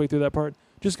than halfway through that part,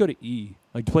 just go to E,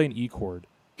 play an E chord."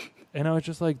 And I was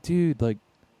just like, "Dude,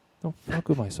 don't fuck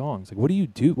with my songs. What do you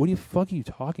do? What the fuck are you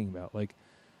talking about?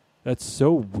 That's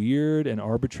so weird and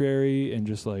arbitrary, and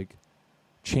just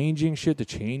changing shit to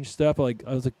change stuff." I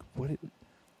was like, what?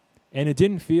 And it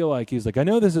didn't feel like he's like, I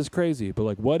know this is crazy,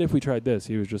 but what if we tried this?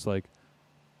 He was just it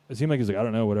seemed like he's like, I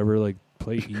don't know, whatever,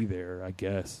 play E there, I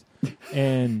guess.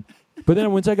 But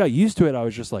then once I got used to it, I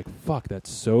was just like, fuck, that's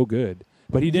so good.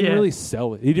 But he didn't really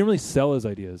sell it. He didn't really sell his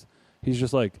ideas. He's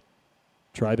just like,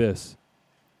 try this.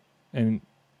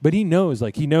 But he knows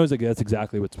that's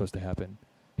exactly what's supposed to happen.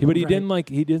 He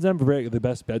doesn't have the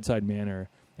best bedside manner,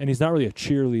 and he's not really a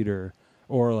cheerleader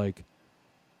or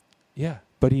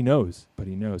but he knows.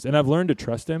 And I've learned to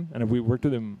trust him, and we worked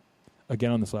with him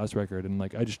again on this last record, and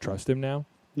I just trust him now.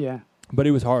 Yeah. But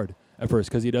it was hard at first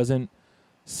because he doesn't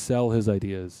sell his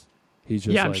ideas. He's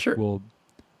just I'm sure.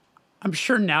 I'm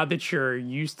sure now that you're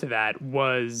used to that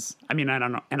I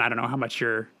don't know how much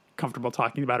you're comfortable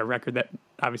talking about a record that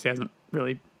obviously hasn't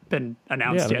really been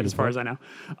announced yet, as far as I know.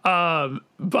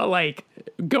 But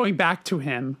going back to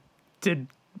him,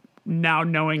 now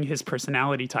knowing his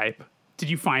personality type, did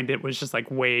you find it was just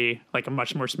like way like a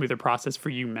much more smoother process for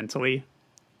you mentally?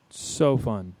 So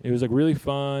fun. It was like really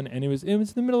fun, and it was in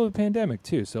the middle of a pandemic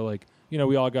too. So like, you know,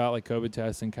 we all got like COVID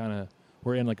tests and kind of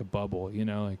we're in like a bubble, you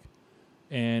know, like,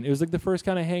 and it was like the first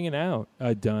kind of hanging out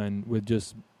I'd done with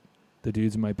just the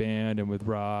dudes in my band and with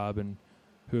Rob, and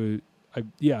who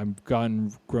I've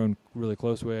grown really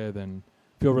close with and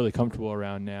feel really comfortable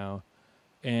around now.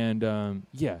 And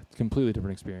completely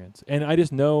different experience. And I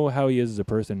just know how he is as a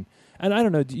person. And I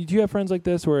don't know, do you have friends like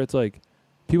this where it's like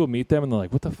people meet them and they're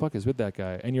like, what the fuck is with that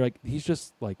guy? And you're like, he's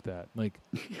just like that. Like,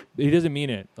 he doesn't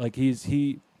mean it. Like,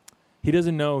 he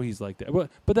doesn't know he's like that.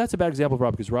 But that's a bad example of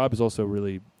Rob, because Rob is also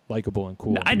really likable and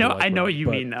cool. I know what you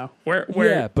mean though. Where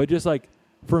yeah, but just like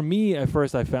for me at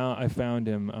first, I found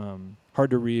him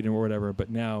hard to read and whatever. But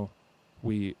now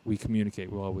we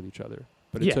communicate well with each other.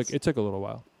 But it took a little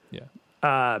while. Yeah.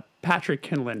 Patrick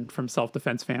Kinlan from Self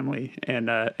Defense Family and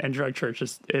Drug Church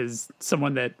is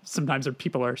someone that sometimes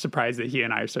people are surprised that he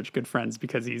and I are such good friends,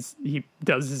 because he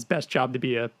does his best job to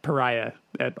be a pariah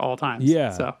at all times.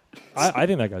 Yeah. So I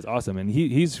think that guy's awesome, and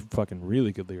he's fucking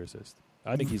really good lyricist.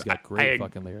 I think he's got great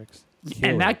fucking lyrics.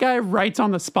 And that guy writes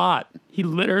on the spot. He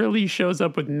literally shows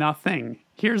up with nothing.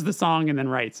 Here's the song and then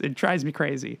writes. It drives me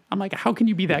crazy. I'm like, how can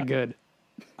you be that good?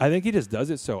 I think he just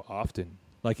does it so often.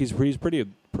 Like he's pretty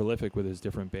prolific with his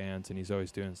different bands, and he's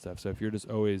always doing stuff. So if you're just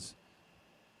always,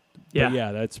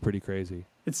 yeah, that's pretty crazy.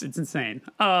 It's insane.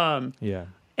 Yeah.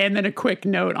 And then a quick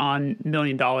note on $1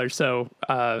 Million. So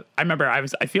I remember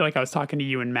I feel like I was talking to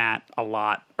you and Matt a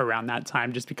lot around that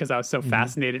time, just because I was so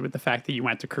fascinated with the fact that you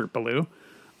went to Kurt Ballou.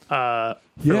 For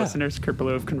listeners, Kurt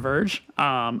Ballou of Converge,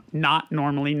 not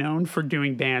normally known for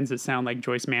doing bands that sound like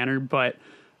Joyce Manor, but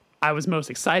I was most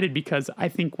excited because I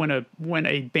think when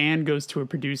a band goes to a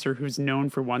producer who's known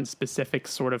for one specific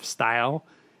sort of style,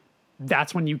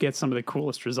 that's when you get some of the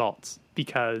coolest results,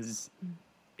 because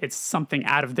it's something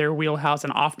out of their wheelhouse,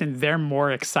 and often they're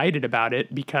more excited about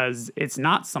it because it's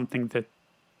not something that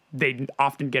they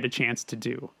often get a chance to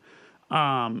do.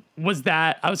 I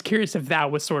was curious if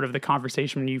that was sort of the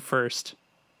conversation when you first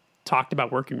talked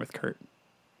about working with Kurt.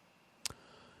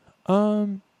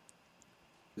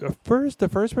 The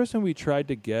first person we tried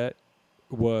to get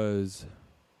was,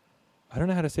 I don't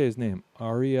know how to say his name,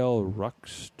 Ariel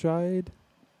Ruckstride.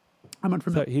 I'm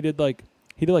unfamiliar. So he did like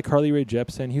Carly Rae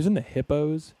Jepsen. He was in the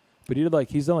Hippos, but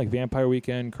he's done like Vampire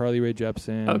Weekend, Carly Rae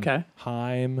Jepsen, okay,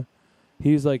 Haim.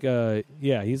 He's like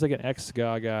he's like an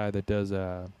ex-ska guy that does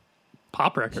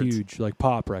pop records, huge like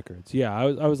pop records. Yeah,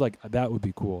 I was like, that would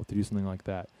be cool to do something like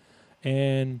that,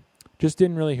 and just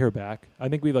didn't really hear back. I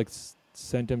think we like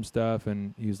sent him stuff,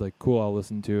 and he was like, cool, I'll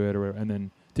listen to it, or whatever, and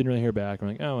then didn't really hear back. I'm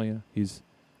like, oh yeah, he's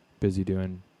busy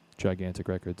doing gigantic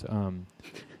records. So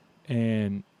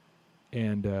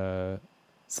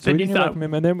we didn't hear back from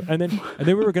him, and then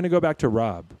we were going to go back to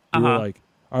Rob. We were like,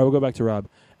 all right, we'll go back to Rob.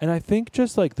 And I think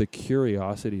just like the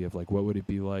curiosity of like, what would it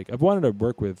be like? I've wanted to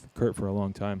work with Kurt for a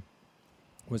long time.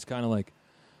 Was kind of like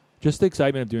just the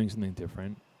excitement of doing something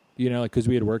different, you know, like because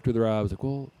we had worked with Rob. I was like,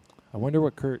 well, I wonder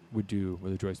what Kurt would do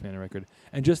with a Joyce Manor record,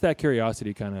 and just that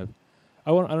curiosity kind of,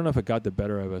 I don't know if it got the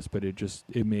better of us, but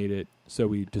it made it so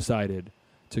we decided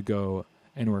to go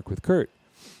and work with Kurt.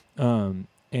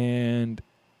 And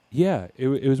yeah, it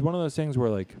was one of those things where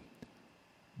like,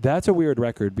 that's a weird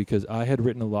record because I had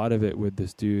written a lot of it with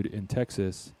this dude in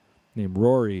Texas named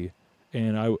Rory,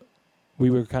 and we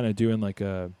were kind of doing like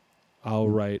I'll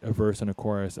write a verse and a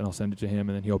chorus and I'll send it to him,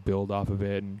 and then he'll build off of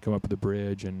it and come up with a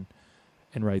bridge and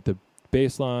write the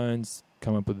bass lines,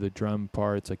 come up with the drum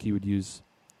parts. Like he would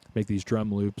make these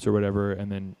drum loops or whatever,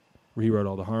 and then rewrote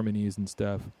all the harmonies and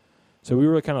stuff. So we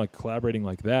were kind of like collaborating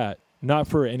like that. Not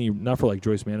for like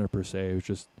Joyce Manor per se. It was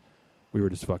just, we were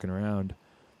just fucking around.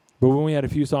 But when we had a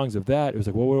few songs of that, it was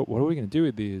like, well, what are we going to do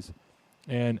with these?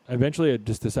 And eventually I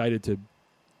just decided to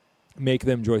make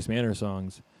them Joyce Manor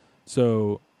songs.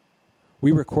 So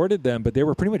we recorded them, but they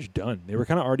were pretty much done. They were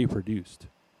kind of already produced.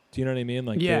 Do you know what I mean?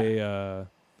 Like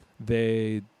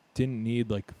they didn't need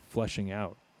like fleshing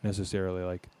out necessarily.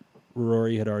 Like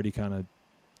Rory had already kind of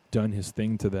done his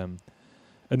thing to them,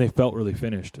 and they felt really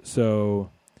finished. So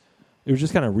it was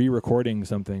just kind of re-recording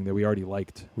something that we already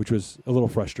liked, which was a little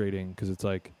frustrating because it's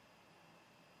like,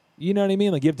 you know what I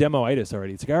mean? Like you have demo-itis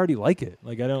already. It's like, I already like it.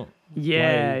 Like I don't.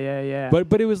 Yeah.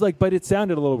 But it was like, but it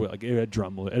sounded a little bit like it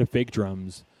had fake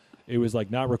drums. It was like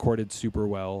not recorded super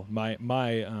well. My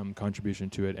contribution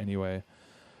to it anyway.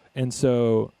 And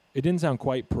so it didn't sound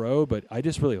quite pro, but I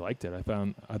just really liked it. I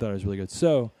thought it was really good.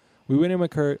 So we went in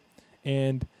with Kurt,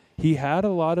 and he had a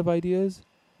lot of ideas,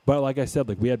 but like I said,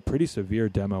 like we had pretty severe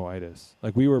demo-itis.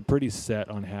 Like we were pretty set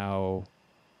on how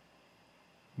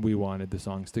we wanted the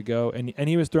songs to go, and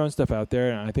he was throwing stuff out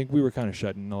there, and I think we were kind of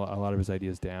shutting a lot of his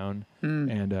ideas down,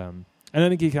 and I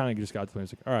think he kind of just got to the point.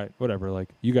 He was like, all right, whatever, like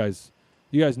you guys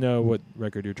know what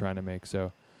record you're trying to make,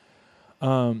 so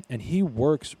and he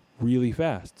works really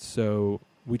fast, so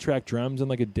we track drums in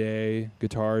like a day,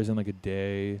 guitars in like a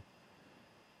day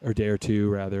or day or two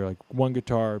rather, like one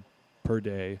guitar per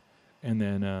day, and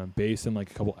then bass in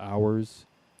like a couple hours,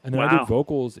 and then I did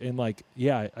vocals in like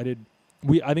I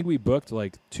think we booked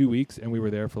like 2 weeks, and we were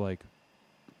there for like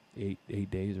eight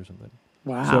days or something.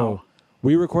 Wow. So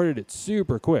we recorded it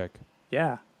super quick.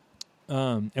 Yeah.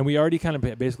 And we already kind of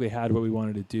basically had what we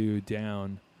wanted to do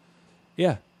down.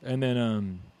 Yeah. And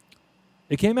then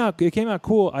it came out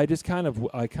cool. I kind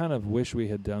of wish we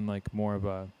had done like more of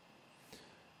a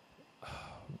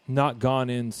not gone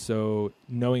in so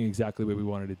knowing exactly what we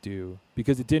wanted to do,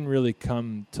 because it didn't really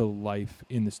come to life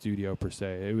in the studio per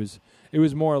se. It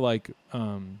was more like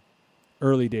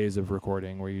early days of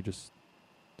recording where you just,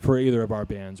 for either of our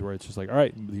bands, where it's just like, all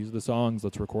right, these are the songs,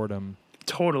 let's record them.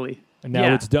 Totally. And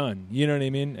now it's done. You know what I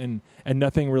mean? And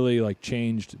nothing really like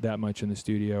changed that much in the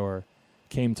studio or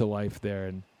came to life there.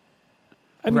 And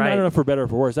I mean, I don't know if for better or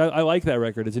for worse. I like that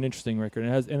record. It's an interesting record.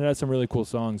 It has some really cool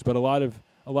songs, but a lot of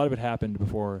it happened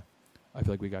before I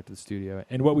feel like we got to the studio.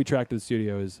 And what we tracked to the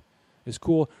studio is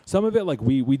cool. Some of it, like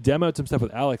we demoed some stuff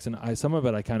with Alex, and some of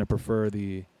it I kind of prefer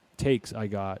the takes I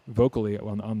got vocally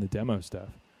on the demo stuff.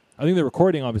 I think the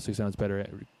recording obviously sounds better.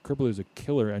 Cripple is a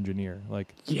killer engineer,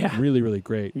 like really, really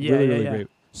great, really great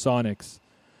sonics.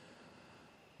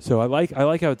 So I like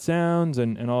how it sounds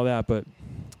and all that, but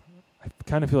I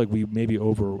kind of feel like we maybe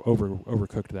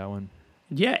overcooked that one.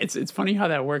 Yeah, it's funny how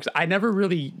that works. I never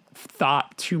really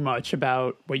thought too much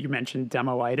about what you mentioned,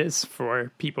 demoitis.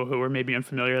 For people who are maybe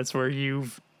unfamiliar, that's where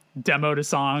you've demoed a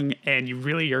song and you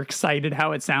really are excited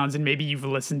how it sounds, and maybe you've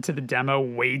listened to the demo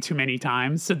way too many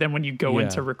times. So then when you go in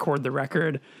to record the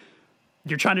record,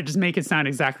 you're trying to just make it sound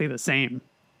exactly the same.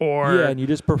 Or and you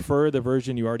just prefer the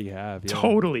version you already have. Yeah.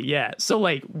 Totally, yeah. So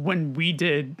like when we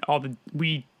did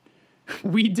we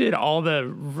recorded all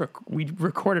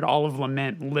of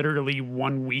Lament literally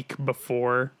 1 week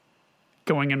before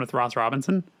going in with Ross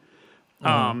Robinson.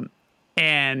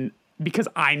 And because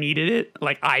I needed it,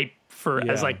 like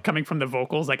as like coming from the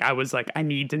vocals, like I was like, I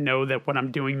need to know that what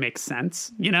I'm doing makes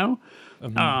sense, you know?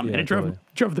 And it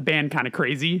drove the band kind of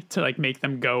crazy to like make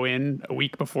them go in a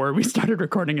week before we started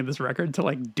recording of this record to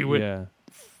like do it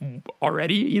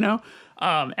already, you know?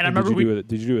 And I remember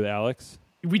did you do it with Alex?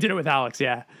 We did it with Alex,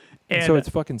 yeah. And so it's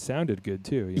fucking sounded good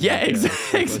too. You know?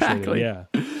 Exactly. Yeah.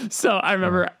 So I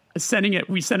remember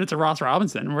we sent it to Ross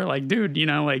Robinson, and we're like, dude, you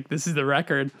know, like this is the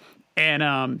record.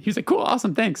 And he was like, cool,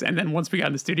 awesome, thanks. And then once we got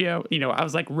in the studio, you know, I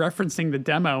was like referencing the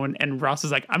demo, and Ross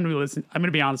was like, I'm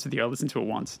gonna be honest with you, I listened to it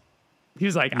once. He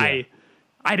was like, I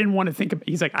didn't want to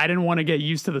he's like, I didn't want to get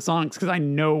used to the songs because I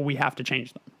know we have to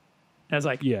change them. And I was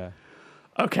like,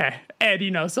 okay. And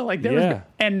you know, so like there was,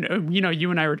 and you know, you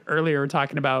and I were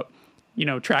talking about, you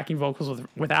know, tracking vocals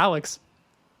with Alex,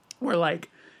 where like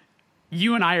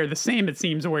you and I are the same, it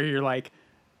seems, where you're like,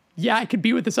 yeah, I could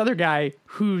be with this other guy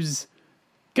who's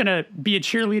gonna be a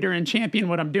cheerleader and champion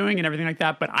what I'm doing and everything like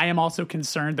that, but I am also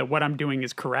concerned that what I'm doing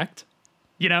is correct.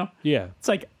 You know? Yeah. It's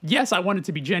like, yes, I want it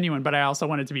to be genuine, but I also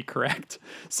want it to be correct.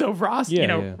 So Ross,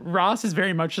 Ross is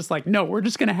very much just like, no, we're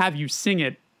just gonna have you sing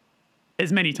it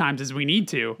as many times as we need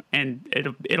to, and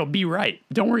it'll be right.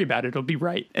 Don't worry about it, it'll be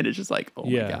right. And it's just like, oh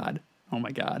my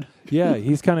God. Yeah,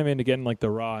 he's kind of into getting like the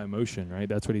raw emotion, right?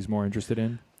 That's what he's more interested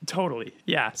in. Totally.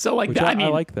 Yeah. So like I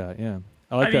like that. Yeah.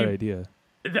 I like that idea.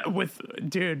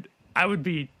 Dude, I would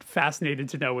be fascinated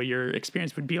to know what your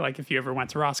experience would be like if you ever went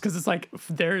to Ross, because it's like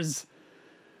there's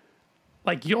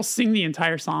like you'll sing the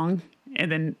entire song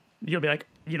and then you'll be like,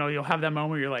 you know, you'll have that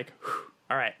moment where you're like,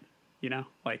 all right, you know,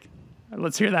 like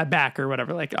let's hear that back or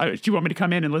whatever. Like, do you want me to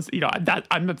come in and listen? You know, that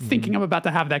I'm thinking I'm about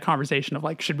to have that conversation of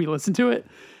like, should we listen to it?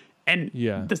 And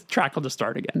this track will just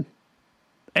start again.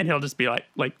 And he'll just be like,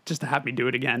 just to have me do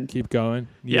it again. Keep going.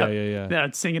 Yeah. Then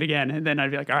I'd sing it again. And then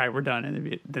I'd be like, all right, we're done.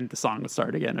 And then the song would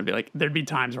start again. I'd be like, there'd be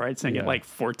times where I'd sing it like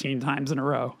 14 times in a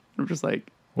row. I'm just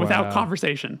like, without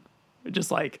conversation.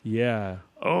 Just like,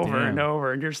 over and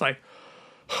over. And you're just like,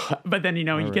 but then, you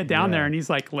know, you get down there and he's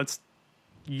like,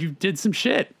 you did some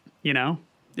shit, you know?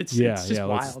 It's just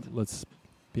wild. Let's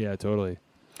totally.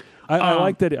 I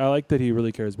like that. I like that he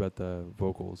really cares about the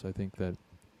vocals. I think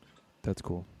that's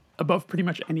cool. Above pretty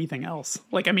much anything else.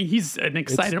 Like, I mean, he's an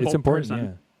excitable it's important,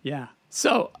 person. Yeah.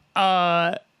 So,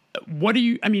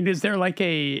 is there like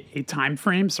a time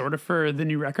frame sort of for the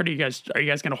new record? Are you guys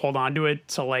going to hold on to it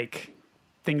to like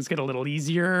things get a little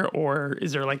easier, or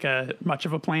is there like a much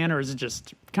of a plan, or is it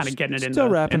just kind of getting it in? Still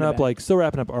wrapping up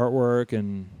artwork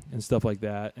and stuff like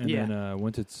that. And Yeah. then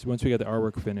once we get the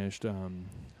artwork finished,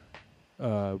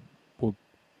 we'll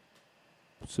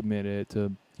submit it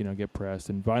to get pressed.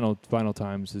 And vinyl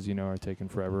times, as you know, are taking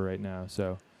forever right now.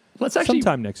 So let's actually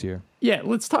sometime next year. Yeah,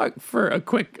 let's talk for a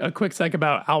quick sec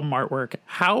about album artwork.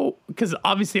 How, because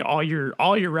obviously all your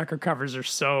record covers are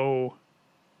so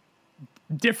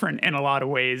different in a lot of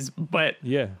ways, but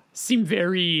Yeah. seem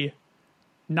very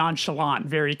nonchalant,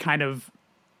 very kind of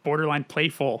borderline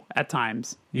playful at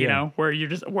times. You Yeah. know,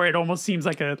 where it almost seems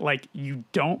like you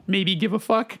don't maybe give a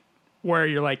fuck. Where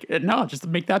you're like, no, just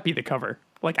make that be the cover.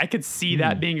 Like I could see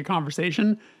that being a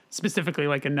conversation, specifically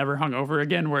like a Never Hungover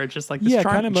Again, where it's just like this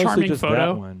kind of mostly charming just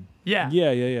photo. that one. Yeah.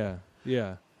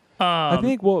 Yeah. I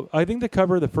think the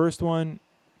cover of the first one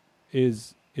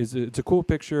is it's a cool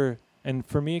picture, and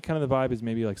for me, kind of the vibe is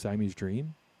maybe like Siamese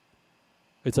Dream.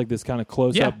 It's like this kind of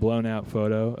close up, blown out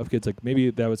photo of kids. Like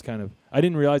maybe that was kind of, I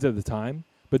didn't realize it at the time,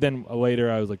 but then later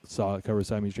I was like saw the cover of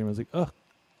Siamese Dream. I was like, oh,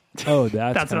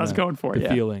 that's what I was going for. The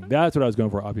feeling. That's what I was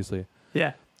going for. Obviously.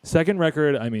 Yeah. Second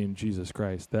record, I mean, Jesus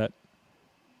Christ, that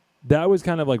was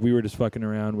kind of like we were just fucking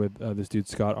around with this dude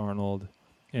Scott Arnold,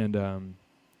 and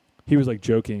he was like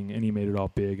joking, and he made it all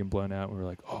big and blown out. And we were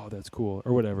like, oh, that's cool,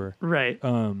 or whatever. Right.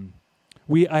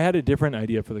 I had a different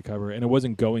idea for the cover, and it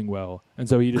wasn't going well, and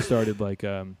so he just started like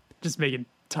just making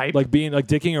type, like being like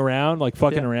dicking around, like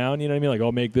fucking around. You know what I mean? Like,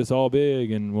 I'll make this all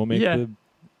big, and we'll make the.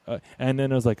 And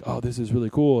then I was like, oh, this is really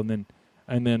cool, and then,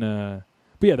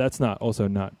 but yeah, that's not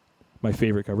my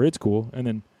favorite cover. It's cool. And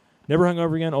then Never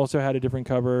Hungover Again also had a different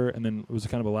cover, and then it was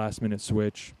kind of a last minute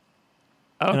switch.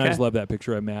 Okay. And I just love that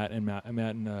picture of Matt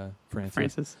and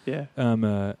Francis. Yeah.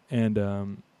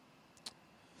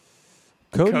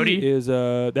 Cody is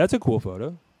that's a cool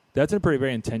photo. That's a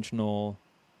very intentional,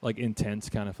 like intense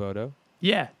kind of photo.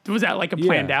 Yeah. Was that like a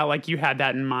planned out? Like you had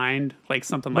that in mind, like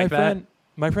something like that?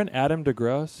 My friend Adam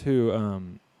DeGrosse,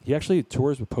 who he actually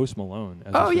tours with Post Malone.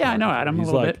 Oh yeah, I know Adam a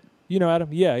little bit. You know Adam?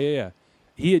 Yeah.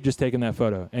 He had just taken that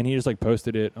photo, and he just like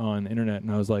posted it on the internet,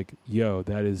 and I was like, yo,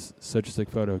 that is such a sick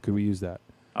photo. Could we use that?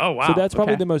 Oh, wow. So that's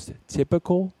probably the most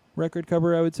typical record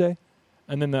cover, I would say.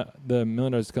 And then the $1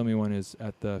 Million to Kill Me one is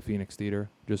at the Phoenix Theater,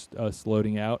 just us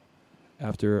loading out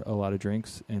after a lot of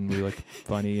drinks, and we look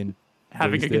funny and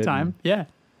having a good time. Yeah.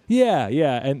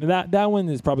 And that one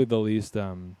is probably the least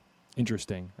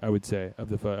interesting, I would say, of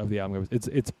the album.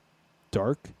 It's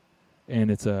dark, and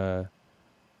it's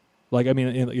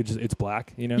it's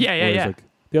black, you know. Yeah. Like,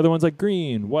 the other one's like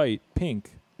green, white,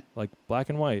 pink, like black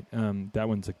and white. That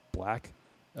one's like black.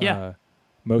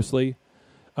 Mostly.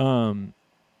 I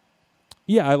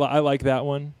like that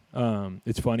one.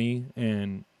 It's funny,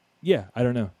 and I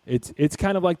don't know. It's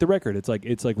kind of like the record. It's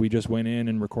like we just went in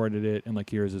and recorded it, and like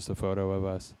here's just a photo of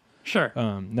us. Sure.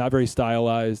 Not very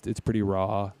stylized. It's pretty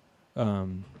raw.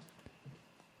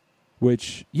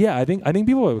 Which I think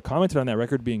people have commented on that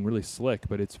record being really slick,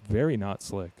 but it's very not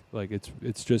slick. Like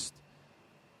it's just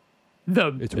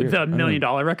the $1 million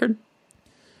record.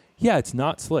 Yeah, it's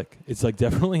not slick. It's like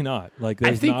definitely not. Like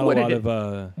there's not a lot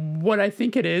of. What I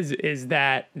think it is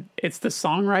that it's the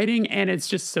songwriting, and it's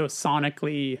just so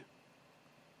sonically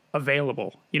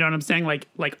available. You know what I'm saying?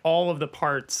 Like all of the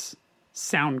parts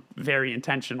sound very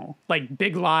intentional. Like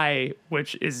Big Lie,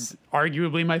 which is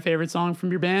arguably my favorite song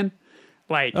from your band.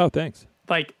 Like, oh, thanks.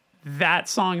 Like that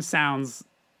song sounds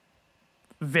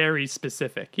very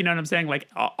specific. You know what I'm saying? Like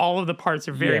all of the parts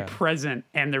are very present,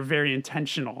 and they're very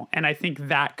intentional. And I think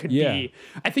that could be,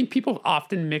 I think people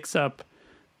often mix up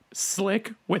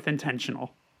slick with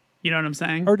intentional. You know what I'm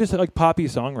saying? Or just like poppy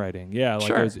songwriting. Yeah. Like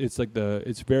sure.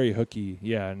 It's very hooky.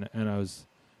 Yeah. And I was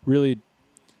really,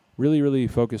 really, really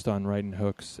focused on writing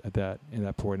hooks in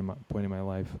that point in my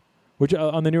life, which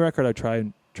on the new record, I try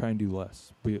and do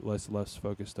less, be less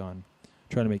focused on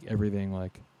trying to make everything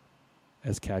like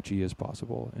as catchy as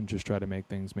possible, and just try to make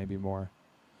things maybe more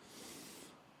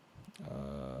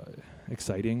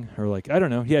exciting, or like, I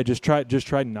don't know. Yeah. Just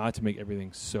try not to make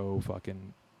everything so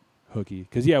fucking hooky.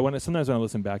 Cause sometimes when I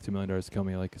listen back to $1 Million to Kill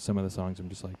Me, like some of the songs, I'm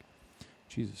just like,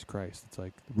 Jesus Christ. It's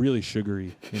like really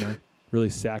sugary, you know, really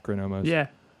saccharine almost. Yeah.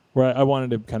 Where I wanted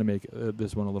to kind of make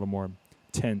this one a little more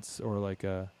tense, or like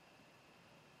I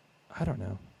don't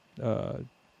know,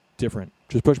 different.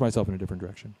 Just push myself in a different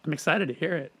direction. I'm excited to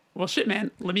hear it. Well, shit,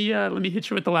 man. Let me hit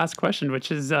you with the last question, which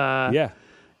is,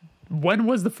 when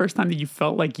was the first time that you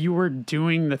felt like you were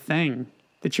doing the thing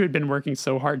that you had been working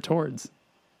so hard towards?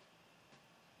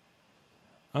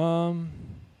 That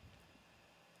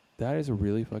is a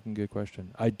really fucking good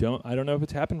question. I don't know if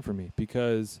it's happened for me,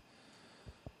 because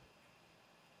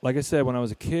like I said, when I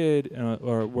was a kid,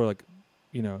 or like,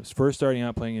 first starting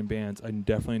out playing in bands, I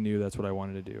definitely knew that's what I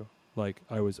wanted to do. Like,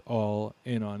 I was all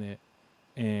in on it,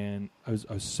 and I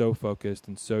was so focused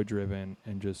and so driven,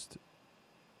 and just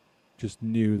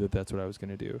knew that that's what I was going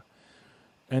to do.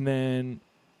 And then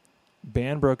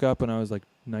band broke up when I was like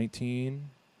 19,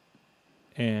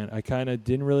 and I kind of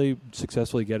didn't really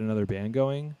successfully get another band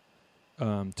going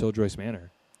till Joyce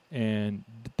Manor. And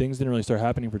things didn't really start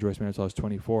happening for Joyce Manor until I was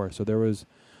 24. So there was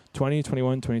 20,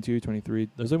 21, 22, 23.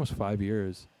 There's almost 5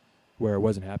 years where it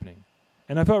wasn't happening.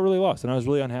 And I felt really lost, and I was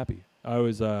really unhappy. I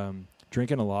was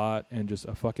drinking a lot and just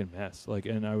a fucking mess. Like,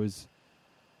 and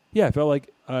I felt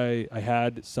like I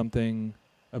had something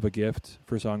of a gift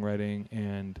for songwriting,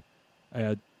 and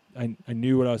I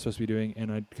knew what I was supposed to be doing,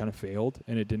 and I kind of failed,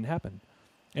 and it didn't happen.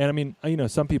 And I mean,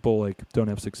 some people like don't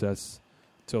have success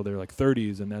till they're like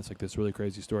 30s, and that's like this really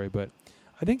crazy story. But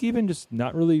I think even just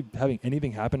not really having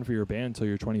anything happen for your band until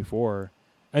you're 24,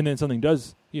 and then something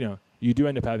does, you do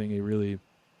end up having a really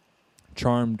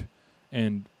charmed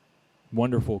and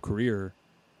wonderful career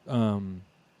that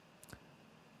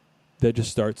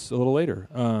just starts a little later.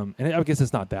 And I guess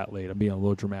it's not that late. I'm being a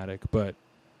little dramatic, but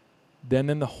then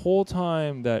the whole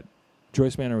time that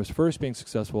Joyce Manor was first being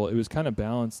successful, it was kind of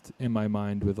balanced in my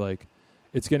mind with like,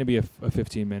 it's going to be a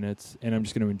 15 minutes, and I'm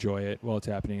just going to enjoy it while it's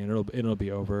happening, and it'll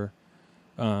be over.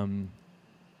 So I'm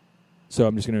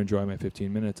just going to enjoy my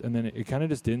 15 minutes, and then it kind of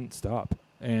just didn't stop.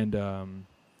 And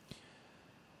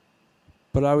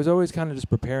but I was always kind of just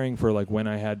preparing for like when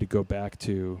I had to go back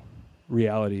to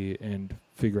reality and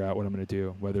figure out what I'm going to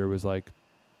do, whether it was like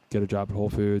get a job at Whole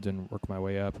Foods and work my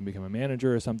way up and become a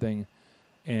manager or something.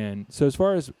 And so as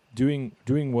far as doing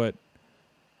what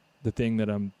the thing that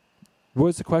what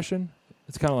was the question?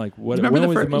 It's kind of like what when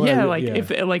was the moment? Yeah,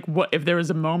 if there was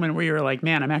a moment where you were like,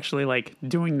 man, I'm actually like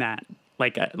doing that,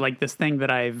 like this thing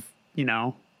that I've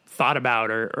thought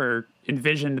about or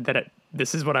envisioned that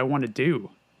this is what I want to do.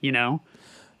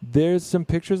 There's some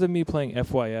pictures of me playing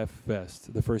FYF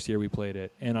Fest the first year we played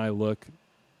it, and I look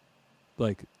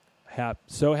like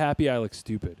so happy I look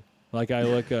stupid. Like I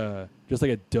look just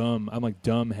like I'm like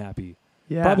dumb happy.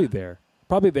 Yeah. Probably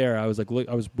there. I was like, we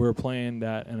were playing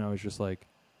that, and I was just like,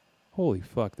 holy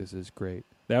fuck, this is great.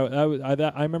 I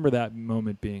remember that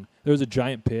moment being, there was a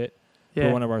giant pit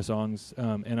for one of our songs,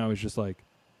 and I was just like,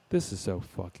 this is so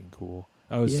fucking cool.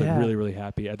 I was like really, really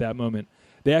happy at that moment.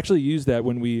 They actually used that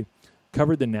when we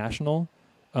covered the National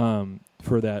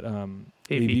for that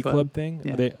AV Club thing.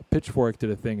 Yeah. Pitchfork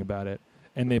did a thing about it,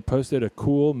 and they posted a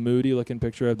cool, moody-looking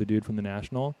picture of the dude from the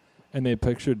National, and they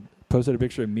posted a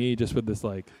picture of me just with this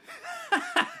like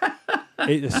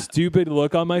a stupid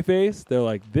look on my face. They're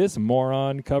like, this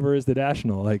moron covers the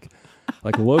National, like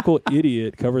local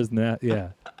idiot covers that. Yeah,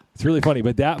 it's really funny.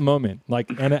 But that moment,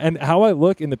 like, and how I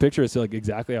look in the picture is like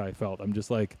exactly how I felt. I'm just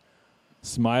like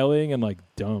smiling and like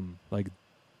dumb, like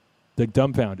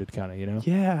dumbfounded kind of,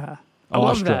 Yeah, I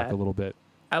love that a little bit.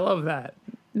 I love that.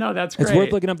 No, that's great. It's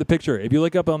worth looking up the picture. If you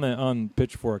look up on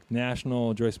Pitchfork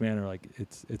National Joyce Manor, like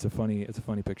it's a funny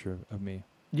picture of me.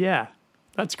 Yeah,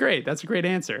 that's great. That's a great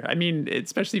answer. I mean,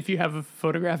 especially if you have a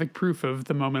photographic proof of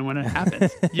the moment when it happened.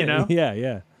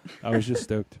 Yeah. I was just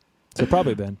stoked. So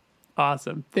probably then.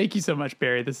 Awesome. Thank you so much,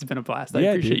 Barry. This has been a blast. I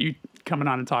appreciate you coming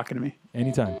on and talking to me.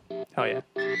 Anytime. Hell yeah.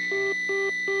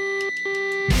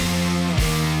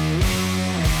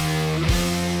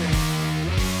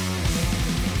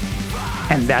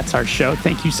 And that's our show.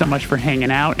 Thank you so much for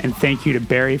hanging out, and thank you to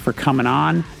Barry for coming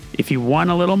on. If you want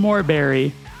a little more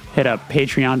Barry, hit up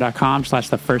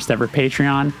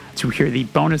patreon.com/thefirsteverpatreon to hear the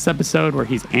bonus episode where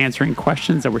he's answering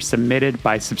questions that were submitted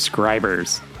by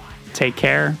subscribers. Take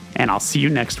care, and I'll see you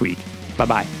next week.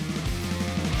 Bye-bye.